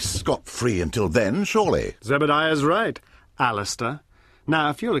he's scot-free until then, surely? Zebediah's right, Alistair.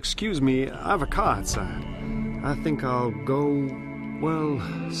 Now, if you'll excuse me, I've a car outside. I think I'll go,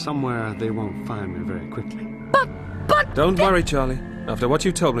 well, somewhere they won't find me very quickly. But... Don't worry, Charley. After what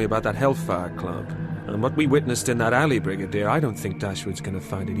you told me about that Hellfire Club, and what we witnessed in that alley, Brigadier, I don't think Dashwood's going to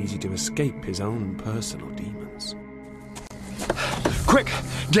find it easy to escape his own personal demons. Quick!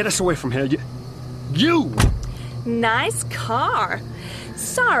 Get us away from here, you! Nice car.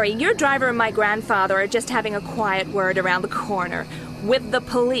 Sorry, your driver and my grandfather are just having a quiet word around the corner. With the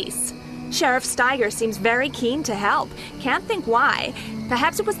police. Sheriff Steiger seems very keen to help. Can't think why.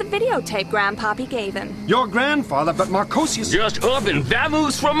 Perhaps it was the videotape Grandpappy gave him. Your grandfather, but Marchosias... Just up and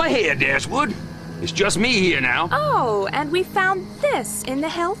vamoose from my head, Dashwood. It's just me here now. Oh, and we found this in the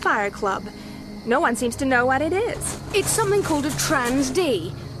Hellfire Club. No one seems to know what it is. It's something called a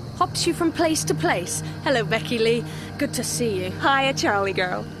Trans-D. Hops you from place to place. Hello, Becky Lee. Good to see you. Hiya, Charlie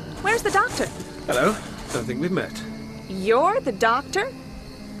girl. Where's the doctor? Hello. Don't think we've met. You're the doctor?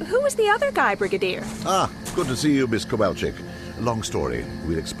 Who was the other guy, Brigadier? Good to see you, Miss Kowalczyk. Long story.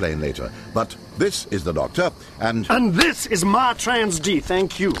 We'll explain later. But this is the doctor, and... And this is my Trans-D,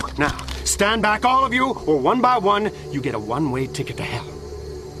 thank you. Now, stand back, all of you, or one by one, you get a one-way ticket to hell.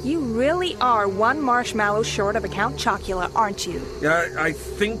 You really are one marshmallow short of a Count Chocula, aren't you? I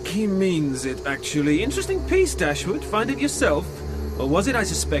think he means it, actually. Interesting piece, Dashwood. Find it yourself. Or was it, I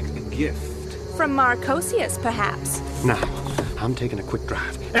suspect, a gift? From Marchosias, perhaps. Now, I'm taking a quick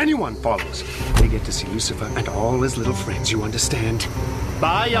drive. Anyone follows, they get to see Lucifer and all his little friends, you understand?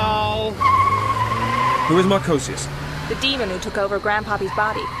 Bye, y'all! Who is Marchosias? The demon who took over Grandpappy's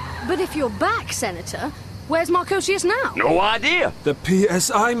body. But if you're back, Senator, where's Marchosias now? No idea. The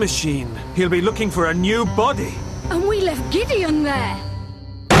PSI machine. He'll be looking for a new body. And we left Gideon there.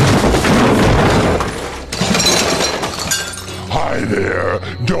 Hi there.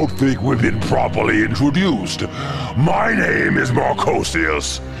 Don't think we've been properly introduced. My name is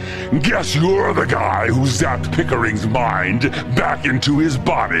Marchosias. Guess you're the guy who zapped Pickering's mind back into his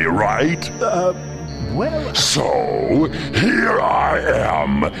body, right? Well... So, here I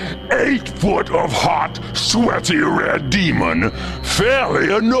am, 8 foot of hot, sweaty red demon,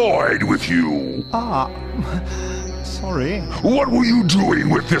 fairly annoyed with you. Sorry. What were you doing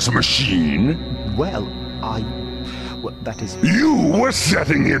with this machine? Well, that is... You were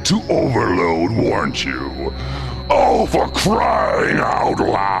setting it to overload, weren't you? Oh, for crying out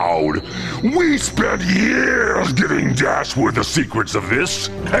loud! We spent years giving Dashwood the secrets of this,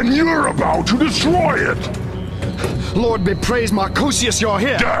 and you're about to destroy it! Lord be praised, Marchosias, you're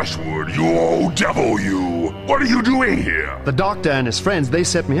here! Dashwood, you old devil, you! What are you doing here? The doctor and his friends, they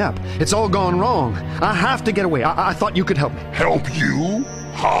set me up. It's all gone wrong. I have to get away. I thought you could help me. Help you?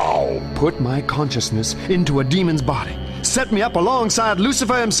 How? Put my consciousness into a demon's body. Set me up alongside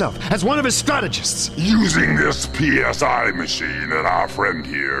Lucifer himself as one of his strategists. Using this PSI machine and our friend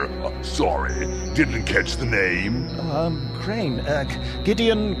here. Sorry, didn't catch the name. Crane.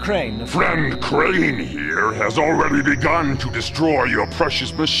 Gideon Crane. Friend Crane here has already begun to destroy your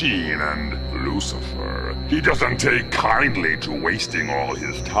precious machine, and Lucifer, he doesn't take kindly to wasting all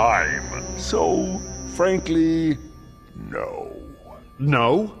his time. So, frankly, no.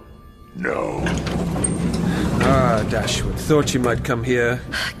 No? No. Dashwood, thought you might come here.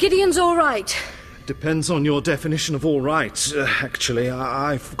 Gideon's all right. Depends on your definition of all right. Actually,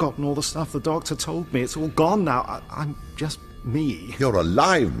 I've forgotten all the stuff the doctor told me. It's all gone now. I'm just me. You're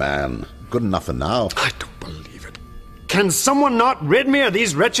alive, man. Good enough for now. I don't believe it. Can someone not rid me of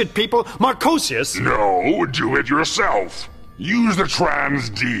these wretched people? Marchosias? No, do it yourself. Use the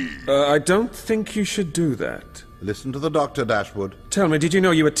Trans-D. I don't think you should do that. Listen to the doctor, Dashwood. Tell me, did you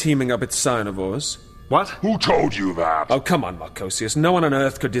know you were teaming up with Cyanivores? What? Who told you that? Oh, come on, Marchosias. No one on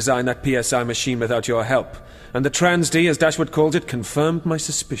Earth could design that PSI machine without your help. And the Trans-D, as Dashwood calls it, confirmed my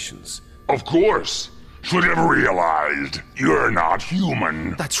suspicions. Of course. Should have realized you're not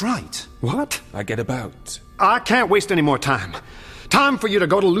human. That's right. What? I get about. I can't waste any more time. Time for you to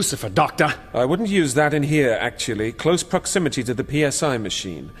go to Lucifer, Doctor. I wouldn't use that in here, actually. Close proximity to the PSI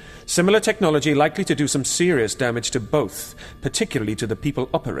machine. Similar technology likely to do some serious damage to both, particularly to the people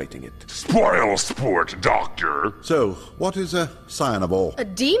operating it. Spoil sport, Doctor. So, what is a cyanoball? A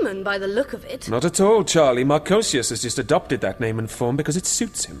demon by the look of it. Not at all, Charley. Marchosias has just adopted that name and form because it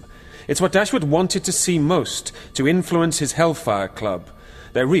suits him. It's what Dashwood wanted to see most, to influence his Hellfire Club.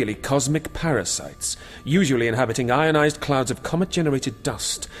 They're really cosmic parasites, usually inhabiting ionized clouds of comet-generated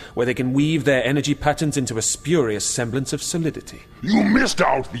dust, where they can weave their energy patterns into a spurious semblance of solidity. You missed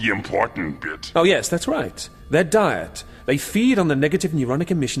out the important bit. Oh yes, that's right. Their diet. They feed on the negative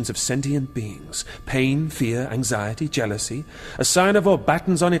neuronic emissions of sentient beings. Pain, fear, anxiety, jealousy. A cyanovore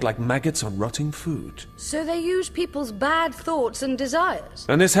battens on it like maggots on rotting food. So they use people's bad thoughts and desires.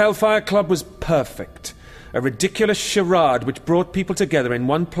 And this Hellfire Club was perfect. A ridiculous charade which brought people together in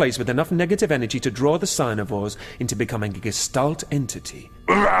one place with enough negative energy to draw the cyanovores into becoming a gestalt entity.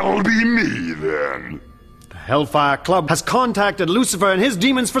 That'll be me, then. The Hellfire Club has contacted Lucifer and his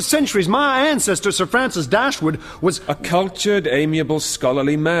demons for centuries. My ancestor, Sir Francis Dashwood, was a cultured, amiable,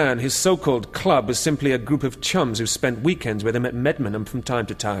 scholarly man. His so-called club was simply a group of chums who spent weekends with him at Medmenham from time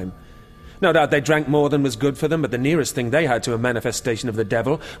to time. No doubt they drank more than was good for them, but the nearest thing they had to a manifestation of the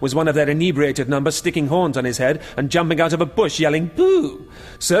devil was one of their inebriated number sticking horns on his head and jumping out of a bush yelling, "Boo!"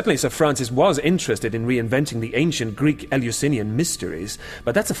 Certainly Sir Francis was interested in reinventing the ancient Greek Eleusinian mysteries,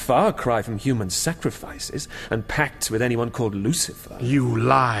 but that's a far cry from human sacrifices and pacts with anyone called Lucifer. You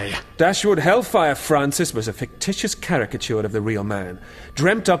lie. Dashwood Hellfire Francis was a fictitious caricature of the real man,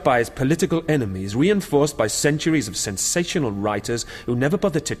 dreamt up by his political enemies, reinforced by centuries of sensational writers who never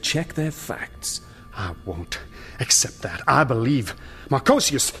bothered to check their facts. I won't accept that. I believe.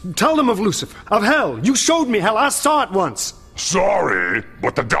 Marchosias, tell them of Lucifer, of hell. You showed me hell. I saw it once. Sorry,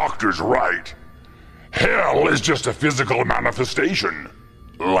 but the Doctor's right. Hell is just a physical manifestation.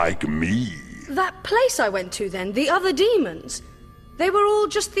 Like me. That place I went to then, the other demons. They were all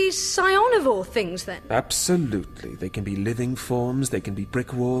just these cyanivore things then? Absolutely. They can be living forms, they can be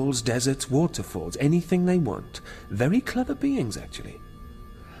brick walls, deserts, waterfalls, anything they want. Very clever beings, actually.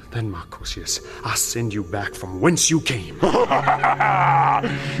 Then, Marchosias, I send you back from whence you came. Give it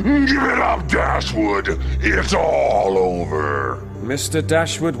up, Dashwood. It's all over. Mr.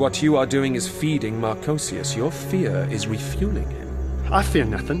 Dashwood, what you are doing is feeding Marchosias. Your fear is refueling him. I fear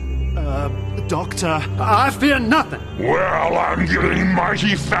nothing. Doctor, I fear nothing. Well, I'm getting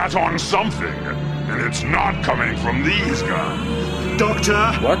mighty fat on something, and it's not coming from these guys.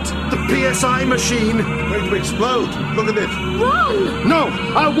 Doctor! What? The PSI machine! Going to explode. Look at it. Run! No!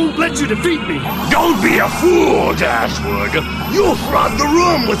 I won't let you defeat me! Don't be a fool, Dashwood! You flood the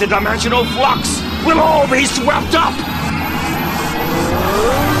room with the dimensional flux! We'll all be swept up!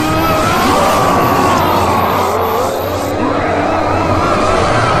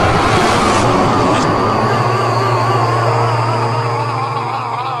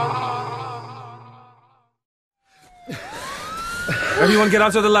 Everyone get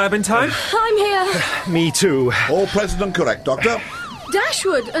out of the lab in time? I'm here. Me too. All present and correct, Doctor.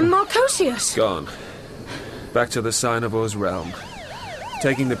 Dashwood and Marchosias. Gone. Back to the Cynovore's realm.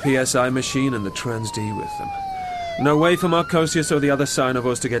 Taking the PSI machine and the Trans-D with them. No way for Marchosias or the other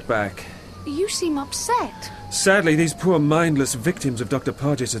Cynovores to get back. You seem upset. Sadly, these poor mindless victims of Dr.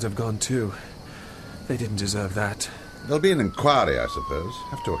 Pargeset have gone too. They didn't deserve that. There'll be an inquiry, I suppose.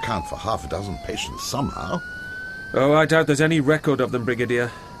 Have to account for half a dozen patients somehow. Oh, I doubt there's any record of them,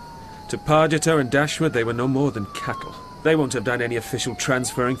 Brigadier. To Pargeter and Dashwood, they were no more than cattle. They won't have done any official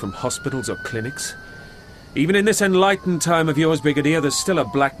transferring from hospitals or clinics. Even in this enlightened time of yours, Brigadier, there's still a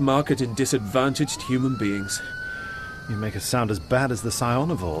black market in disadvantaged human beings. You make us sound as bad as the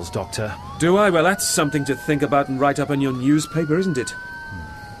Cyanivores, Doctor. Do I? Well, that's something to think about and write up in your newspaper, isn't it?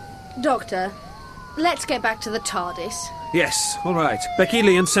 Doctor, let's get back to the TARDIS. Yes, all right. Becky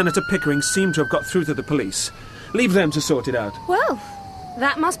Lee and Senator Pickering seem to have got through to the police. Leave them to sort it out. Well,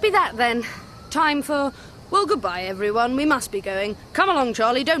 that must be that then. Time for... Well, goodbye, everyone. We must be going. Come along,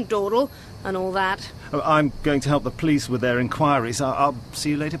 Charley. Don't dawdle. And all that. I'm going to help the police with their inquiries. I'll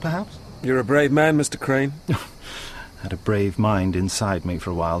see you later, perhaps? You're a brave man, Mr. Crane. Had a brave mind inside me for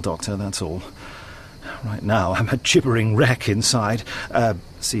a while, Doctor, that's all. Right now, I'm a gibbering wreck inside.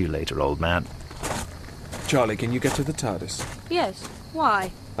 See you later, old man. Charley, can you get to the TARDIS? Yes.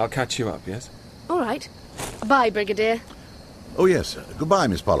 Why? I'll catch you up, yes? All right. Bye, Brigadier. Oh, yes. Goodbye,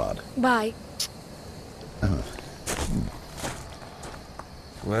 Miss Pollard. Bye.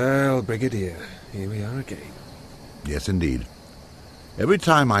 Well, Brigadier, here we are again. Yes, indeed. Every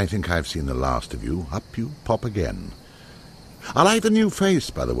time I think I've seen the last of you, up you pop again. I like the new face,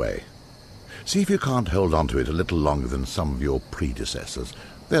 by the way. See if you can't hold on to it a little longer than some of your predecessors.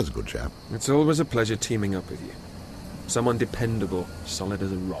 There's a good chap. It's always a pleasure teaming up with you. Someone dependable, solid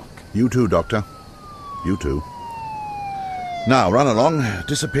as a rock. You too, Doctor. You too. Now, run along,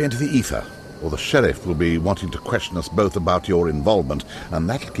 disappear into the ether, or the sheriff will be wanting to question us both about your involvement, and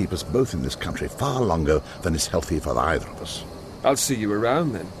that'll keep us both in this country far longer than is healthy for either of us. I'll see you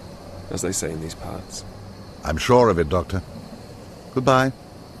around, then, as they say in these parts. I'm sure of it, Doctor. Goodbye.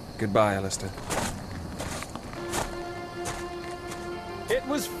 Goodbye, Alistair. It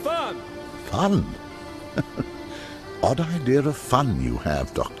was fun! Fun? Odd idea of fun you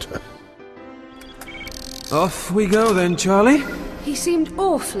have, Doctor. Off we go then, Charley. He seemed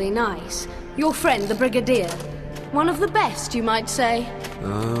awfully nice. Your friend, the Brigadier. One of the best, you might say.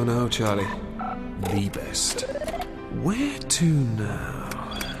 Oh, no, Charley. The best. Where to now?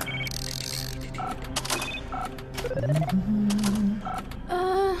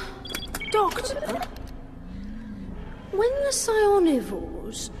 Doctor? When the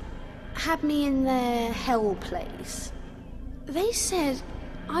Psionivores had me in their hell place, they said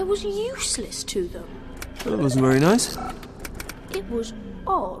I was useless to them. That wasn't very nice. It was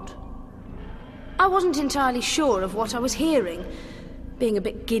odd. I wasn't entirely sure of what I was hearing, being a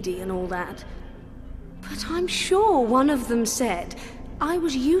bit giddy and all that. But I'm sure one of them said I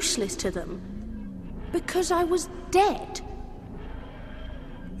was useless to them because I was dead.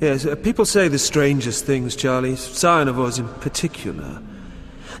 Yes, people say the strangest things, Charlie, Psionivores in particular.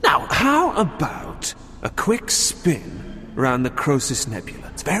 Now, how about a quick spin around the Croesus Nebula?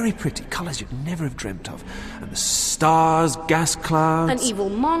 It's very pretty, colours you'd never have dreamt of. And the stars, gas clouds... And evil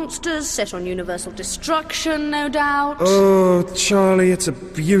monsters set on universal destruction, no doubt. Oh, Charlie, it's a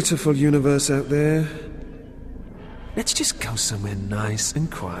beautiful universe out there. Let's just go somewhere nice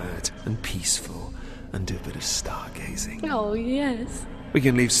and quiet and peaceful and do a bit of stargazing. Oh, yes. We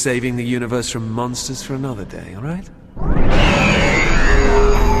can leave saving the universe from monsters for another day, all right?